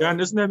 Yeah,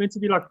 and isn't that meant to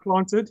be like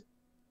planted?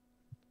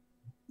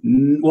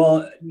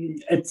 Well,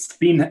 it's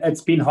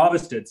been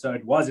harvested, so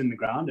it was in the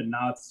ground, and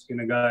now it's going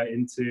to go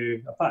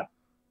into a pipe.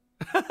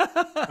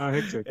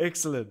 Hectic.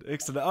 Excellent.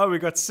 Oh, we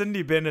got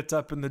Cindy Bennett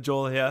up in the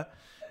jaw here.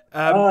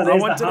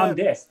 There's the hound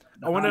desk.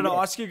 I wanted to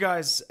ask you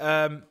guys.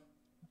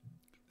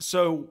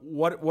 So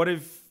what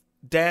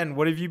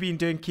have you been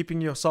doing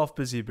keeping yourself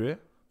busy, bro?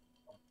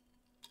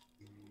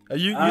 Are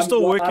you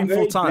still working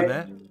full time,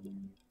 eh?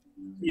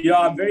 Yeah,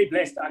 I'm very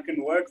blessed. I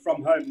can work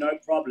from home, no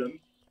problem.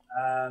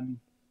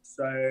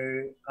 So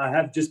I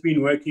have just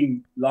been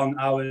working long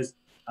hours.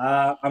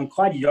 I'm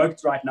quite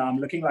yoked right now. I'm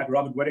looking like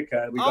Robert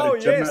Whittaker. We've got a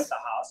gym at the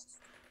house.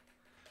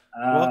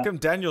 Welcome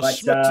Daniel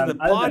Schmidt to the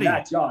party. Other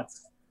than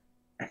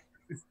that,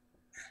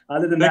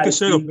 other than Take that, a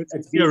shirt off.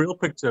 Let's see a real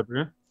picture,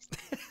 bro.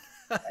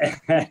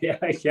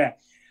 yeah.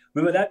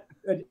 Remember that?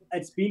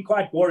 It's been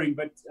quite boring,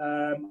 but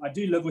I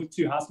do live with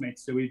 2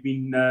 housemates, so we've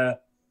been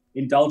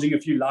indulging a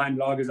few lion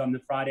lagers on the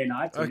Friday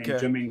night and then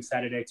gymming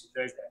Saturday to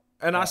Thursday.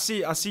 And I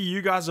see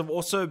you guys have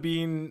also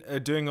been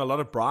doing a lot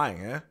of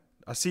braaiing, eh?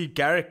 I see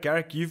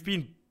Garrick, you've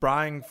been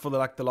braaiing for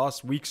the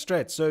last week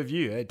straight. So have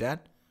you, eh, Dan?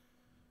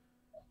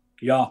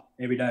 Yeah,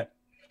 every day.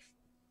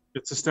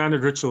 It's a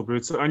standard ritual, bro.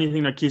 It's the only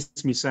thing that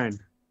keeps me sane.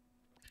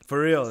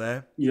 For real,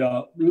 eh?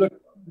 Yeah. Look,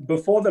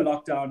 before the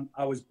lockdown,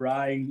 I was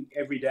braaiing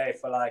every day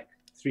for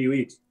 3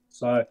 weeks.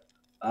 So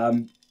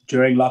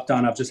during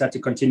lockdown, I've just had to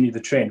continue the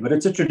trend. But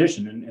it's a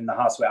tradition in the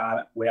house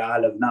where I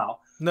live now.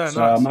 No,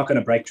 so I'm not going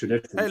to break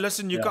tradition. Hey,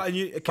 listen,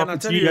 can I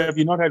tell you? Have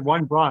you not had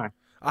one braai?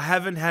 I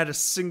haven't had a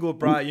single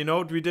braai. You know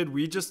what we did?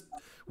 We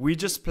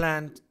just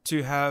planned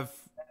to have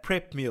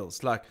prep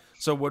meals.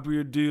 So what we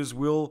would do is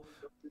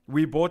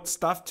we bought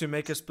stuff to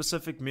make a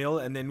specific meal,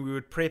 and then we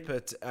would prep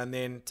it and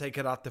then take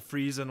it out the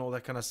freezer and all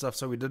that kind of stuff.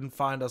 So we didn't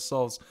find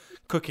ourselves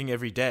cooking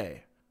every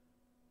day.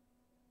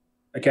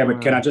 Okay,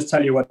 but can I just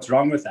tell you what's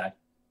wrong with that?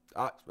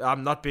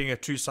 I'm not being a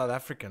true South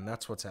African.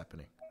 That's what's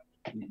happening.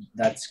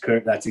 That's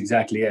correct. That's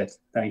exactly it.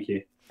 Thank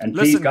you. And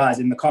Listen, please, guys,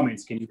 in the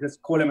comments, can you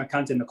just call him a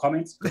cunt in the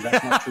comments? Because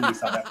that's not truly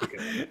South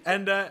African.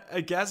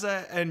 And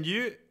Gaza, and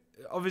you,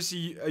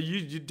 obviously, are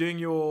you doing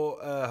your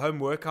home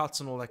workouts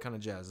and all that kind of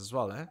jazz as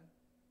well, eh?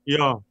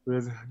 Yeah,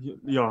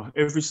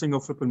 every single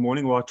flipping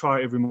morning. Well, I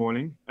try every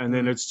morning, and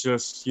then it's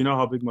just,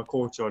 how big my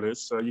courtyard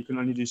is, so you can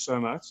only do so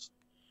much.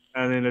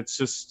 And then it's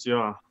just,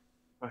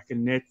 like a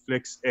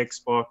Netflix,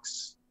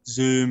 Xbox,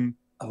 Zoom.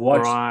 I've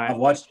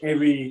watched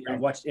every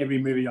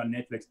movie on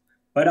Netflix.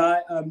 But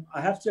I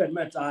have to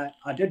admit,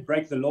 I did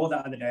break the law the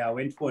other day. I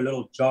went for a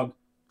little jog.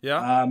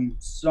 Yeah.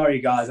 Sorry,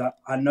 guys.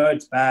 I know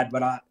it's bad,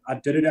 but I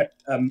did it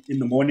in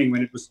the morning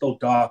when it was still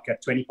dark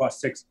at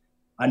 6:20.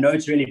 I know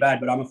it's really bad,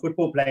 but I'm a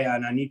football player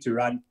and I need to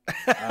run.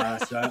 So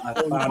I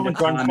found a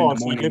time in the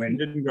morning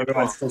when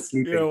everyone's still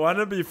sleeping. You want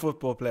to be a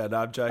football player?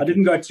 No, I'm joking. I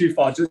didn't go too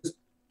far,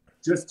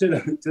 just to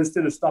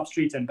the stop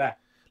street and back.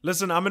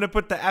 Listen, I'm going to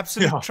put the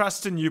absolute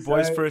trust in you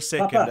boys for a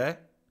second, eh?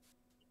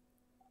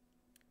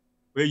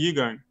 Where are you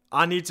going?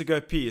 I need to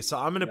go pee, so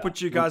I'm going to put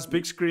you guys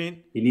big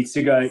screen. He needs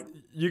to go.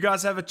 You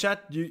guys have a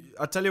chat.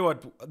 I tell you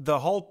what, the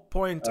whole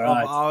point of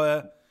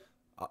our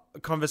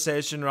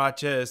conversation right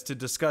here is to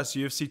discuss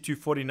UFC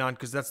 249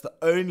 because that's the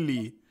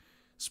only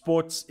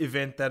sports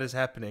event that is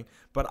happening.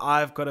 But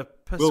I've got a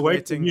piss We'll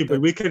wait for you,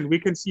 but we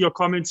can see your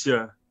comments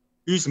here.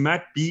 Who's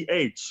Matt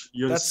BH?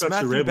 That's such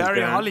Matthew a rebel, Barry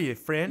Dan. Holly,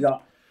 friend. Yeah.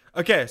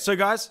 Okay, so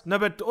guys, no,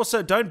 but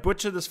also don't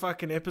butcher this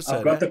fucking episode.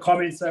 I've got the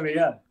comments over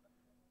here.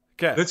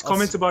 Okay, let's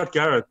comment about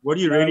Garrett. What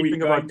do you really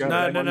think about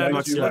Garrett? No.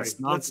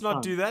 Let's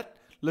not do that.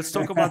 Let's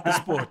talk about the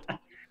sport.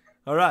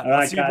 All right,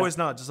 I'll see you boys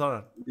now. Just hold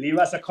on. Leave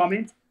us a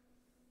comment.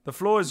 The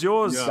floor is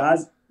yours.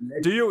 Guys,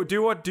 Do your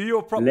your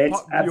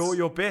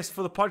best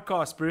for the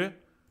podcast, bro.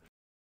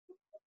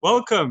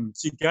 Welcome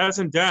to Gaz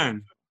and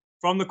Dan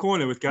from the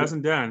corner with Gaz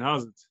and Dan.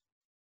 How's it?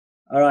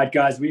 All right,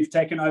 guys, we've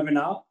taken over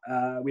now.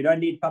 We don't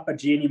need Papa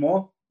G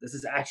anymore. This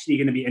is actually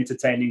going to be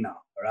entertaining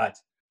now. All right,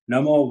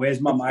 no more.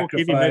 Where's my microphone?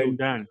 Heavy metal,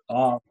 Dan.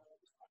 Oh,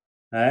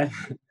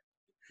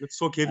 let's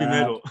talk heavy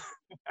metal.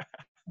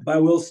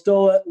 But we'll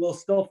still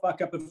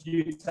fuck up a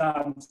few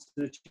times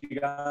so that you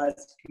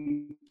guys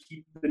can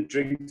keep the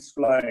drinks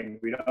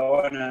flowing. We don't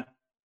want to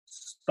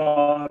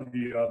starve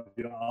you of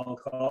your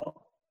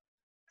alcohol.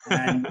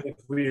 And if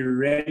we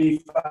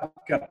really fuck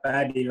up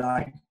badly,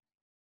 like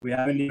we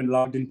haven't even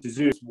logged into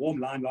Zoom, it's warm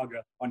line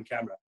logger on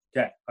camera.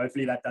 Okay,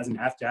 hopefully that doesn't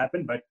have to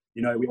happen. But,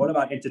 you know, we're all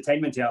about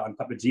entertainment here on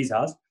Papa G's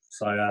house.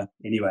 So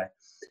anyway,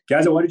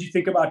 Gaza, what did you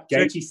think about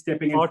Gaethje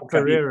stepping in for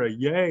Pereira?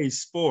 Yay,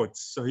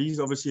 sports. So he's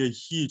obviously a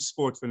huge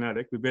sport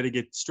fanatic. We better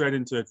get straight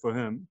into it for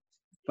him.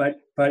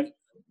 But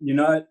you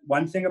know,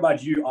 one thing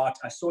about you, Art,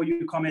 I saw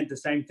you comment the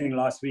same thing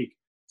last week.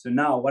 So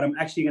now what I'm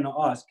actually going to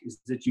ask is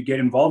that you get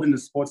involved in the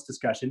sports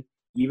discussion,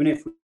 even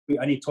if we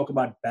only talk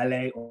about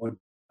ballet or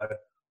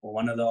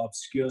one of the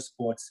obscure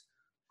sports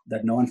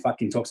that no one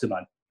fucking talks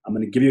about. I'm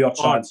going to give you a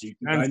chance. You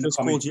can go in the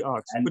comments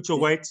and put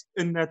your weight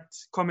in that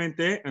comment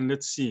there, and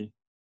let's see.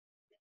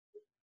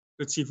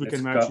 Let's see if we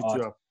can match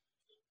it up.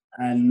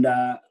 And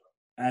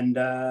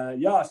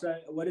yeah, so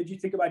what did you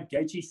think about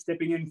Gaethje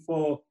stepping in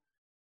for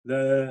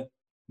the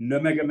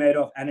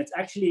Nurmagomedov? And it's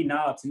actually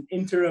now it's an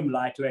interim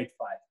lightweight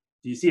fight.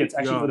 Do you see? It's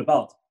actually for the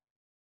belt,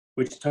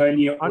 which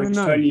Tony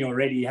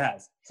already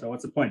has. So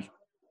what's the point?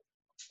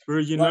 Bro,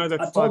 you know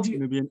that fight's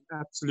going to be an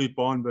absolute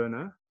barn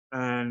burner.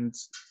 And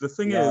the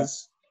thing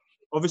is,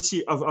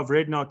 obviously, I've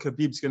read now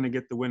Khabib's going to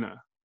get the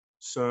winner.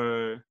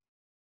 So,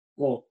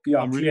 well, yeah,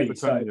 I'm rooting for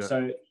Tony.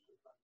 So,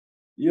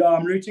 yeah,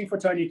 I'm rooting for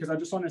Tony because I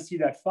just want to see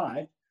that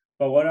fight.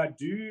 But what I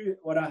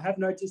have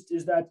noticed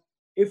is that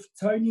if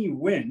Tony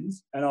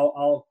wins, and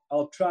I'll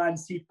try and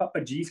see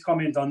Papa G's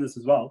comment on this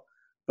as well.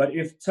 But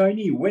if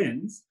Tony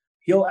wins,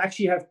 he'll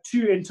actually have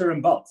two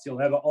interim belts. He'll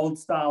have an old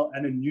style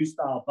and a new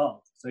style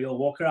belt. So he'll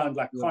walk around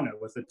like Conor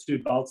with the two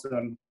belts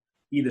on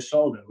either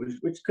shoulder,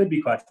 which could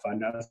be quite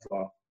fun as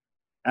well.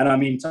 And I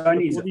mean,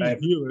 Tony's a favorite.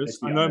 Viewers,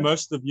 I know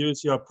most of the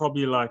viewers here are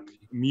probably like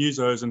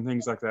musos and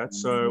things like that.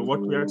 So what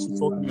we're actually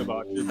talking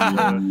about is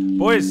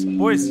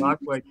boys,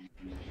 lightweight.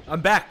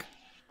 I'm back.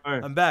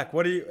 I'm back.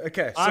 What are you?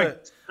 Okay, so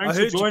thanks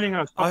for joining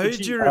us. I heard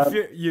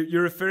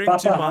you're referring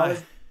Papa,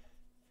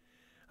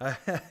 to my.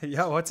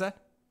 Yeah, what's that?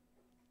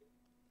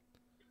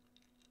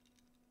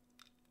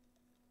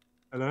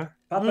 Hello,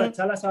 Papa.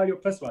 Tell us how your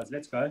piss was.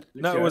 Let's go.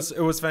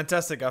 It was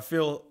fantastic. I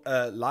feel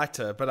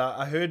lighter, but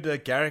I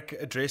heard Garrick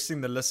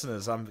addressing the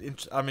listeners. I'm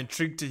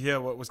intrigued to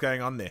hear what was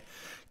going on there.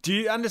 Do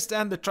you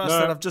understand the trust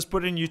that I've just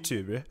put in you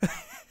two, bro?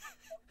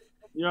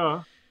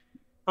 Yeah,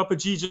 Papa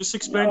G, just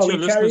explain to your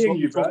listeners what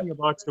you're talking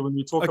about when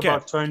we talk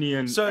about Tony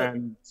and.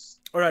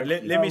 All right,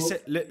 let me say.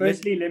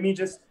 Firstly, let me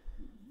just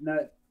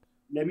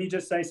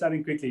say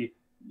something quickly.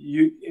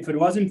 If it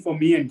wasn't for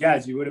me and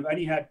Gaz, you would have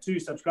only had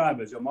 2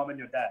 subscribers, your mom and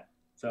your dad.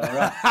 So, all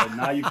right. So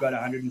now you've got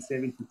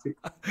 172.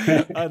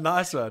 A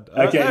nice one.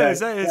 Okay.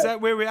 Is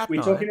that where we're at now?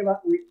 We're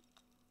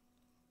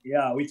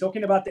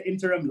talking about the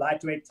interim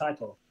lightweight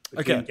title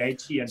between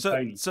Gaethje and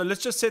Tony. So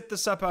let's just set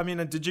this up. I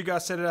mean, did you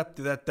guys set it up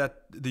that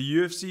the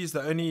UFC is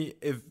the only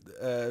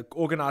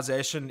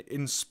organization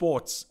in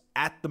sports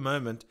at the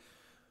moment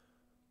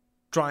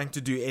trying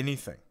to do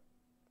anything?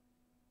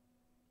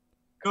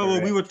 No,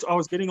 well, I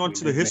was getting on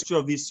to the history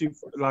of these two,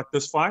 like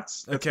this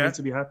fights that's meant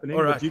to be happening.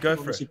 All right, but you go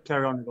can for it.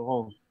 Carry on with the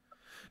whole.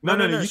 No.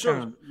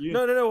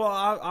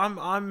 Well,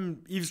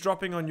 I'm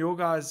eavesdropping on your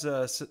guys'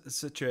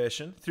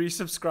 situation. 3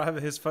 subscriber,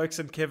 his folks,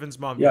 and Kevin's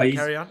mom. Yeah,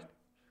 carry on.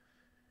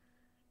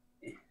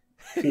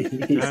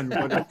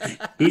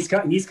 He's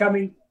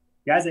coming.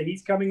 Guys,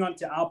 he's coming on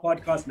to our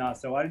podcast now.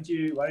 So why don't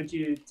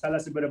you tell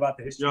us a bit about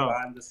the history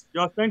behind this?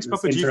 Yeah, thanks,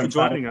 Papa G, for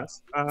joining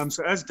us.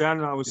 So as Dan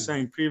and I was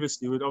saying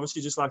previously, we'd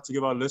obviously just like to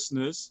give our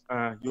listeners,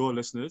 your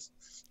listeners,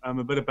 a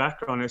bit of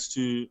background as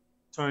to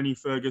Tony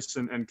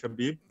Ferguson and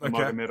Khabib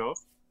Nurmagomedov.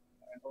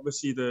 And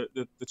obviously the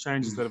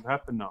changes that have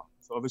happened now.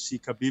 So obviously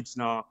Khabib's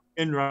now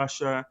in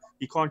Russia.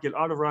 He can't get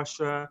out of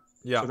Russia.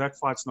 So that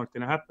fight's not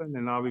going to happen.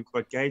 And now we've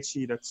got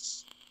Gaethje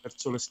that's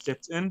sort of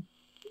stepped in.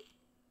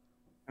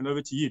 And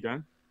over to you,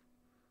 Dan.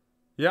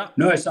 Yeah.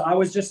 No, so I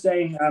was just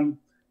saying,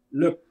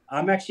 look,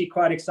 I'm actually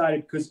quite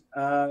excited because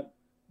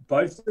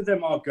both of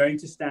them are going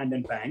to stand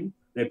and bang.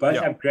 They both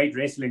have great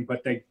wrestling,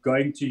 but they're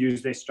going to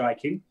use their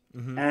striking.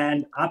 Mm-hmm.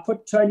 And I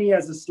put Tony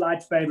as a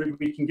slight favorite.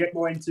 We can get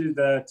more into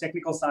the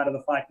technical side of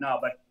the fight now,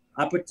 but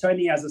I put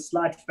Tony as a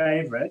slight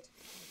favorite.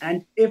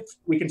 And if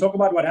we can talk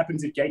about what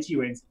happens if Gaethje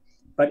wins,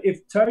 but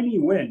if Tony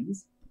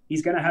wins,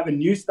 he's going to have a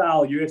new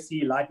style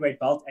UFC lightweight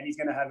belt, and he's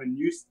going to have a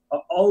new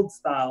old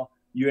style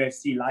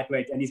UFC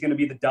lightweight, and he's going to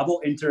be the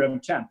double interim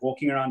champ,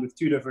 walking around with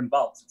 2 different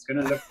belts. It's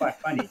going to look quite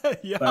funny. For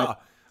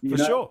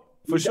sure.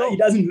 He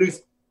doesn't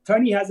lose.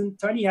 Tony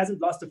hasn't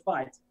lost a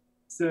fight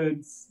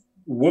since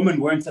women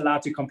weren't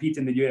allowed to compete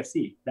in the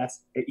UFC.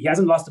 He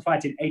hasn't lost a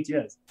fight in 8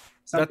 years.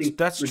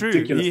 That's true.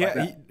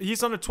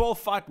 He's on a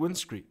 12-fight win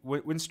streak.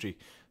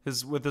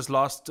 With his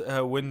last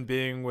win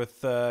being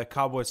with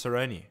Cowboy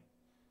Cerrone.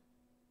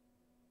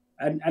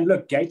 And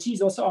look,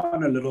 Gaethje's also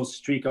on a little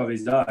streak of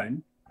his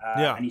own.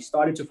 And he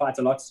started to fight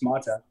a lot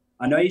smarter.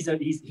 I know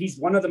he's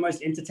one of the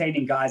most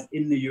entertaining guys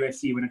in the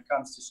UFC when it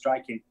comes to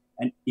striking,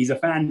 and he's a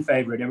fan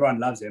favorite. Everyone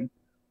loves him.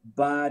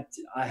 But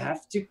I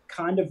have to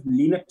kind of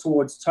lean it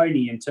towards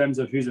Tony in terms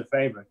of who's a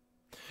favorite.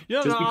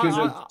 Yeah,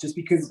 just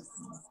because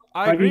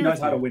Tony agree knows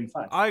how to win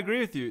fights. I agree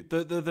with you.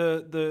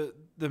 The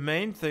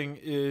main thing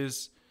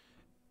is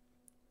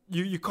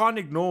you can't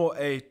ignore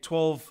a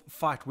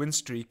 12-fight win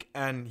streak,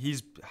 and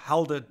he's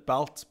held a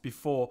belt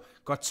before,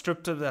 got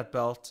stripped of that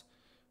belt,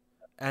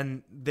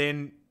 and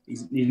then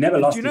he's never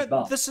lost his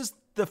belt. This is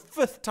the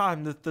 5th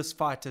time that this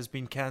fight has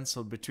been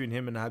cancelled between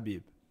him and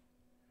Khabib.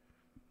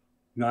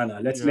 No.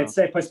 Let's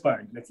say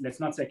postponed. Let's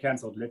not say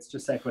cancelled. Let's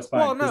just say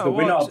postponed. Well, no. The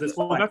winner of this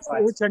fight. That's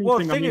anything. Well,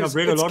 I mean, I've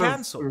read a lot of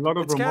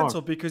it's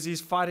cancelled because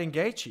he's fighting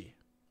Gaethje.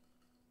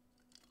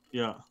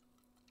 Yeah.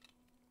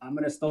 I'm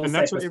gonna still and say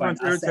that's what postponed.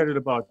 everyone's irritated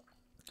about.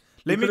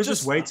 Let me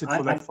just waited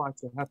for that fight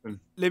to happen.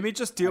 Let me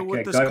just deal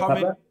with this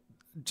comment.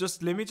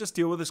 Let me just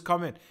deal with this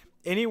comment.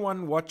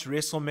 Anyone watch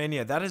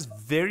WrestleMania? That is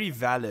very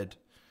valid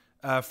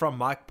from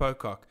Mike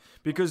Pocock.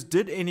 Because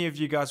did any of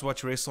you guys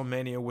watch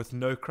WrestleMania with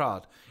no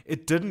crowd?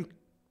 It didn't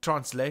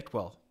translate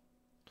well.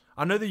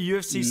 I know the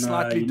UFC is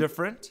slightly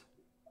different.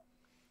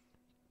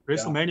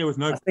 WrestleMania with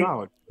no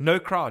crowd. No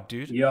crowd,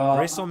 dude. Yeah,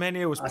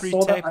 WrestleMania was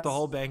pre-taped the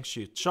whole bang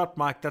shoot. Shot,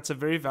 Mike. That's a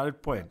very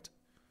valid point.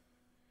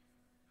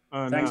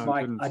 Thanks,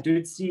 Mike. I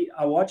did see.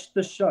 I watched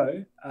the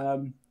show.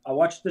 I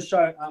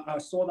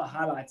saw the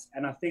highlights,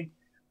 and I think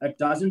it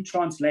doesn't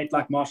translate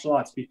like martial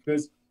arts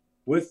because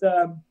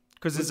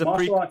there's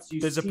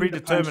a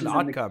predetermined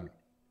outcome.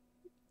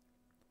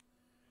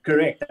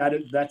 Correct.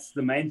 That's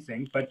the main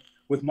thing. But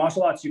with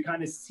martial arts, you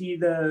kind of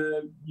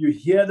you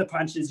hear the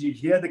punches, you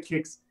hear the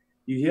kicks,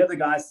 you hear the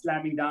guys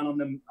slamming down on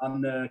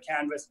the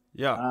canvas.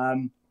 Yeah.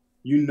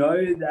 You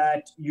know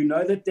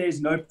that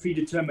there's no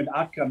predetermined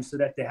outcome, so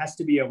that there has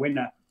to be a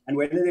winner. And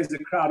whether there's a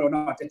crowd or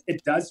not,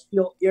 it does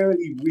feel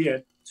eerily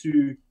weird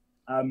to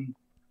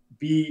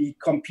be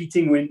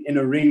competing in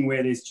a ring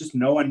where there's just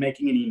no one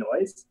making any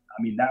noise.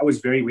 I mean, that was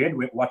very weird.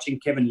 We're watching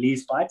Kevin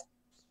Lee's fight,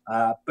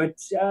 but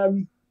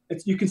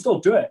you can still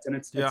do it, and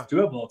it's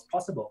doable. It's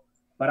possible.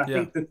 But I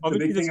think the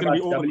big thing about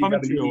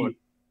WWE.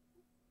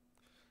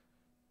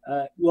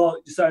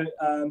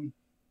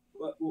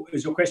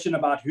 Is your question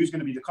about who's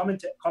going to be the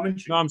commentary?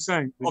 No, I'm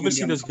saying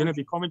obviously there's going to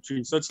be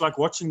commentary. So it's like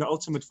watching The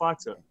Ultimate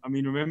Fighter. I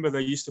mean, remember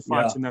they used to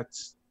fight in that.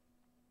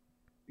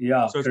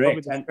 Yeah, so it's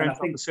correct. Probably the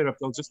same setup.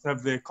 They'll just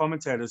have their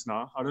commentators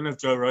now. I don't know if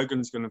Joe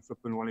Rogan's going to flip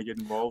and want to get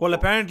involved. Well,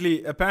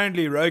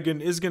 apparently Rogan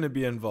is going to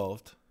be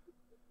involved.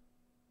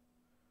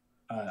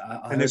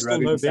 And there's still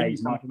no venue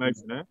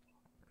confirmation,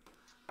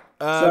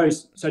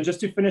 So just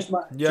to finish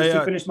my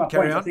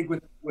point, I think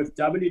with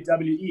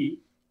WWE,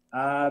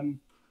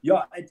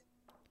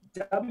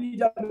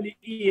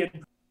 WWE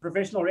and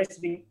professional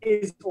wrestling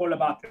is all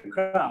about the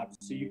crowd.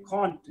 So you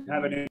can't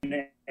have it in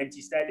an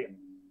empty stadium.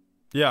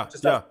 Yeah, it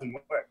just doesn't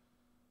work.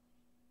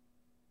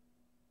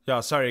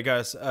 Yeah, sorry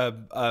guys.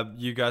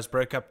 You guys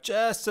broke up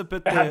just a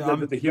bit. The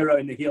hero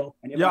and the heel.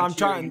 And I'm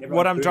trying.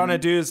 What I'm trying to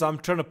do is I'm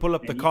trying to pull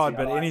up the card,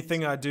 but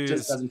anything I do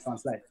just doesn't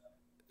translate.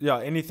 Yeah,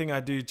 anything I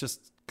do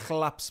just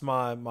claps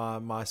my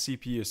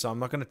CPU. So I'm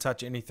not going to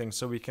touch anything.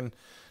 So we can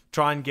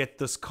try and get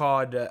this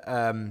card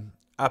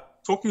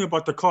up. Talking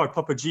about the card,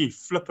 Papa G,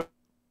 flip it.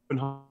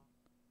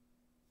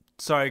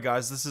 Sorry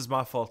guys, this is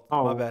my fault.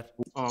 My bad.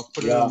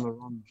 Put it on the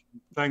wrong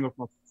thing of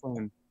my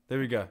phone. There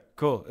we go.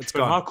 Cool. It's but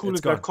gone. How cool is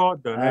that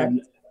card though?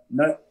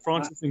 No,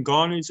 Francis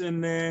Ngannou's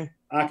in there.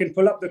 I can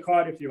pull up the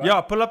card if you want.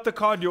 Yeah, pull up the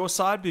card your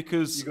side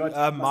because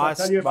my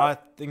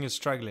thing is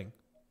struggling.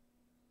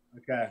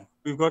 Okay.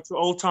 We've got the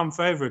all-time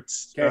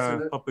favorites,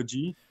 Papa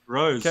G,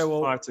 Rose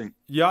fighting.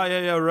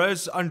 Yeah.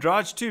 Rose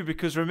Andrade too,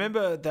 because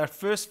remember that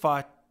first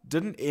fight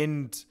didn't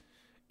end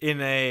in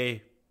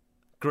a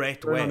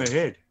great way. On her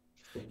head.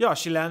 Yeah,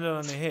 she landed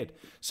on her head.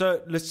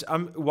 So let's.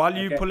 While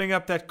you're pulling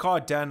up that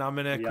card, Dan, I'm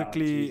gonna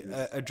quickly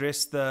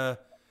address the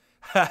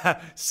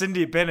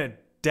Cindy Bennett.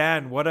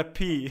 Dan, what a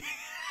P.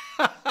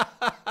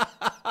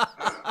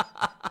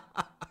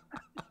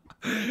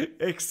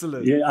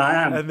 Excellent. Yeah, I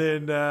am. And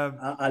then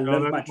I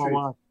love my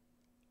truth.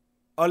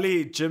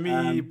 Ollie,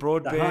 Jimmy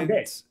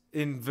Broadbent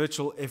in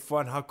virtual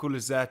F1. How cool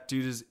is that?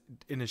 Dude is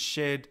in a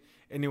shed.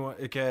 Anyone?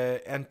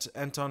 Okay,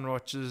 Anton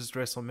watches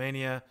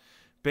WrestleMania.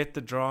 Bet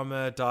the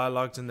drama,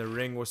 dialogues in the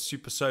ring was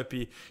super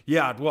soapy.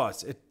 Yeah, it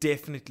was. It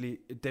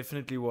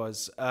definitely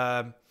was.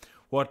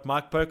 What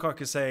Mike Pocock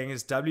is saying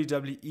is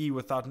WWE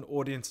without an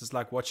audience is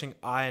like watching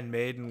Iron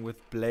Maiden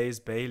with Blaze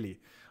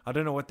Bayley. I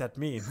don't know what that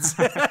means,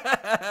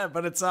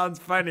 but it sounds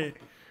funny.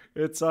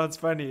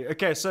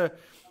 Okay, so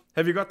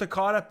have you got the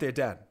card up there,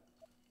 Dan?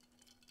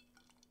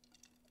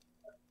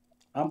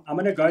 I'm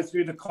going to go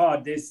through the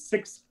card. There's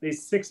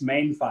six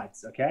main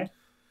fights, okay?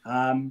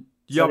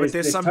 Yeah, So but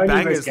there's some Tony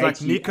bangers versus like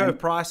Gaethje Nico and-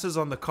 Price is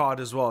on the card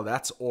as well.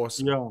 That's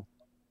awesome. Yeah.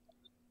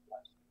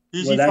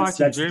 Who's Well, he that's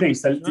fighting? the Jeremy thing.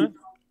 So, Stevens?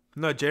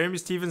 No, Jeremy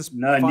Stevens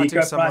no, fighting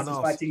Nico someone Price is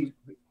else. fighting.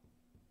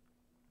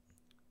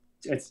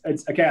 It's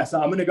okay. So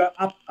I'm gonna go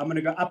up. I'm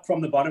gonna go up from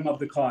the bottom of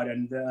the card,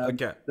 and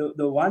Okay.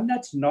 the one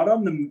that's not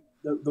on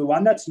the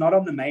one that's not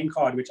on the main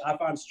card, which I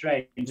found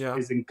strange, Yeah.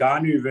 is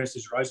Ngannou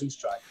versus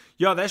Rosenstrike.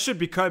 Yeah, that should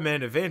be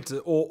co-main event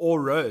or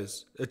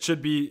Rose. It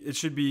should be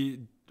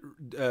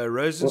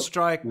Rose and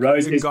Strike,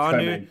 Rose is Ngannou,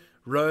 co-main.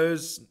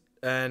 Rose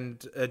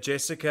and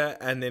Jessica,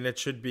 and then it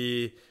should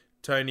be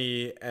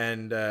Tony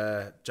and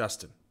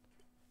Justin.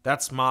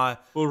 That's my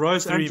Well,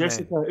 Rose and three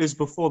Jessica is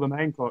before the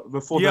main card.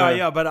 Before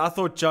yeah. But I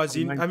thought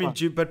the main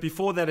fight. but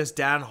before that is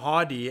Dan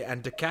Hardy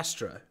and De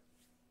Castro.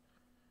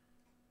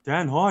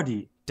 Dan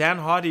Hardy. Dan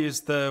Hardy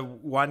is the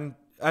one.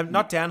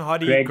 Not Dan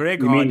Hardy.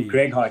 Greg you Hardy. mean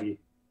Greg Hardy?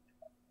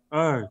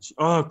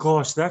 Oh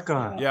gosh, that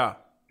guy. Yeah.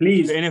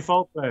 Please, The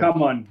NFL player.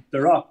 come on, The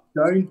Rock.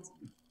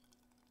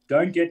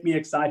 Don't get me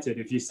excited.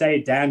 If you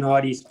say Dan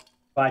Hardy's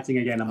fighting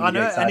again, I'm gonna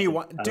get excited.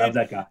 I love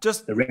that guy.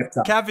 Just the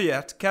reptile.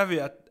 caveat.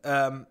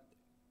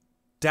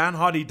 Dan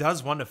Hardy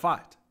does want to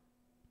fight.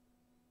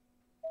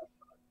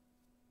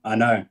 I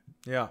know.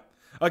 Yeah.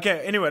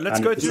 Okay. Anyway,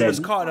 let's go through this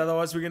 100%. card.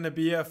 Otherwise, we're going to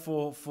be here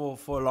for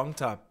a long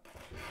time.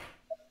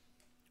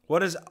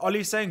 What is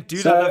Ollie saying?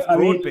 Dude, I love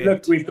Broadbent.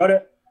 Look, we've got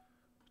it.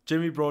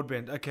 Jimmy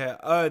Broadbent. Okay.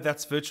 Oh,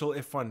 that's virtual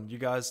F1. You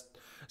guys.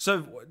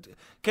 So,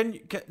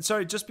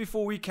 sorry, just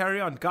before we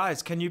carry on,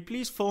 guys, can you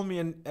please fill me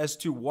in as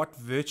to what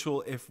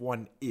virtual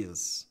F1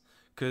 is?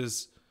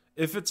 Because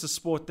if it's a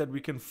sport that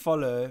we can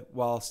follow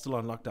while still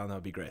on lockdown, that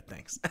would be great.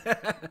 Thanks.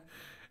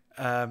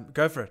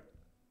 Go for it.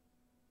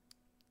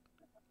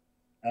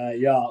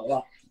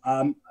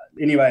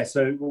 Anyway,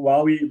 so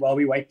while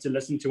we wait to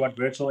listen to what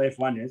virtual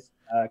F1 is,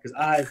 because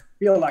I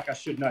feel like I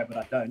should know, but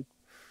I don't.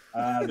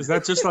 Is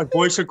that just like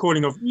voice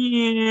recording of?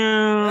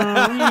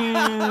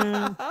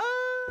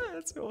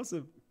 That's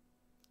awesome.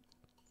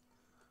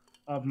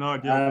 I have no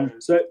idea.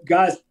 So,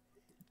 guys,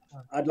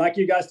 I'd like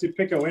you guys to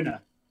pick a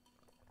winner.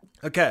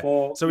 Okay,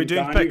 For so we're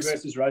doing Ngannou picks.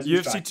 versus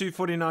Rosenstrike. UFC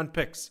 249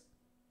 picks.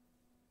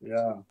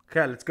 Yeah.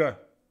 Okay, let's go.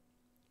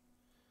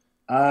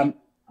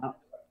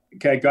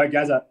 Okay, go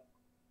Gaza.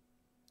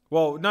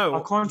 Well, no.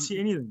 I can't see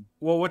anything.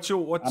 Well, what's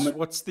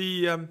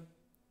the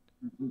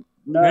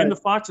No. Name the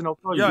fight and I'll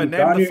tell you. yeah, name the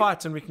Ngannou-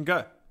 fight and we can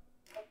go.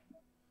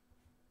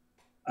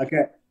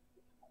 Okay.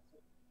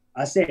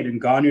 I said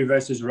Ngannou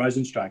versus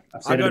Rosenstrike.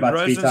 I've said it about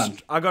 3 times.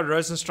 I got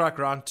Rosenstrike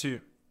round 2.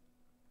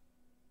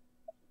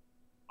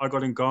 I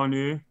got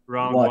Ngannou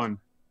round What? 1.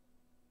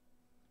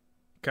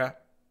 Okay.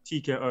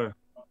 TKO.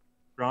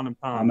 Round and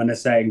I'm pound. gonna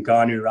say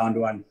Ngannou round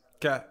 1.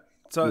 Okay.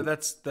 So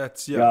that's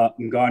yeah.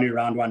 Yeah, Ngannou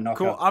round 1 knockout.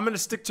 Cool. I'm gonna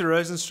stick to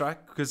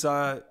Rosenstrike because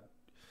Okay.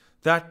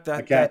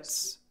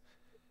 that's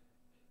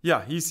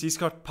yeah. He's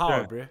got power,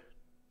 Yeah. bro.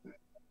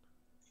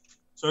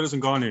 So does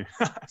Ngannou.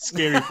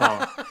 Scary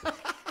power.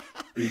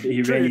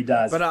 He really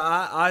does. But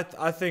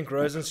I think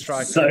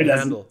Rosenstrike so can does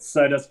handle.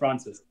 so does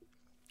Francis.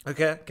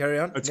 Okay, carry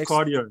on. It's Next.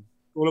 cardio.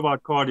 It's all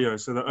about cardio.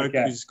 So the oak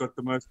Okay. who's got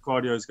the most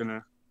cardio is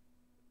gonna.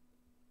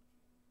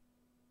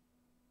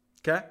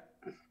 Okay.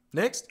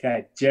 Next.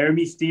 Okay,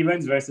 Jeremy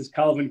Stevens versus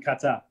Calvin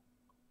Qatar.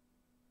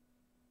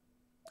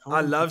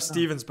 I love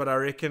Stevens, but I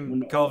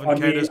reckon Calvin On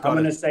me, Cater's I'm got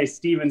gonna it. say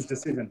Stevens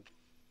decision.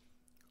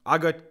 I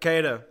got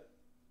Cater.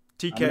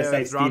 I'm gonna TKO say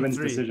round Stevens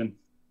 3. decision.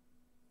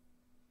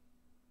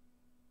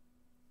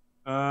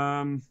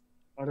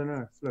 I don't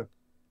know. Flip.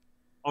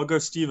 I'll go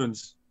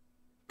Stevens.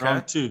 Okay.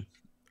 Round 2.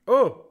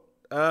 Oh,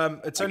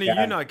 it's only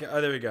Okay. you now.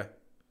 Oh, there we go.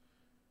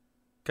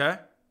 Okay.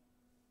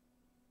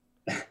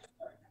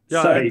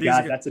 Yeah, Sorry, these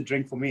guys, are- that's a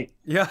drink for me.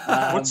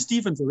 Yeah. What's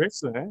Stevens, a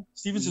wrestler? Eh?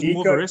 Stevens is more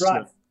Nico of a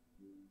wrestler.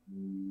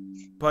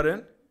 Price.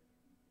 Pardon?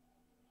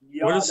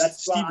 Yeah, What is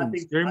that's why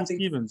Stevens? Jeremy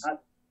Stevens.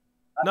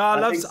 No, I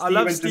love think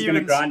Stevens. is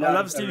gonna grind I out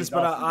love a Stevens,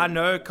 but result. I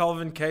know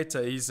Calvin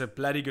Cater. He's a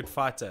bloody good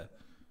fighter.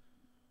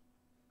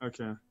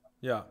 Okay.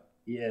 Yeah.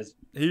 He is.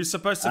 He was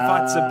supposed to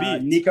fight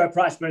Sabit. Nico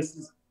Price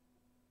versus.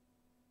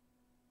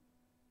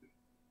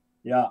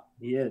 Yeah,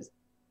 he is.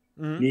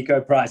 Mhm. Nico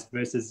Price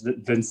versus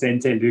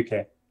Vicente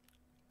Luque.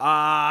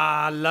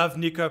 I love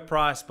Nico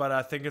Price, but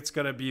I think it's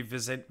going to be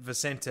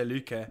Vicente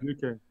Luque.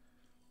 Luque.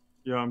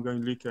 Yeah, I'm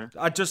going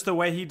Luque. Just the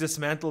way he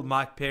dismantled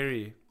Mike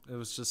Perry, it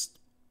was just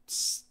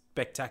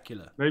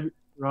spectacular. Maybe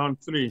round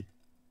 3.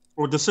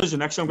 Or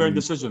decision. Actually, I'm going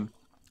decision.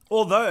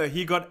 Although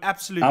he got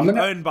absolutely I'm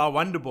gonna- owned by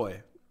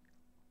Wonderboy.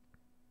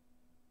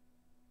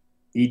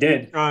 He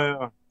did.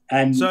 Yeah.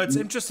 And So it's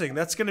interesting.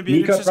 That's going to be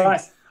Nico interesting.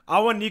 Price. I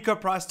want Nico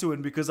Price to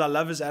win because I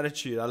love his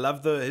attitude. I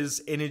love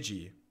his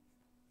energy.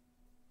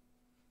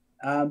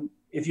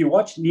 If you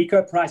watch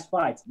Nico Price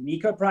fight,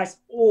 Nico Price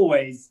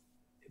always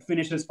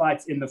finishes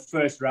fights in the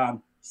first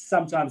round,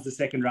 sometimes the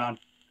second round.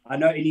 I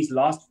know in his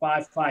last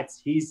 5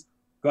 fights, he's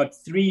got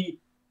 3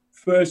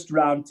 first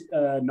round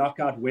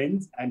knockout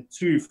wins and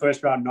 2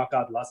 first round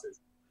knockout losses.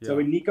 So Yeah.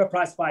 when Nico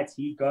Price fights,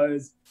 he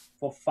goes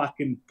for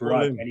fucking All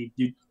broke, in.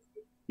 and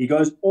He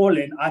goes all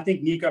in. I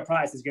think Nico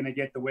Price is going to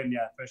get the win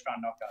here, first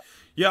round knockout.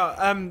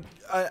 Yeah,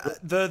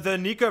 the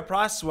Nico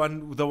Price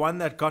one, the one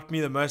that got me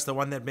the most, the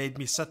one that made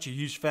me such a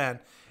huge fan,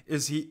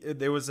 is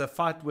there was a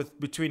fight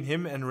between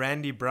him and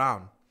Randy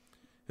Brown.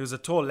 He was a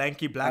tall,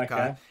 lanky black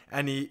guy,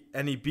 and he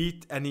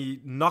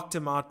knocked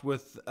him out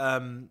with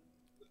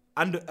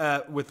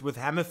with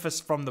hammer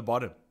fist from the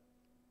bottom.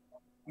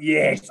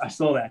 Yes, I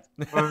saw that.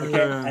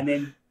 And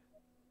then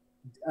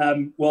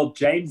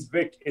James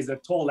Vick is a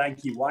tall,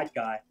 lanky white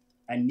guy,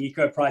 and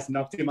Nico Price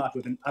knocked him out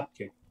with an up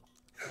kick.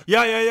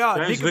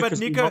 Yeah.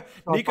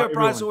 Nico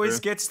Price always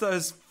gets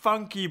those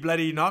funky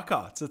bloody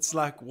knockouts. It's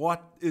like,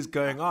 what is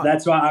going on?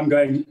 That's why I'm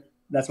going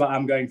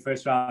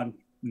first round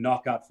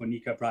knockout for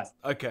Nico Price.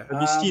 Okay.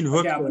 Have you seen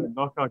Hook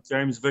knock out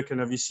James Vick,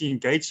 and have you seen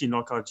Gaethje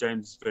knock out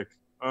James Vick?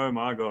 Oh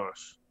my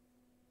gosh!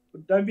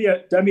 Don't be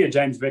a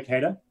James Vick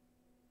hater.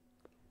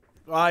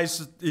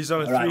 He's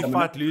on a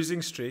 3-fight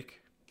losing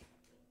streak.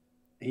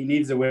 He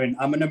needs a win.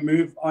 I'm going to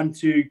move on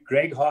to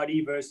Greg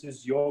Hardy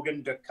versus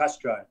Jorgen De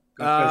Castro.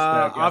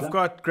 I've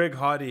got Greg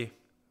Hardy.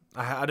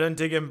 I don't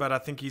dig him, but I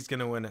think he's going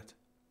to win it.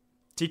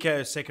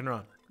 TKO second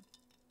round.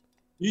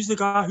 Who's the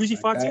guy? Who's he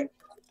fighting?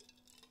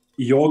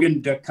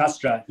 Jorgen De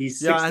Castro.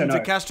 He's 6-0. And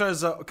De Castro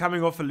is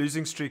coming off a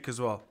losing streak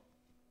as well.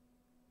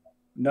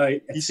 No,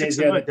 it says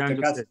here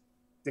that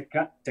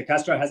De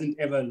Castro hasn't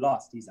ever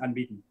lost. He's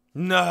unbeaten.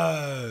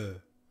 No,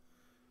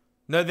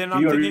 then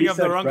I'm thinking of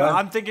the wrong guy.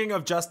 I'm thinking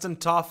of Justin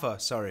Tafa.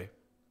 Sorry.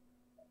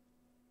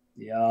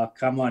 Yeah,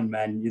 come on,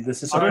 man.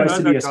 This is supposed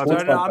to be a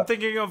sports podcast. I'm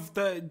thinking of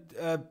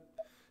the...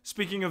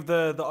 speaking of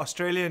the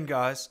Australian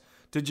guys,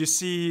 did you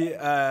see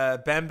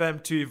Bam Bam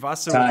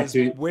Tuivasa with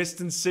his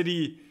Western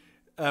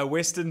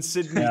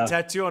Sydney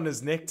tattoo on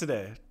his neck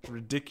today?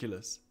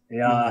 Ridiculous.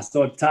 Yeah, I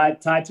saw Tai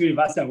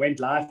Tuivasa went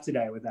live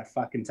today with that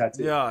fucking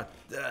tattoo. Yeah,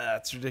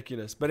 that's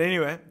ridiculous. But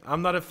anyway,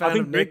 I'm not a fan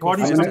of Greg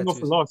Hardy's coming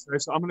off a loss,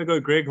 so I'm going to go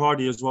Greg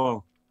Hardy as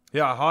well.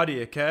 Yeah,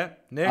 Hardy, okay.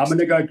 Next. I'm going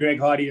to go Greg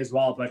Hardy as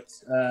well, but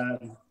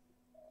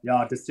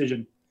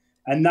decision.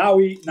 And now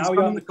we're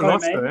on the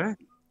co-main.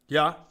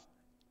 Yeah.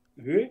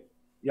 Who?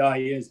 Yeah,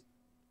 he is.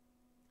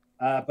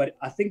 But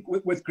I think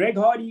with Greg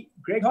Hardy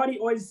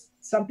always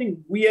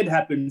something weird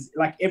happens.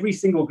 Like every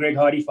single Greg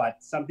Hardy fight,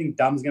 something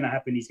dumb's going to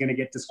happen. He's going to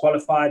get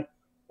disqualified,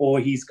 or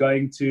he's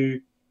going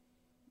to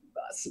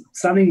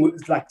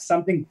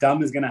something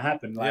dumb is going to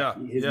happen. Like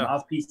his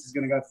mouthpiece is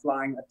going to go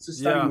flying. It's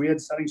just something weird,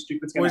 something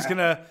stupid's going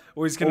to happen.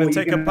 Or he's going to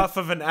take a puff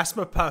of an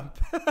asthma pump.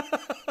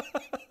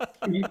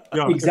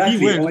 Exactly. If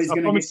he wins,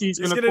 I promise he's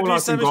going to call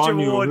out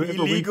Ngannou,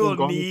 illegal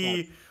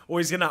knee. Or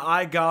he's going to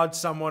eye gouge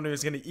someone, or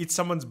he's going to eat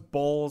someone's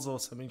balls or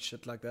something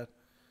shit like that.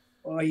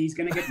 Or he's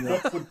going to get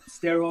caught for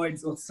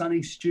steroids or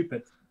something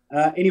stupid.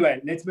 Anyway,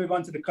 let's move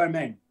on to the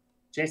co-main.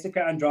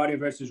 Jessica Andrade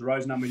versus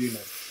Rose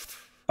Namajunas.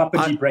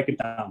 Papa G, break it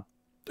down.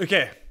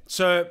 Okay,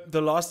 so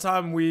the last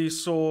time we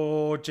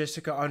saw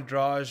Jessica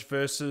Andrade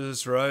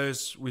versus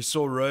Rose, we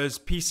saw Rose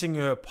piecing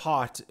her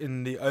apart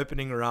in the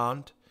opening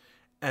round.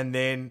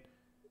 And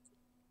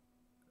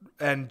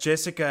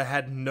Jessica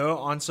had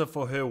no answer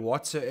for her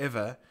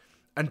whatsoever.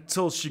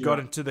 Until she got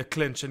into the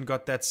clinch and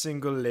got that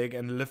single leg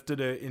and lifted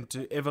her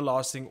into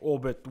everlasting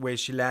orbit where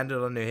she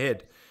landed on her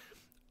head.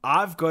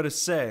 I've got to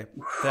say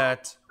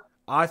that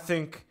I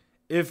think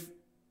if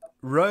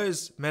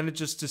Rose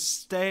manages to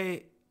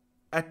stay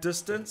at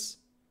distance,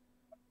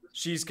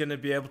 she's going to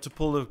be able to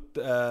pull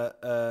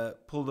the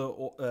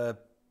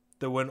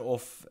win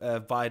off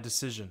via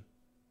decision.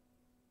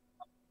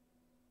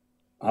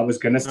 I was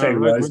going to say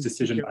Rose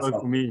decision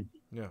myself. For me.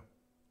 Yeah.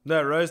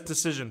 No, Rose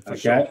decision for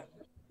sure. Okay.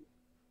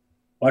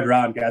 What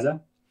round,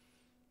 Gaza?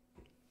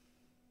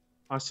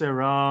 I say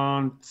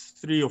round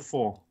 3 or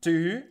 4. To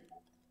who?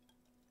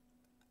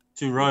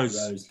 To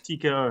Rose.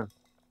 TKO.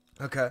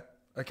 Okay.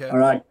 All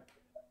right.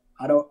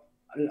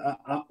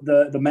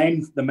 The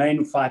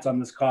main fight on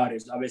this card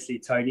is obviously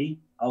Tony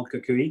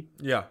Al-Kakui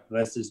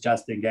versus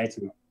Justin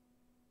Gaethje.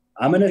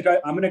 I'm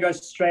gonna go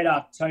straight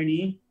out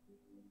Tony,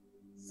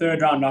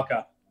 third round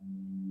knockout.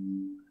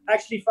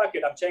 Actually, fuck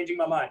it. I'm changing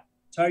my mind.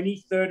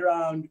 Tony, third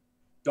round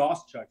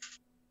DAS choke.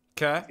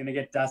 Okay. He's going to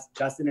get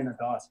Justin in a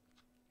DAS.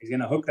 He's going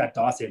to hook that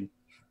DAS in.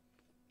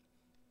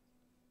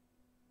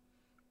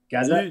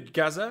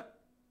 Gaza?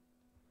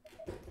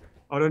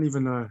 I don't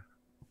even know.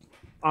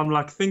 I'm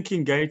like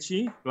thinking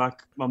Gaethje.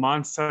 Like my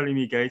mind's telling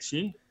me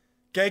Gaethje.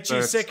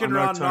 Gaethje second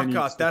round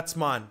knockout. That's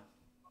mine.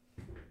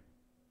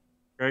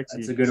 Gaethje.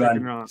 That's a good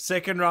one.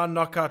 Second round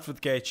knockout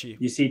with Gaethje.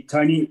 You see,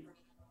 Tony...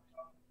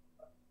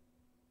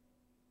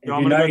 If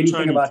you know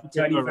anything about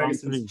Tony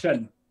Ferguson's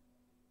chin...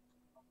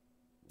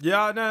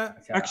 Yeah, no.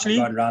 Okay, actually,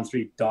 I'm going round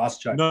 3, DAS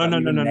choke. No.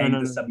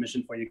 The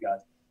submission for you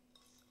guys.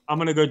 I'm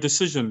going to go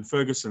decision,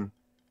 Ferguson.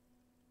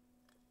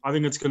 I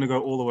think it's going to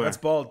go all the way. That's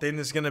bold. Then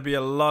there's going to be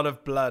a lot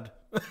of blood.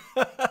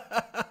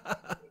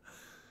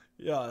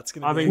 Yeah, it's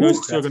going to be... I think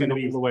those two are going to go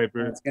all the way,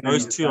 bro.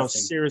 Those two are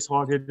serious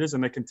hard hitters,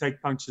 and they can take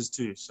punches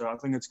too. So I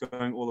think it's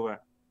going all the way.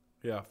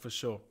 Yeah, for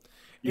sure.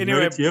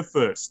 Anyway, here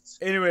first.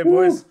 Anyway,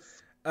 boys,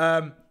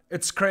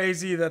 it's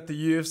crazy that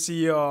the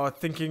UFC are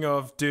thinking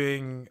of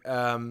doing...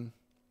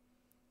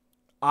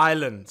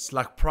 islands,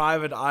 like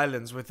private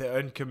islands with their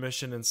own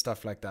commission and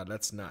stuff like that.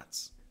 That's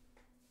nuts.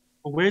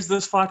 Well, where's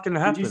this fight going to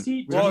happen? Did you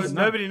see? Well,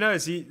 nobody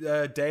knows.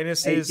 Dana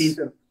says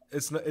 18th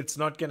it's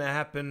not going to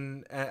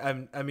happen.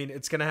 I mean,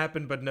 it's going to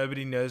happen, but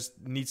nobody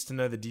needs to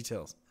know the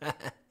details.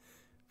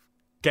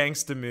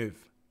 Gangster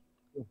move.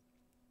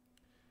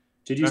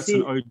 Did you That's see?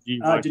 an OG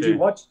right Did there. you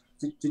watch?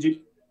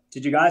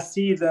 Did you guys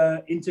see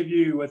the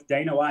interview with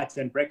Dana White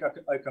and Breck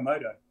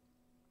Okamoto?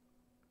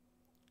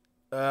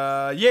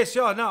 Yes,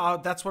 yeah, no,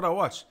 that's what I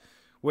watched.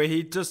 Where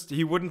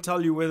he wouldn't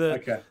tell you whether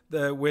Okay.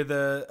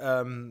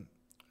 the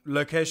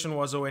location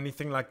was or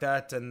anything like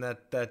that, and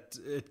that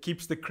it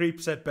keeps the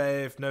creeps at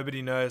bay if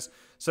nobody knows.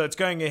 So it's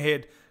going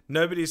ahead.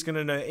 Nobody's going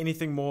to know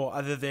anything more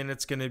other than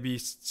it's going to be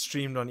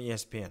streamed on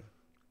ESPN.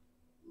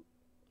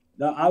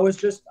 No, I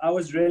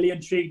was really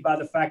intrigued by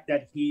the fact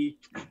that he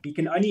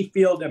can only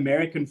field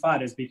American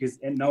fighters because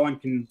no one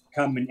can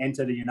come and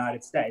enter the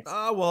United States.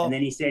 Ah, well, And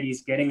then he said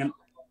he's getting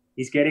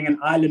an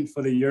island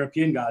for the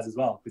European guys as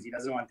well because he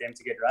doesn't want them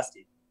to get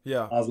rusty.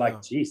 yeah. I was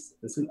like, geez,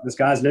 this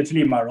guy's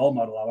literally my role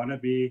model. I want to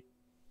be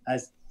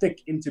as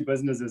thick into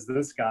business as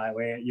this guy,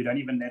 where you don't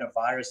even let a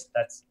virus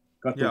that's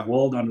got Yeah. the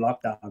world on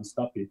lockdown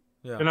stop you.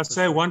 Yeah. Can I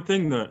say one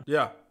thing though?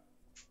 Yeah.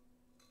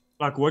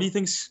 Like, what do you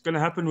think's going to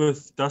happen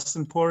with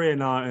Dustin Poirier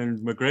now and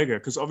McGregor?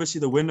 Because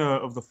obviously the winner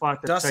of the fight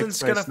that Dustin's takes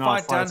place going to now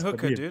fight Dan fights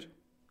Hooker, Khabib. dude.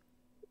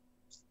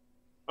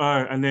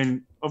 Oh, and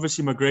then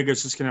obviously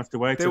McGregor's just going to have to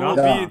wait There it will out.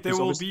 Yeah. be Because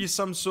obviously-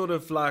 some sort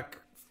of like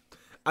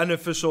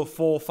unofficial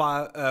 4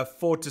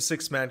 to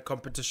 6 man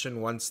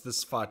competition once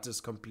this fight is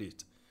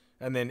complete,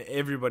 and then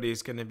everybody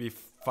is going to be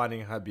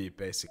fighting Khabib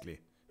basically.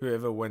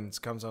 Whoever wins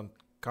comes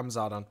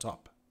out on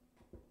top.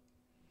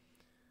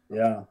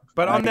 Yeah.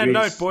 But I on that agree.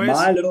 note, boys,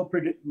 my little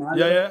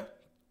yeah.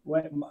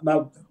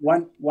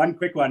 one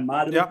quick one. My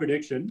little Yeah.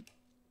 prediction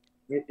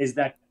is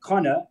that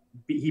Conor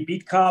he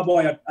beat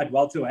Cowboy at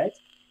welterweight.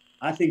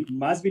 I think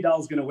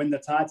Masvidal's going to win the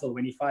title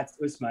when he fights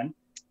Usman,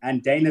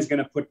 and Dana's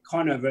going to put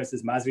Conor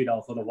versus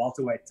Masvidal for the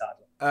welterweight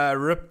title.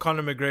 Rip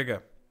Conor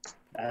McGregor.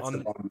 That's On- the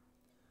bomb.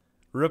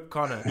 Rip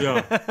Conor.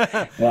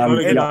 Yeah. Well, Not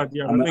a good yeah,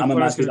 idea. I I'm don't think a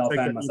Conor's gonna Masvidal take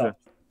fan that myself. either.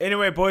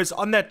 Anyway, boys,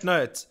 on that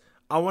note,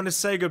 I want to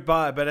say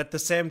goodbye, but at the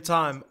same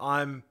time,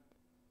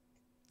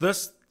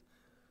 this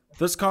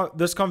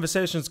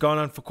conversation's gone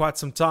on for quite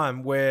some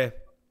time. Where,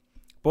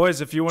 boys,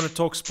 if you want to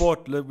talk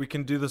sport, we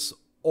can do this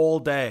all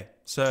day.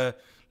 So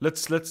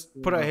let's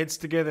put our heads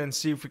together and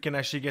see if we can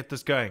actually get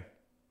this going.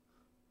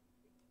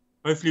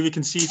 Hopefully we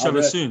can see each I'll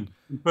other do it. soon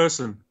in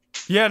person.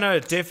 Yeah, no,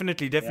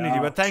 definitely.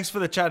 Yeah. But thanks for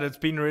the chat. It's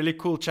been really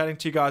cool chatting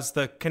to you guys.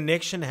 The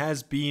connection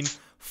has been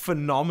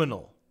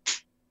phenomenal.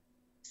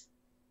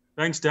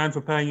 Thanks, Dan,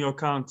 for paying your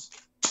account.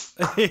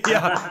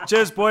 Yeah,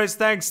 cheers, boys.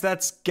 Thanks.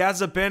 That's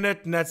Gaza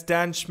Bennett and that's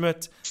Dan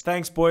Schmidt.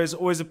 Thanks, boys.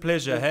 Always a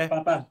pleasure. Hey,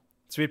 Papa.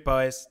 sweet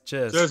boys.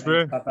 Cheers. Cheers,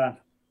 bro. Papa.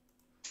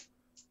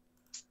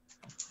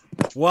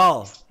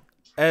 Well,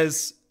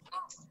 as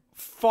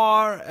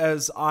far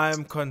as I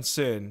am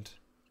concerned,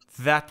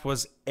 that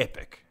was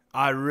epic.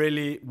 I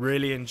really,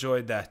 really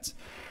enjoyed that.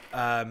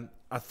 I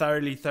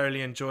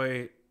thoroughly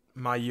enjoy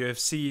my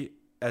UFC.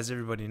 As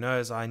everybody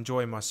knows, I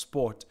enjoy my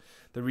sport.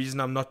 The reason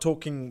I'm not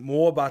talking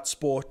more about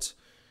sport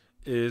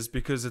is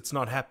because it's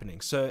not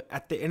happening. So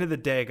at the end of the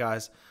day,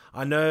 guys,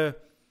 I know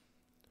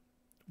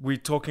we're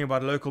talking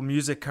about local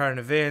music, current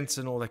events,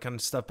 and all that kind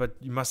of stuff, but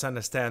you must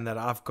understand that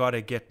I've got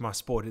to get my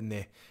sport in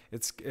there.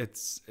 It's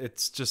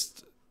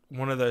just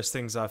one of those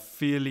things I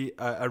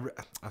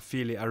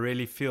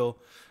really feel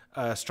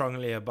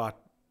strongly about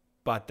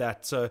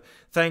that. So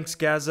thanks,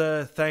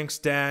 Gaza. Thanks,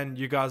 Dan.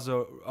 You guys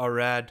are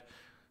rad.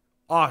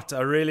 Art, I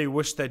really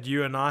wish that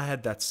you and I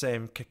had that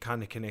same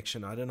kind of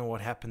connection. I don't know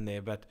what happened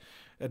there, but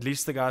at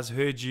least the guys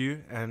heard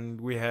you, and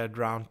we had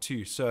round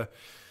 2. So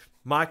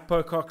Mike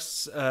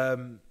Pocock's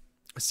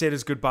said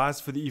his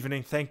goodbyes for the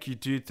evening. Thank you,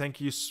 dude. Thank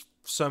you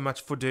so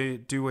much for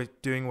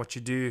doing what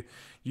you do.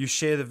 You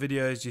share the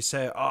videos. You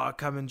say, "Oh,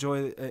 come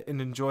enjoy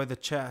the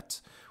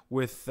chat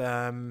with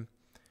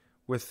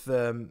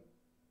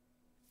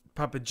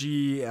Papa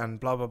G and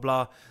blah blah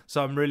blah."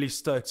 So I'm really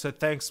stoked. So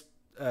thanks,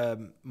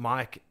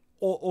 Mike.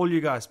 All you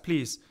guys,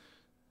 please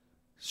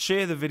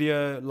share the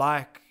video,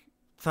 like,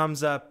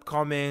 thumbs up,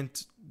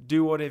 comment,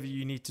 do whatever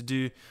you need to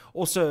do.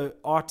 Also,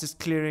 Art is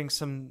clearing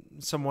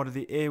somewhat of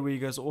the air where he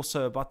goes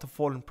also about the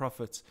Fallen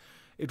Prophets.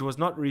 It was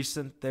not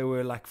recent. They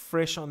were like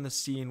fresh on the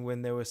scene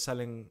when they were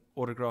selling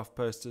autograph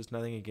posters.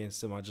 Nothing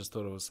against them. I just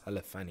thought it was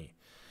hella funny.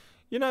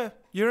 You know,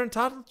 you're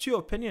entitled to your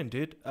opinion,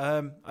 dude.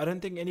 I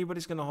don't think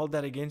anybody's going to hold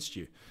that against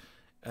you.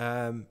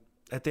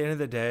 At the end of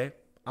the day,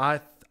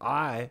 I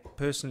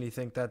personally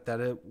think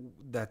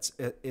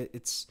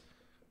it's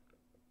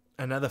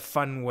another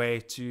fun way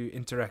to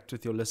interact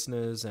with your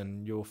listeners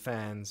and your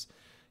fans.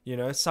 You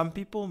know, some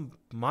people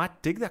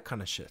might dig that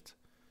kind of shit.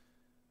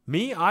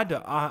 Me,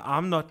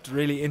 I'm not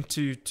really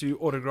into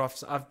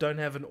autographs. I don't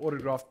have an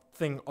autograph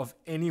thing of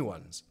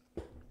anyone's,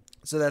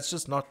 so that's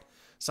just not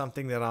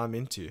something that I'm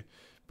into.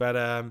 But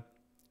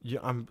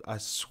I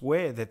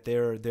swear that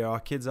there are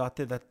kids out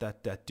there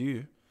that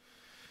do.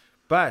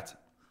 But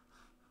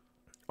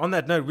on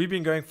that note, we've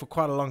been going for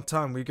quite a long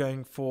time. We're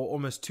going for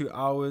almost 2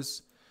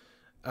 hours.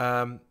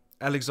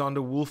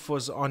 Alexander Wolf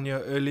was on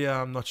here earlier.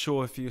 I'm not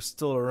sure if he's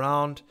still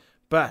around,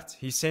 but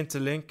he sent a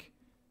link.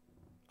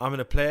 I'm going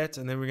to play it,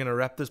 and then we're going to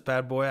wrap this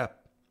bad boy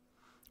up.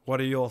 What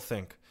do you all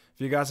think? If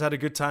you guys had a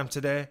good time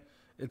today,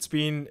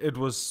 it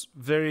was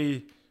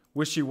very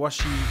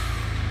wishy-washy.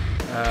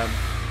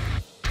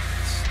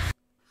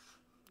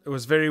 It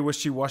was very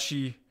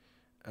wishy-washy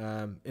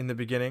in the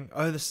beginning.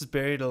 Oh, this is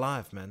Buried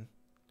Alive, man.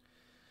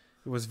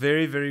 It was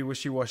very, very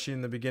wishy-washy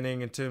in the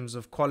beginning in terms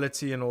of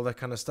quality and all that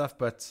kind of stuff,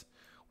 but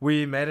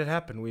we made it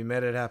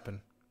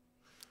happen.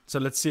 So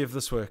let's see if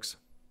this works.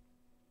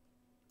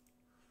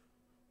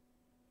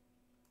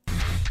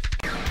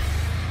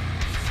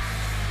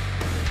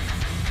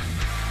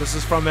 This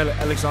is from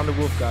Alexander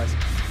Wolf, guys.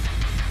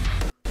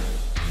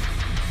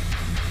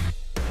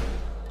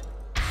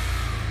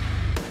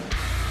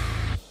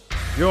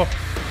 Yo.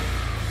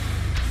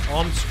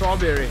 Armed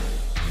Strawberry.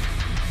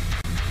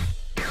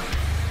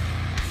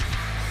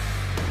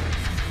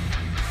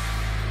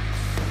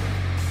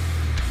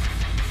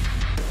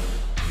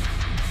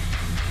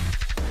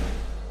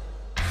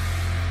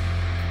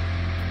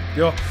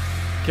 Yo.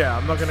 Okay,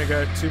 I'm not going to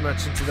go too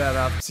much into that.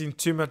 I've seen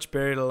too much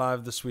Buried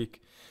Alive this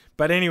week.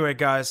 But anyway,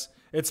 guys,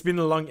 it's been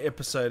a long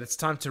episode. It's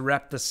time to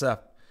wrap this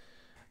up.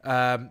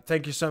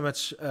 Thank you so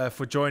much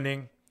for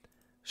joining.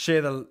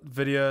 Share the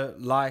video,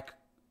 like,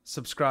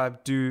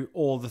 subscribe, do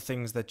all the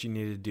things that you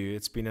need to do.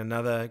 It's been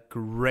another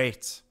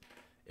great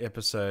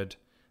episode.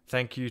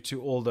 Thank you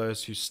to all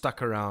those who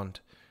stuck around.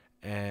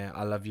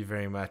 I love you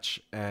very much.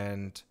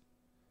 And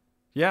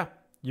yeah,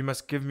 you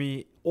must give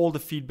me all the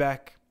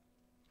feedback.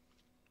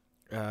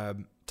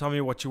 Tell me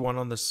what you want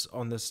on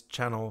this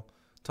channel.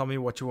 Tell me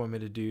what you want me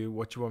to do,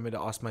 what you want me to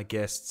ask my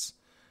guests.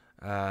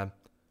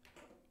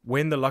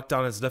 When the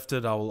lockdown is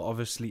lifted, I will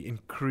obviously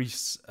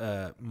increase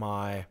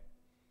my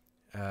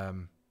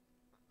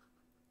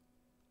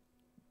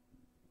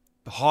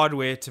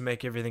hardware to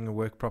make everything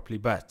work properly.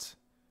 But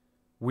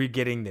we're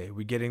getting there.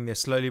 We're getting there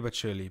slowly but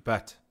surely.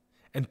 But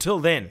until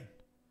then,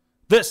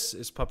 this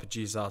is Papa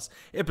G's House,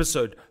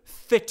 episode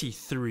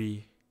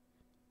 33.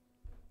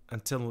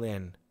 Until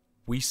then,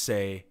 we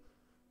say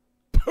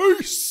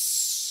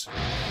peace.